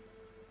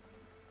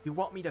 You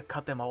want me to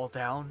cut them all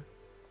down?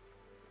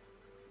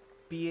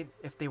 Be it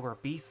if they were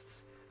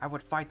beasts, I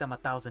would fight them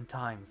 1,000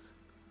 times.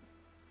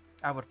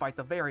 I would fight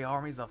the very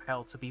armies of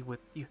hell to be with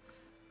you.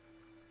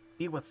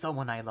 Be with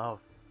someone I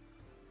love.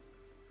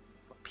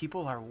 But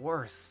people are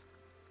worse.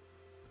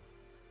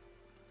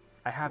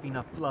 I have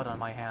enough blood on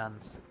my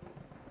hands.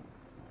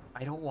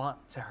 I don't want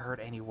to hurt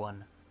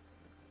anyone.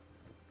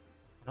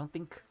 I don't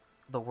think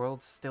the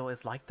world still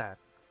is like that.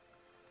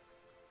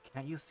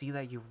 Can't you see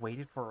that you've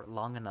waited for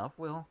long enough,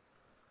 Will?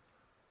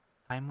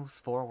 Time moves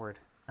forward,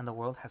 and the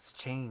world has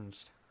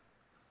changed.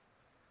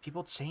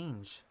 People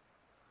change.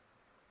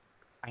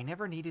 I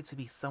never needed to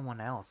be someone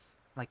else,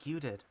 like you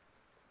did.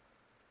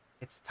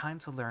 It's time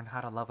to learn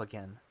how to love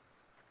again.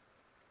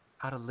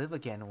 How to live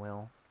again,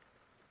 Will.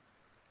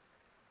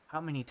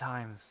 How many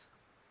times,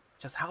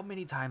 just how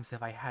many times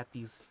have I had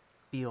these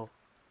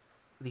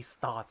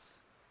thoughts?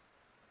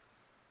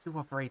 Too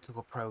afraid to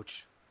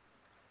approach.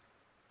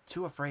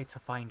 Too afraid to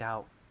find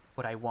out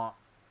what I want.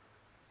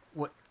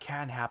 What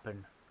can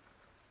happen.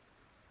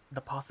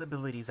 The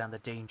possibilities and the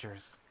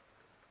dangers.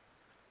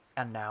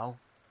 And now,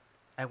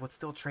 I would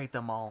still trade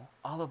them all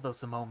of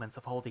those moments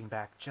of holding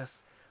back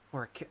just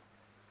for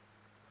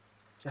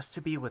just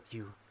to be with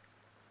you.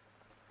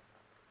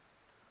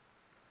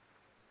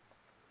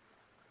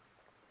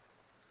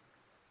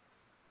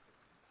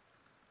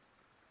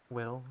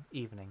 Will,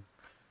 evening.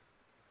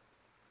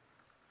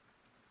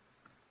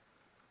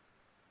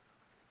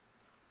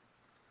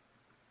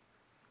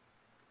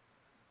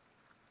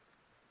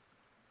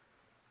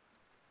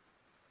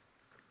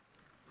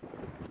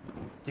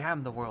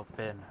 Damn the world,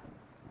 Finn.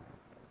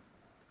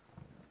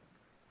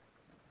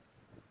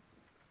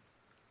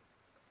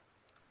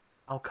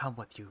 I'll come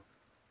with you.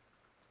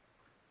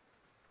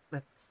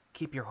 Let's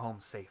keep your home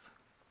safe.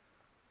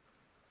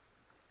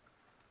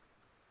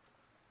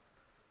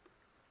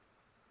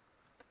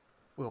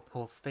 Will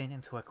pulls Finn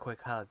into a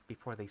quick hug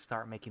before they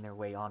start making their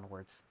way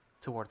onwards,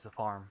 towards the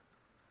farm.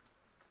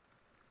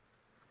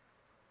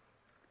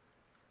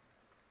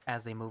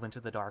 As they move into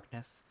the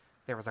darkness,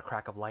 there was a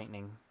crack of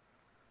lightning.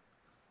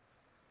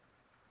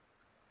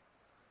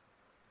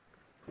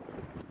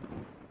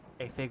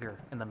 A figure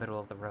in the middle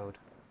of the road.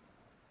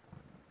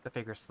 The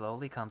figure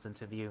slowly comes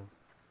into view.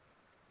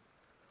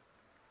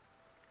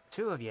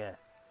 Two of you.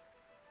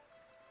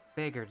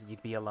 Figured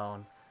you'd be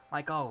alone,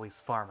 like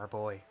always, farmer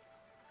boy.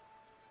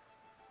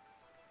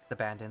 The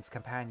bandit's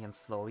companions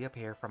slowly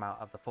appear from out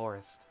of the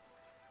forest.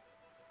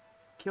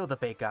 Kill the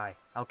big guy,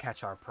 I'll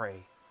catch our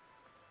prey.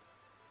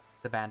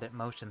 The bandit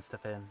motions to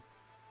Finn.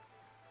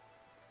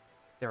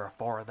 There are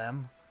 4 of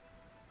them.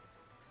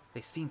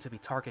 They seem to be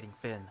targeting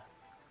Finn.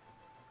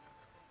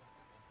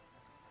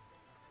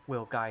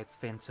 Will guides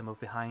Finn to move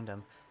behind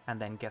him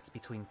and then gets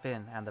between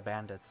Finn and the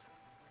bandits.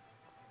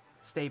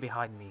 Stay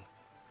behind me.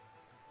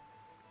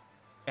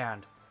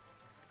 And,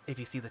 if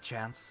you see the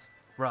chance,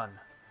 run.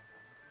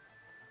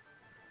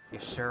 You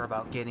sure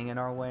about getting in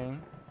our way?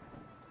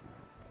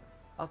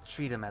 I'll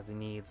treat him as he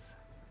needs.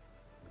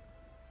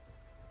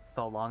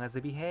 So long as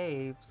he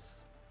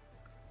behaves.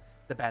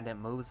 The bandit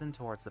moves in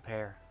towards the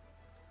pair.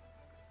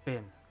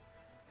 Finn,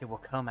 they will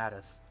come at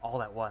us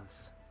all at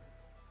once.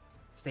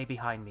 Stay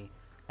behind me,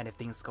 and if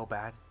things go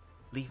bad,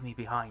 leave me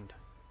behind.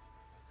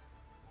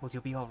 Will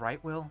you be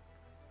alright, Will?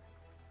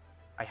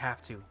 I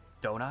have to,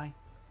 don't I?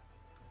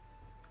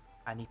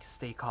 I need to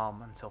stay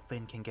calm until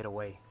Finn can get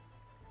away.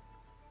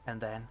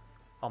 And then,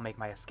 I'll make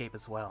my escape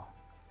as well.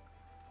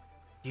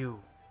 You,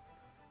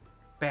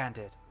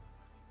 bandit,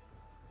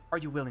 are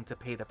you willing to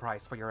pay the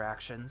price for your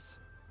actions?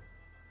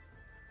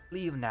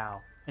 Leave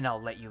now, and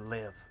I'll let you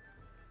live.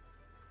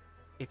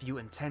 If you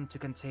intend to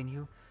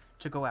continue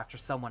to go after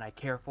someone I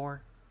care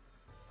for,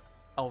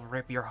 I'll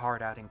rip your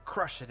heart out and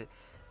crush it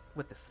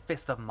with this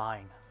fist of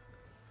mine.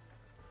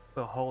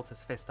 Will holds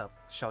his fist up,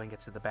 showing it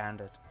to the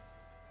bandit.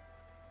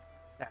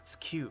 That's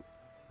cute.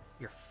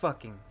 You're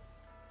fucking...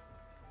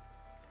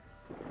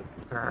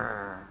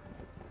 Grrr.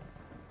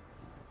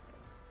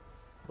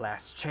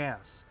 Last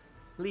chance.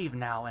 Leave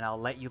now and I'll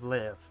let you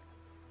live.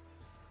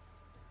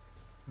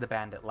 The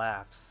bandit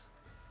laughs.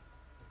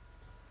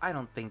 I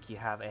don't think you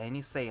have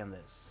any say in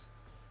this.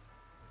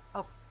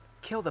 I'll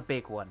kill the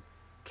big one.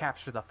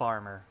 Capture the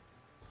farmer.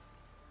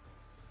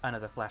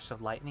 Another flash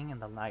of lightning in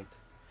the night.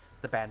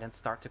 The bandits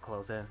start to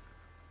close in.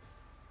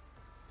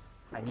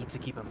 I need to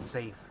keep him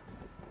safe.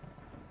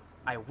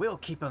 I will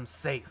keep him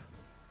safe.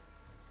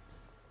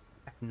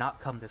 I've not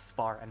come this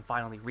far and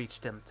finally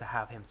reached him to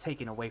have him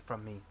taken away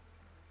from me.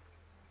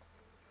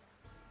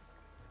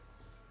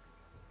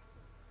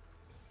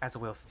 As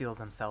Will steels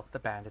himself, the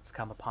bandits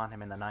come upon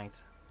him in the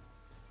night.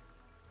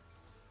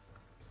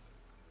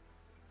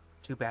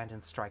 2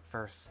 bandits strike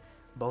first,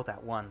 both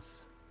at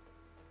once.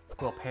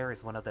 Will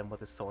parries one of them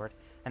with his sword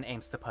and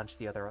aims to punch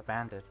the other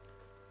bandit.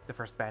 The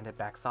first bandit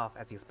backs off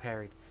as he is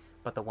parried,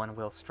 but the one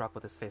Will struck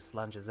with his fist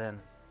lunges in.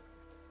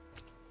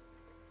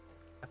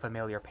 A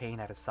familiar pain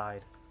at his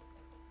side.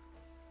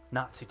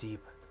 Not too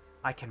deep.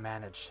 I can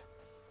manage.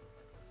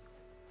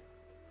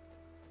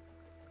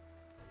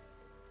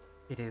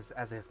 It is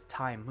as if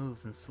time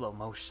moves in slow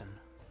motion.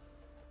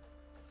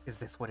 Is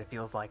this what it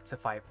feels like to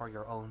fight for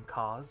your own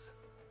cause?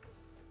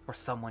 For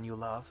someone you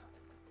love?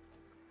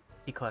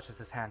 He clutches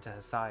his hand to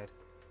his side.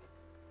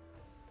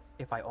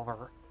 If I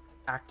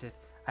overacted,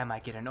 I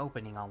might get an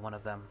opening on one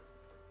of them.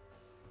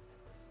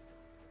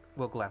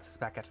 Will glances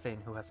back at Finn,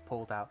 who has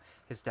pulled out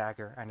his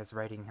dagger and is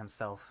readying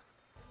himself.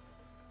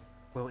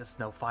 Will is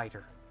no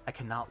fighter. I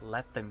cannot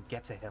let them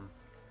get to him.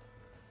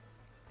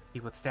 He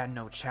would stand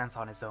no chance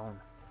on his own.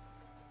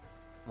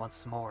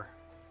 Once more.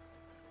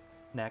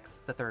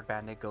 Next, the third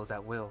bandit goes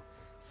at Will,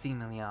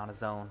 seemingly on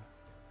his own.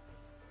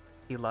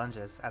 He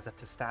lunges as if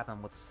to stab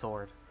him with a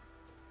sword.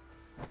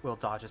 Will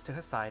dodges to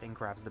his side and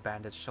grabs the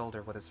bandit's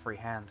shoulder with his free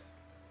hand.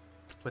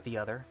 With the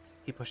other,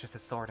 he pushes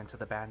his sword into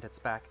the bandit's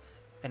back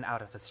and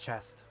out of his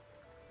chest.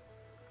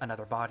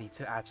 Another body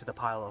to add to the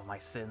pile of my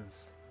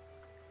sins.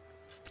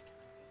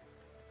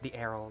 The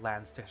arrow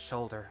lands to his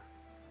shoulder.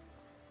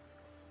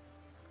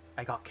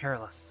 I got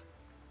careless.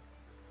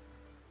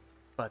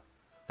 But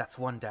that's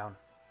 1 down.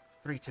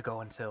 3 to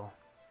go until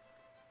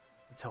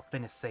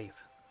Finn is safe.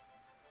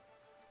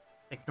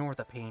 Ignore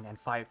the pain and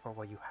fight for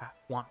what you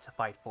want to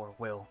fight for,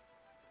 Will.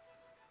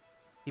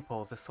 He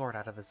pulls the sword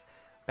out of his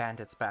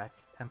bandit's back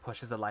and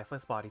pushes the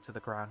lifeless body to the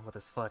ground with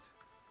his foot.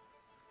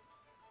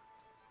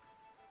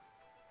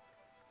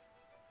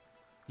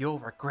 You'll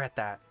regret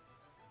that.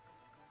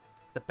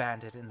 The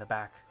bandit in the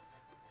back,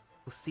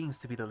 who seems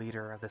to be the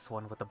leader of this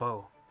one with the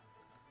bow.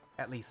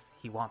 At least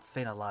he wants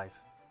Finn alive.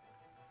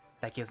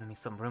 That gives me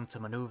some room to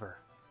maneuver.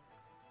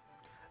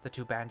 The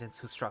 2 bandits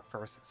who struck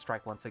first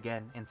strike once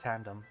again in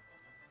tandem.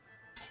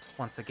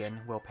 Once again,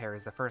 Will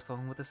parries the first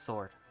one with his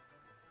sword.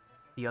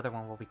 The other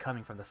one will be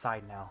coming from the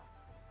side now.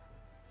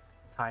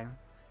 Time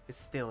is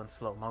still in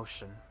slow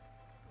motion.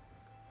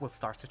 Will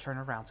starts to turn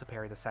around to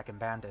parry the second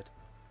bandit.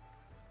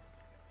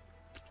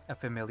 A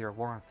familiar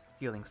warmth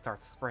feeling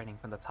starts spreading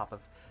from the top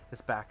of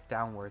his back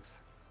downwards.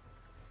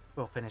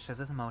 Will finishes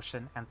his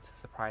motion, and the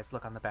surprised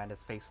look on the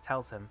bandit's face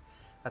tells him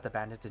that the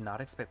bandit did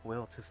not expect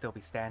Will to still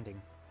be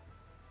standing.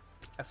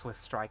 A swift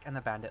strike and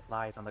the bandit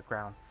lies on the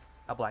ground,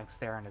 a blank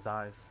stare in his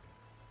eyes.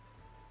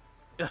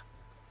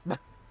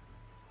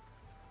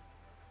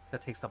 The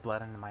taste of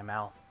blood in my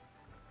mouth.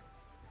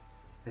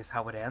 Is this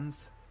how it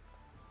ends?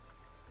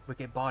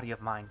 Wicked body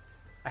of mine,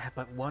 I have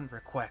but one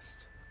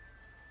request.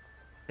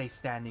 Stay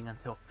standing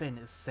until Finn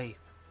is safe.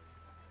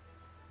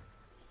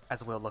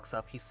 As Will looks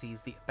up, he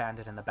sees the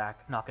bandit in the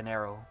back knock an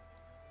arrow.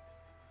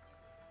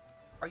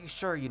 Are you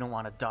sure you don't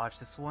want to dodge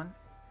this one?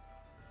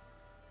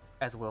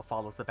 As Will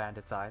follows the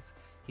bandit's eyes,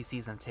 he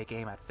sees him take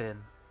aim at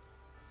Finn.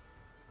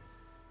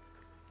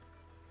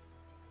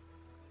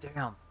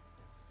 Damn.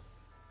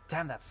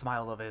 Damn that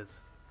smile of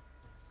his.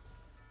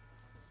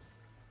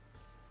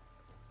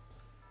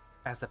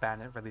 As the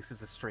bandit releases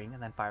the string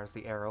and then fires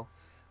the arrow,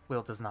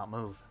 Will does not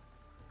move.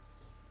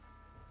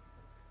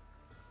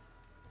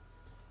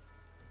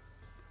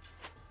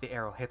 The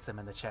arrow hits him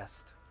in the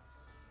chest.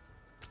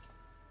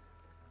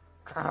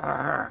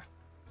 Grrr.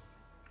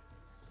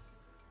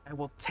 I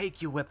will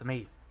take you with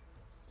me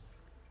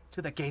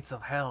to the gates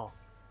of hell,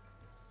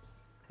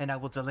 and I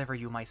will deliver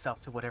you myself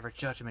to whatever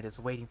judgment is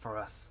waiting for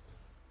us.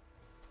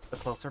 The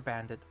closer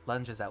bandit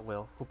lunges at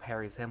Will, who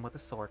parries him with a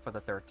sword for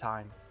the third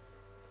time.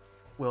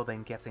 Will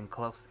then gets in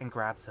close and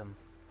grabs him,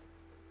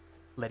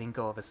 letting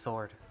go of his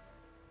sword.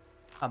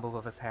 A move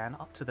of his hand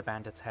up to the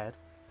bandit's head,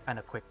 and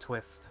a quick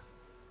twist.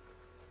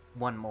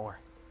 One more.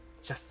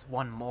 Just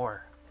one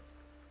more.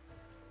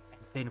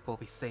 And Finn will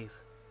be safe.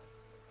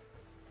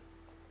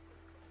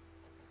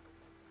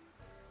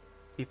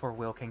 Before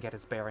Will can get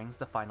his bearings,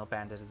 the final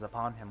bandit is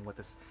upon him with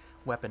his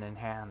weapon in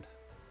hand.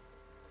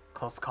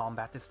 Close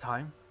combat this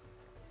time?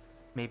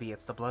 Maybe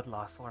it's the blood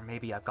loss, or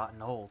maybe I've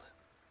gotten old.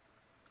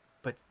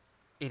 But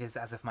it is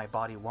as if my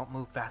body won't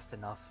move fast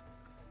enough.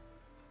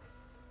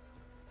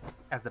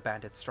 As the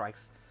bandit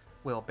strikes,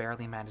 Will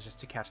barely manages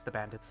to catch the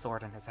bandit's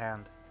sword in his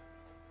hand.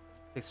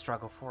 They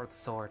struggle for the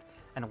sword,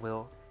 and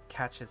Will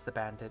catches the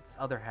bandit's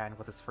other hand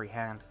with his free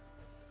hand.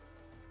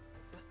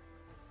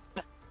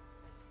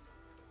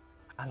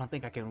 I don't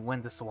think I can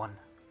win this one.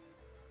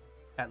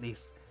 At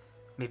least,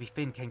 maybe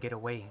Finn can get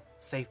away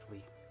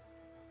safely.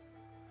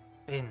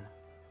 Finn.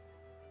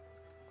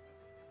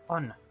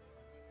 Fun.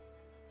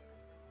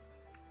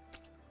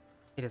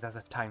 It is as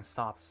if time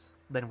stops.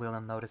 Then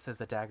Willem notices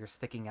the dagger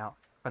sticking out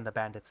from the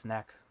bandit's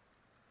neck.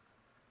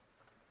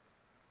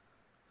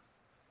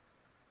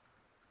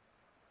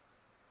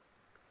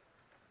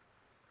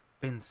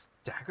 Finn's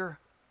dagger?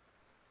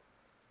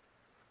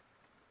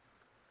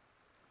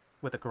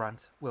 With a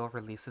grunt, Will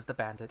releases the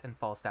bandit and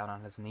falls down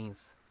on his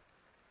knees.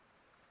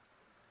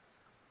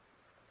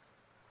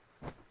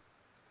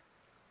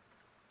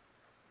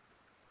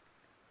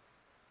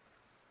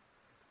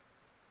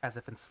 As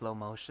if in slow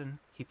motion,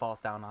 he falls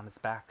down on his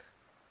back.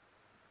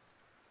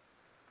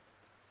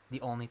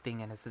 The only thing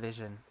in his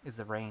vision is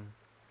the rain,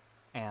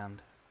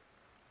 and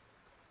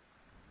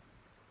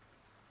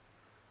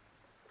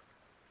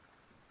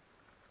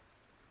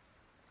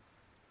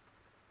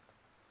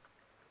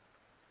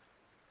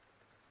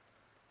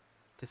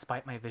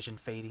despite my vision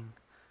fading,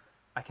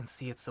 I can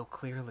see it so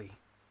clearly.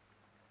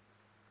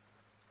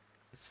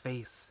 His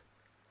face,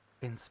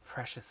 Finn's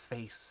precious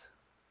face.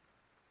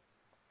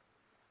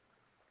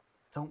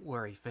 Don't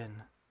worry,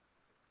 Finn.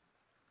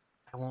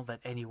 I won't let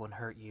anyone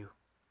hurt you.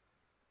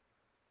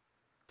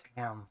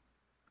 Damn.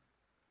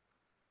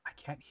 I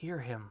can't hear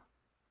him.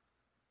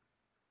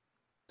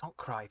 Don't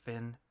cry,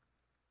 Finn.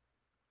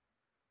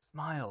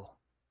 Smile.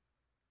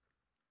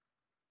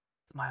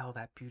 Smile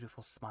that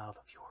beautiful smile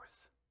of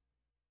yours.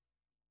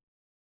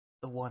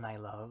 The one I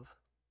love.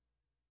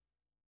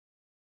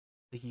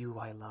 The you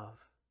I love.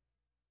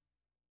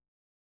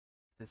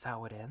 Is this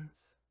how it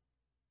ends?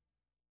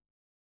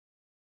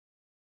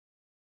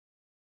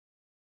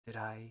 Did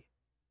I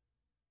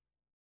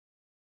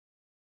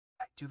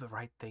do the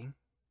right thing?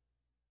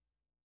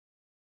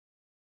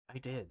 I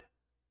did.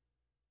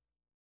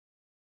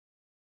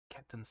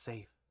 Kept him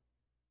safe.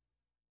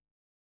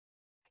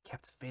 I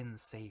kept Finn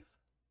safe.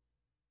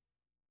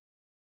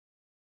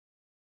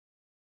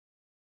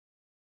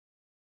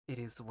 It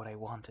is what I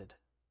wanted.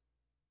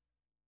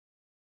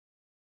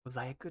 Was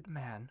I a good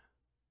man?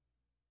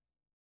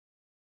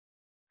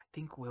 I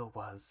think Will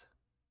was.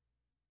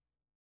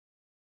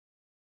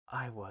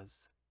 I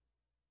was.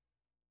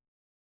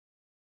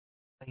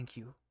 Thank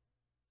you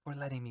for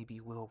letting me be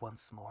Will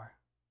once more.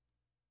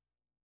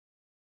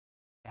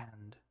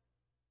 And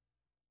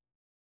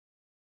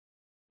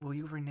will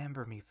you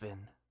remember me,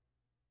 Finn?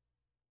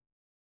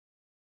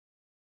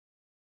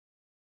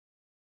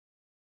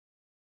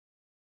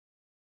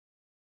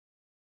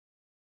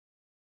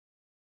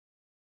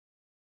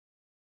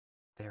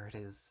 There it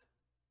is.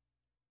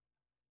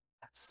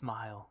 That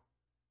smile.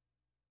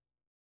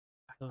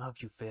 I love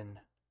you, Finn.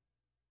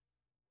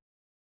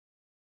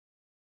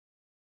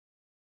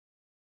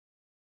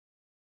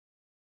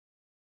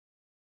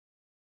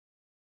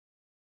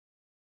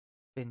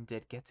 Finn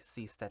did get to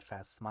see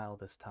Steadfast smile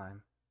this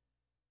time.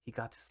 He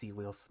got to see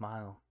Will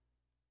smile.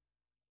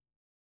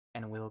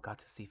 And Will got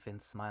to see Finn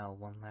smile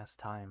one last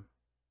time.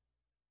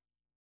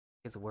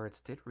 His words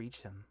did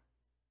reach him.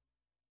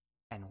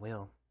 And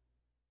Will,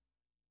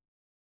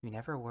 you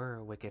never were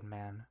a wicked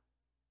man.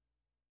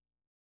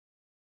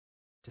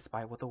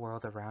 Despite what the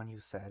world around you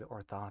said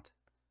or thought,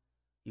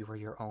 you were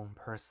your own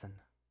person.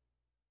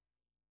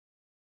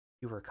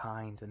 You were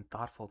kind and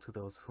thoughtful to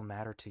those who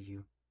matter to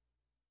you.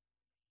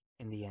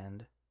 In the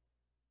end,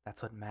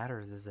 that's what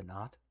matters, is it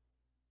not?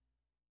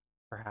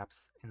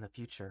 Perhaps in the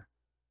future,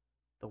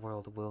 the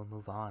world will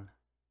move on.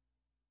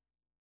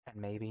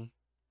 And maybe,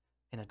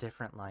 in a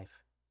different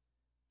life,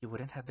 you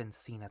wouldn't have been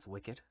seen as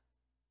wicked.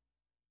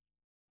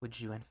 Would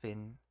you and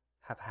Finn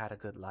have had a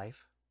good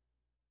life?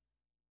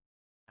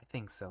 I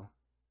think so.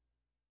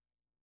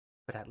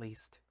 But at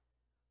least,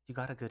 you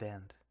got a good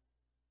end.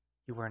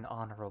 You were an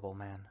honorable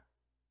man.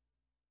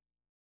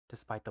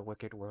 Despite the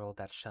wicked world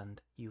that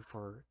shunned you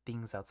for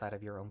things outside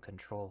of your own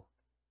control.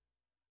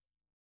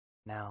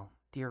 Now,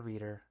 dear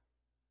reader,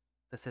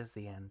 this is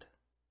the end.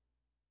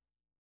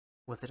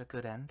 Was it a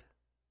good end?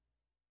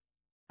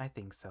 I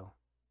think so.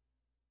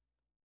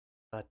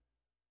 But,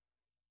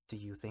 do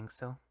you think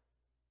so?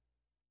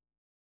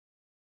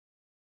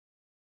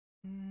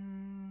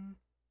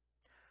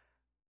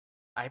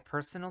 I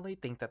personally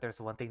think that there's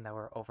one thing that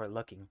we're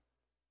overlooking.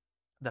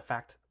 The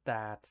fact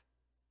that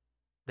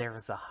there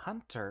is a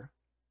hunter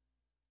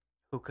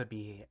who could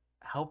be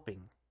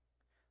helping.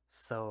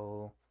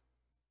 So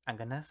I'm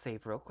gonna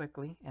save real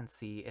quickly and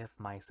see if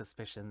my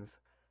suspicions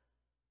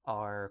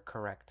are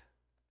correct.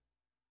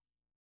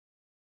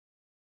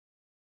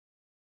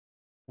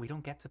 We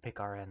don't get to pick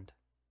our end.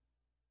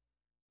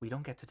 We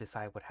don't get to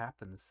decide what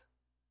happens.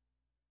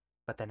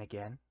 But then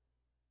again,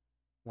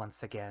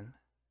 once again,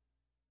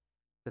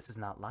 this is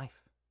not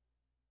life.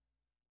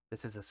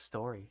 This is a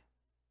story.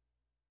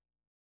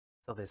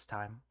 So this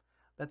time,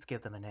 let's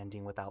give them an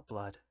ending without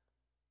blood.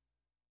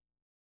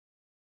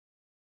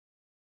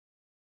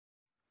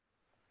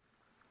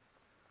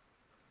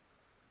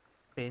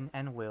 Finn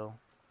and Will,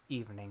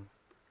 evening.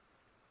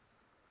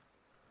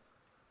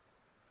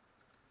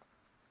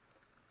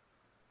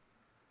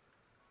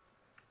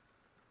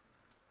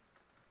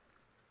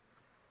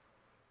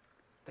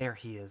 There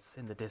he is,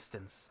 in the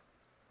distance.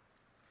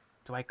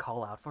 Do I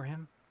call out for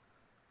him?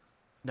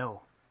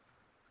 No,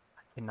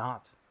 I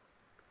cannot.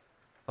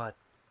 But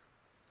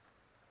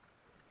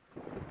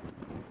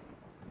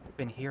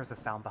Finn hears a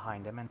sound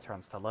behind him and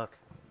turns to look.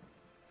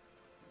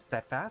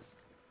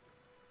 Steadfast?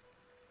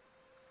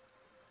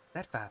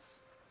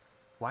 Steadfast,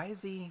 why did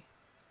he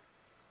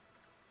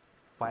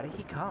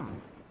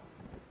come?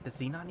 Does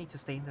he not need to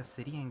stay in the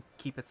city and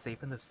keep it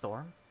safe in the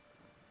storm?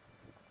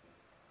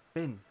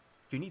 Finn,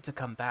 you need to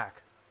come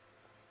back.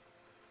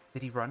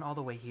 Did he run all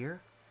the way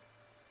here?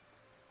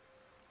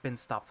 Finn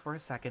stops for a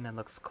second and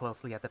looks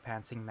closely at the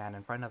panting man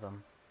in front of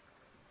him.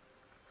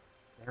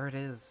 There it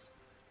is,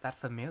 that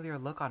familiar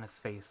look on his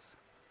face.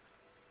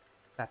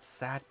 That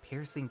sad,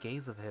 piercing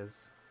gaze of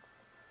his.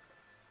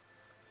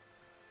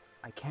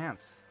 I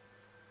can't.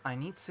 I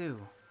need to.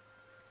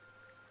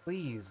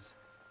 Please.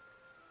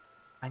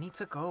 I need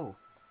to go.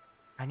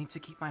 I need to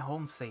keep my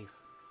home safe.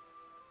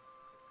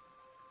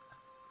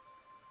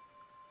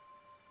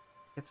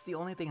 It's the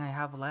only thing I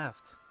have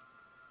left.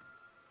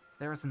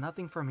 There is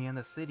nothing for me in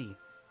the city.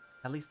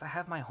 At least I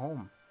have my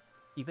home,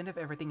 even if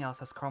everything else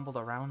has crumbled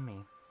around me.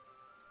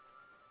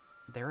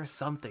 There is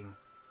something.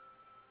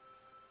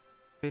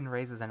 Finn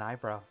raises an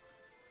eyebrow.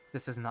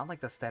 This is not like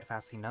the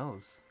Steadfast he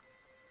knows.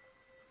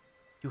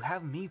 You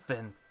have me,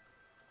 Finn.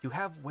 You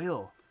have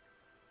Will.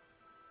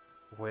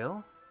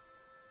 Will?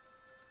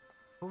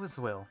 Who is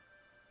Will?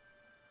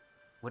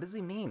 What does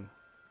he mean?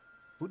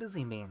 Who does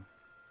he mean?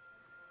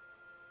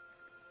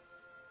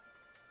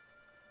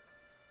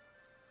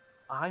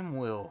 I'm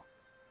Will.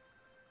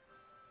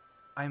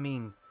 I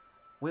mean,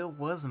 Will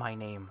was my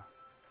name.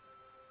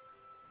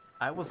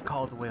 I was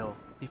called Will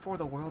before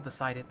the world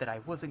decided that I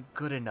wasn't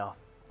good enough.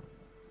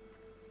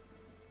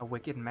 A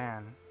wicked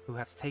man who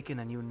has taken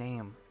a new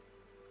name.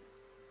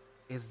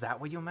 Is that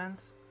what you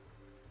meant?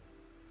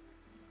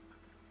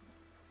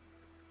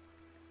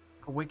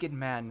 A wicked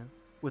man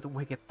with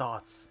wicked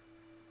thoughts.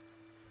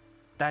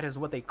 That is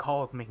what they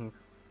called me.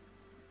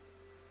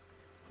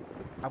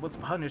 I was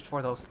punished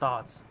for those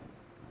thoughts.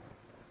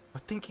 For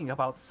thinking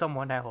about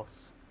someone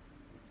else.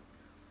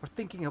 For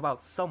thinking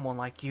about someone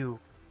like you.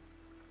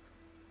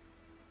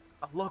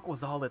 A look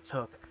was all it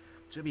took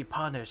to be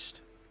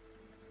punished.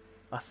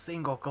 A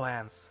single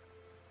glance.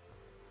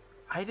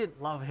 I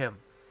didn't love him.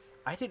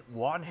 I didn't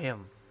want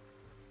him.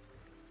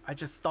 I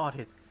just thought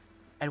it,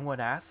 and when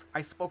asked,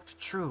 I spoke the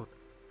truth.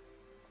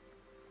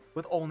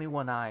 With only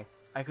one eye,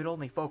 I could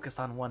only focus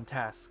on one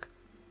task,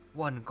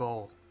 one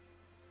goal.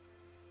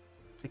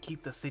 To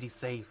keep the city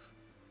safe.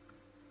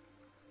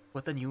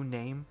 With a new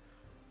name,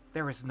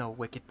 There is no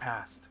wicked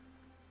past.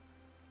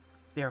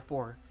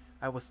 Therefore,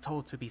 I was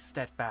told to be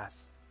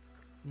steadfast,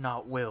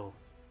 not Will.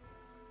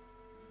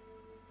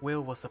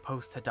 Will was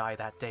supposed to die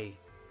that day.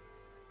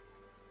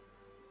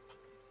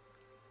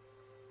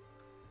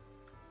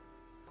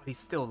 But he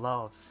still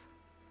loves.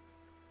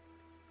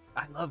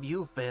 I love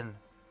you, Finn.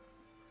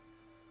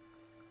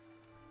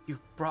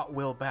 You've brought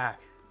Will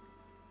back.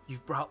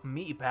 You've brought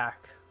me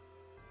back.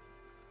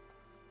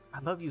 I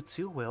love you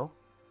too, Will.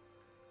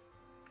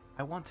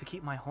 I want to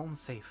keep my home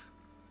safe.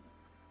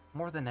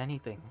 More than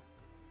anything.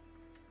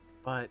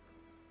 But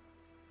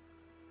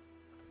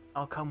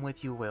I'll come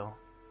with you, Will.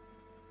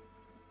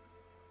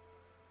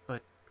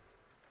 But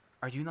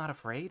are you not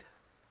afraid?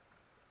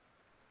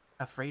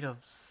 Afraid of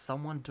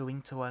someone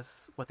doing to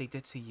us what they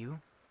did to you?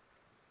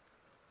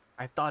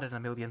 I've thought it a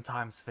million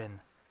times, Finn.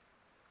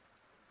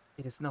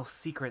 It is no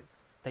secret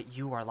that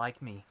you are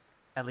like me.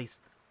 At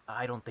least,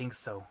 I don't think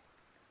so.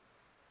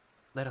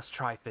 Let us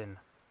try, Finn.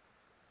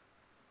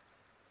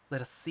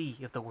 Let us see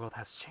if the world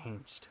has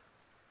changed.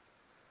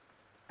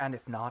 And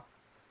if not,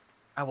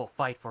 I will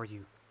fight for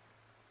you.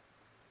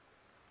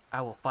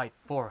 I will fight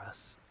for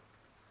us.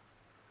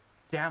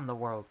 Damn the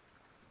world.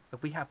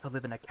 If we have to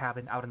live in a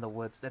cabin out in the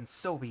woods, then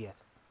so be it.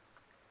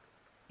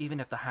 Even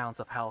if the hounds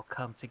of hell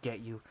come to get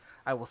you,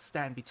 I will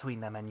stand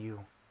between them and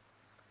you.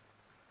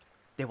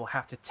 They will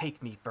have to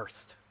take me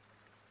first.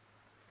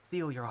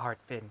 Feel your heart,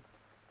 Finn.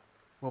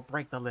 We'll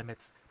break the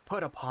limits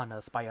put upon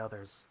us by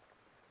others.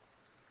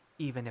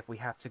 Even if we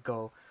have to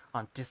go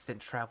on distant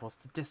travels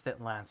to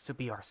distant lands to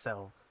be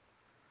ourselves.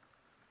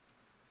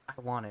 I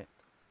want it.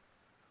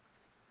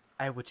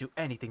 I would do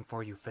anything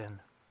for you, Finn.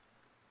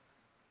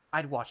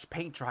 I'd watch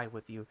paint dry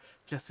with you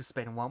just to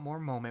spend one more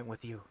moment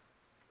with you.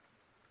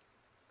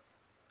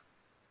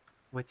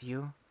 With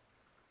you,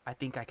 I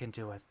think I can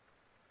do it.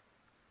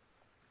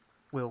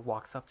 Will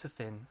walks up to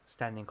Finn,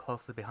 standing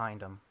closely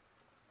behind him,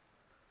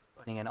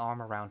 putting an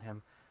arm around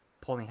him,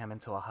 pulling him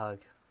into a hug.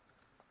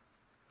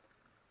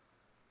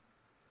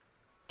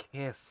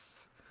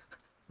 Kiss.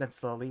 Then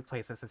slowly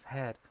places his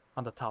head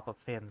on the top of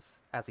Finn's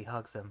as he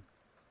hugs him.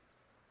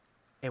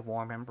 A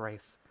warm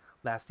embrace,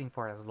 lasting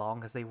for as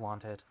long as they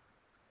wanted.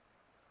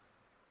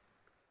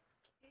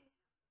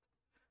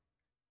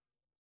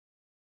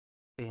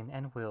 Finn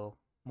and Will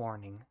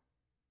mourning.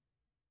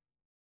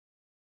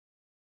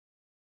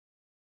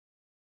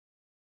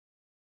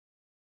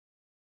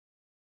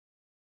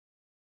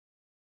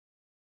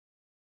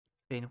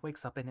 Finn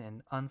wakes up in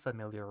an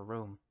unfamiliar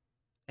room.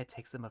 It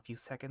takes him a few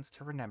seconds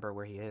to remember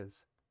where he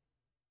is.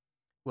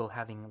 Will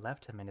having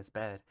left him in his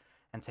bed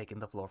and taken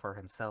the floor for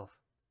himself.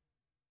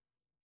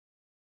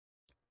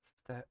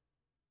 It's that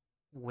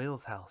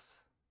Will's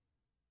house.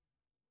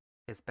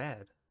 His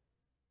bed.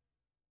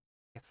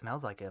 It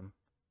smells like him.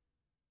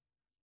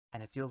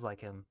 And it feels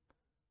like him.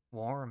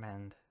 Warm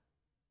and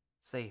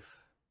safe.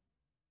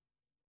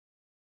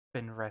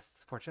 Finn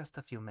rests for just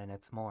a few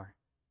minutes more,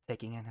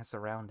 taking in his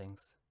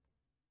surroundings.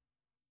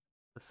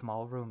 The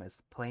small room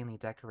is plainly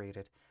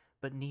decorated,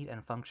 but neat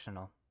and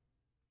functional.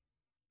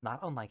 Not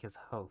unlike his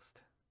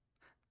host.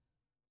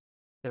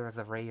 There is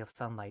a ray of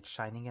sunlight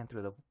shining in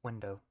through the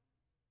window.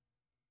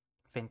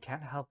 Finn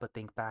can't help but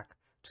think back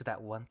to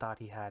that one thought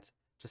he had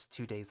just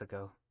 2 days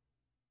ago.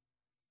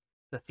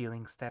 The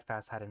feeling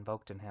Steadfast had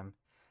invoked in him,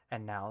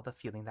 and now the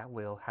feeling that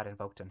Will had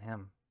invoked in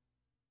him.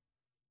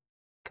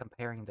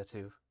 Comparing the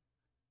two.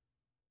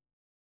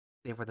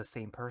 They were the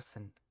same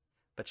person,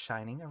 but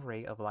shining a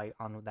ray of light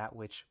on that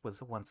which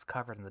was once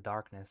covered in the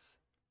darkness,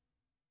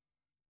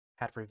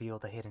 had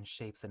revealed the hidden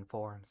shapes and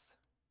forms.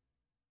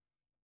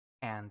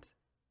 And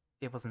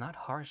it was not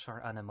harsh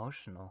or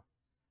unemotional,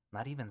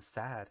 not even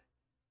sad.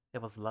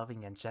 It was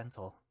loving and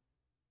gentle.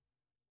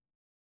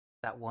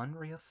 That one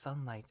ray of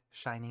sunlight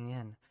shining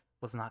in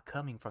was not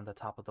coming from the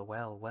top of the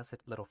well, was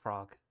it, little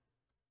frog?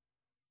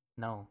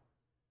 No,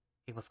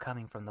 it was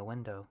coming from the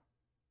window.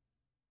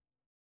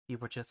 You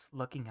were just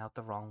looking out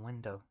the wrong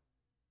window.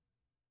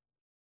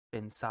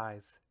 Finn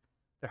sighs.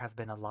 There has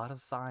been a lot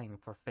of sighing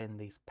for Finn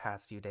these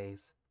past few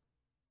days.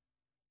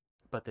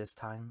 But this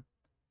time,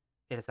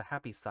 it is a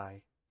happy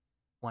sigh,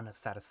 one of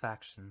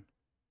satisfaction.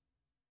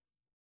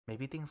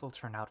 Maybe things will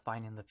turn out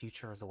fine in the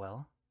future as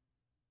well?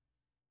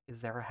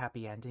 Is there a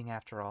happy ending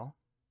after all?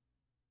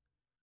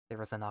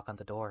 There is a knock on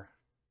the door.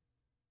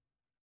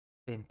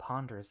 Finn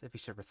ponders if he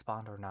should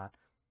respond or not.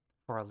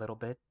 For a little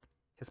bit,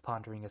 his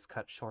pondering is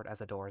cut short as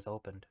the door is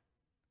opened.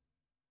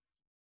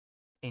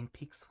 In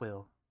peeks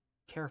Will,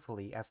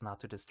 carefully as not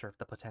to disturb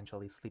the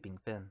potentially sleeping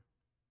Finn.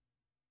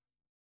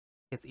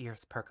 His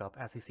ears perk up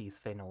as he sees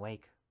Finn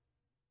awake.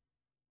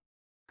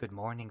 Good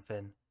morning,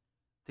 Finn.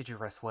 Did you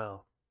rest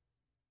well?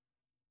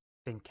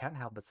 Finn can't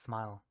help but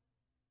smile.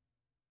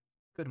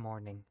 Good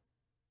morning.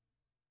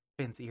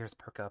 Finn's ears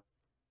perk up.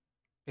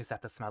 Is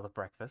that the smell of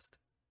breakfast?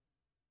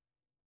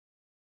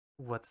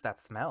 What's that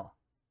smell?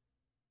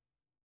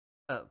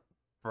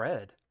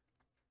 Bread.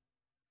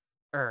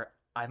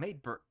 I made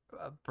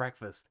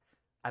breakfast.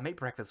 I made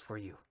breakfast for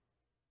you.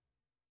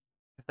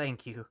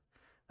 Thank you.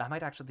 That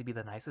might actually be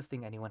the nicest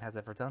thing anyone has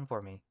ever done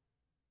for me.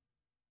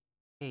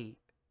 Hey,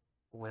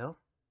 Will?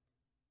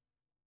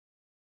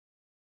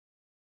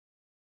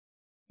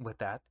 With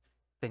that,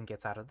 Finn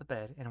gets out of the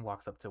bed and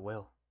walks up to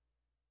Will.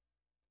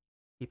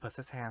 He puts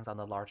his hands on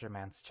the larger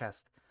man's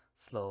chest,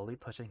 slowly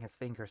pushing his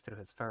fingers through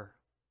his fur.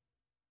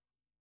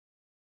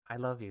 I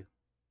love you.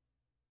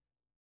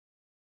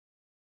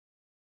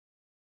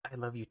 I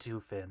love you too,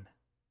 Finn.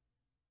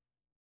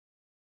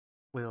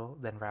 Will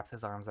then wraps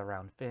his arms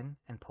around Finn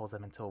and pulls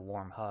him into a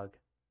warm hug.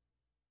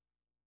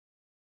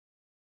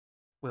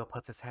 Will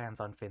puts his hands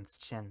on Finn's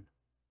chin,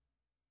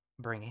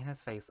 bringing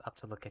his face up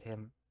to look at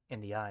him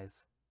in the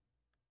eyes.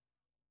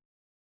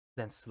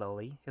 Then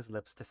slowly, his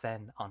lips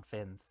descend on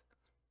Finn's.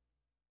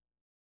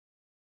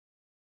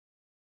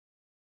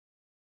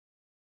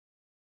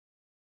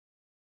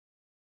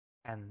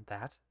 And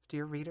that,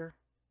 dear reader,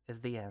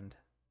 is the end.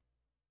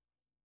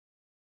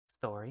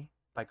 Story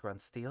by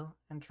Gruntsteel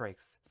and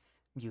Drakes.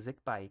 Music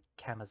by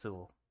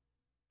Kamazul.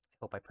 I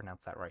hope I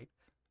pronounced that right.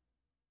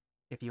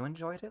 If you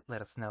enjoyed it,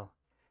 let us know.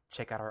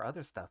 Check out our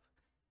other stuff.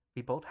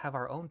 We both have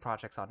our own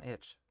projects on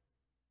itch.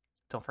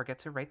 Don't forget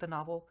to rate the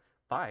novel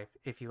 5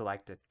 if you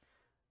liked it.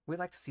 We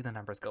like to see the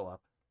numbers go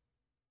up.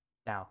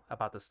 Now,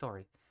 about the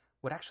story.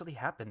 What actually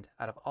happened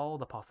out of all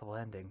the possible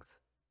endings?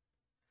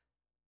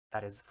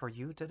 That is for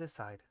you to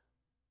decide.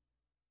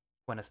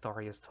 When a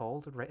story is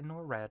told, written,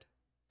 or read,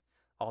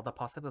 all the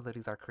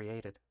possibilities are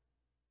created.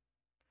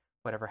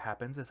 Whatever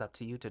happens is up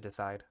to you to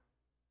decide.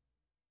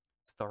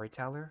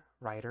 Storyteller,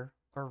 writer,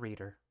 or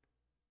reader.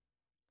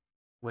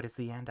 What is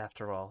the end,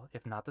 after all,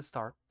 if not the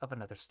start of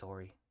another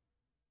story?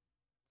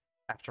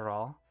 After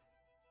all,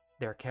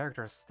 their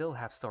characters still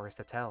have stories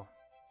to tell.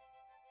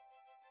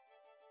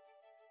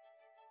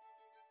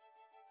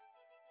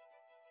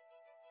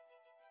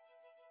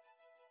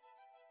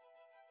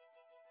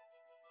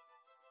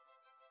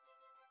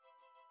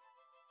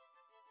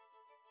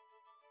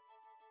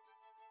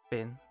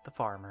 Finn the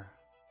Farmer.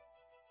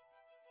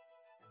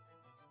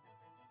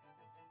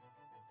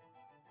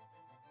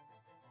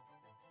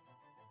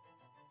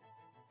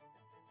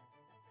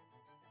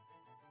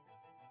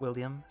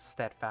 William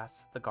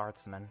Steadfast the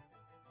Guardsman.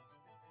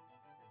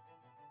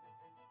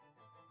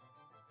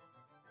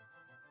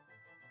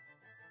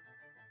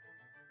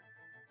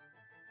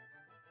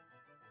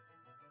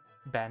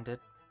 Bandit,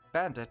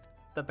 Bandit,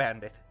 the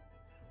Bandit.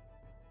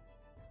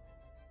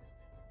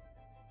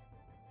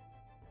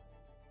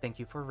 Thank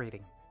you for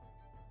reading,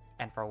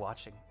 and for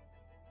watching.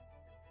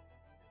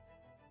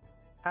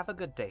 Have a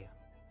good day.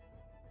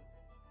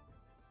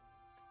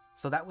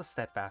 So that was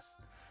Steadfast,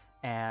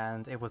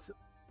 and it was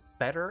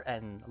better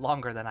and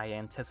longer than I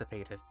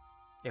anticipated.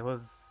 It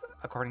was,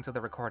 according to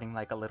the recording,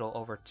 like a little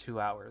over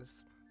 2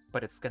 hours,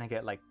 but it's gonna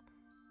get like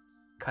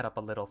cut up a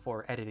little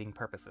for editing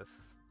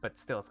purposes, but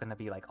still it's gonna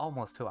be like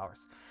almost 2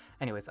 hours.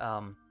 Anyways,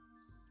 so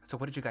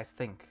what did you guys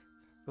think?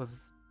 It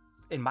was,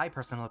 in my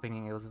personal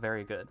opinion, it was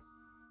very good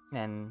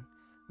and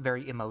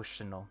very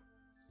emotional,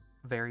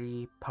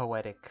 very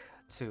poetic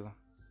too.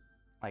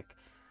 Like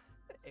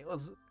it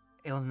was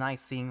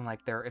nice seeing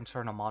like their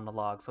internal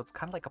monologue, so it's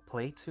kind of like a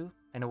play too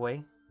in a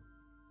way.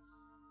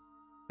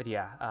 But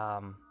yeah,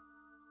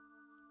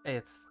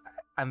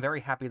 I'm very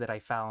happy that I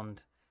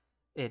found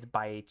it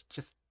by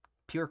just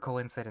pure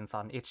coincidence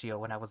on itch.io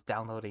when I was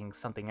downloading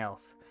something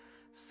else.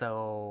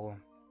 So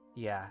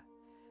yeah,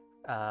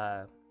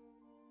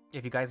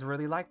 if you guys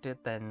really liked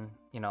it, then,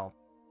 you know,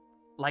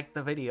 like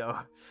the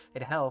video.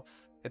 It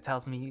helps. It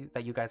tells me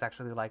that you guys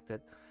actually liked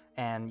it,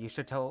 and you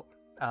should tell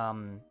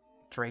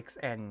Drakes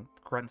and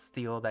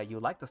Gruntsteel that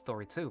you like the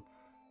story too.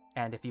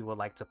 And if you would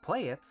like to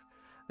play it,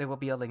 there will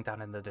be a link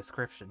down in the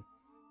description.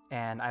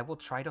 And I will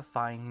try to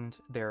find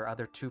their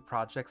other 2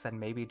 projects and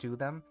maybe do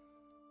them.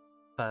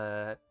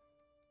 But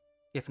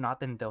if not,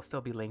 then they'll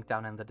still be linked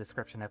down in the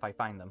description if I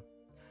find them.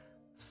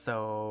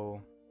 So,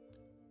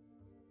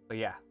 but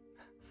yeah.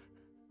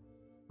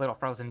 Little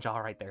frozen jaw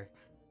right there.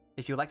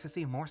 If you'd like to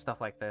see more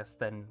stuff like this,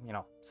 then, you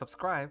know,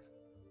 subscribe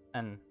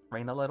and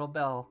ring the little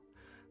bell.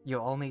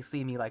 You'll only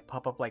see me like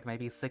pop up like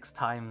maybe 6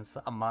 times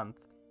a month.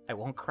 I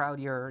won't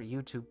crowd your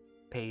YouTube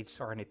page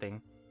or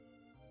anything.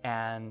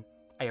 And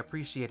I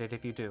appreciate it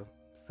if you do.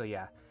 So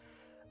yeah,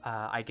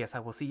 I guess I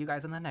will see you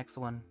guys in the next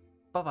one.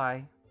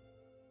 Bye-bye.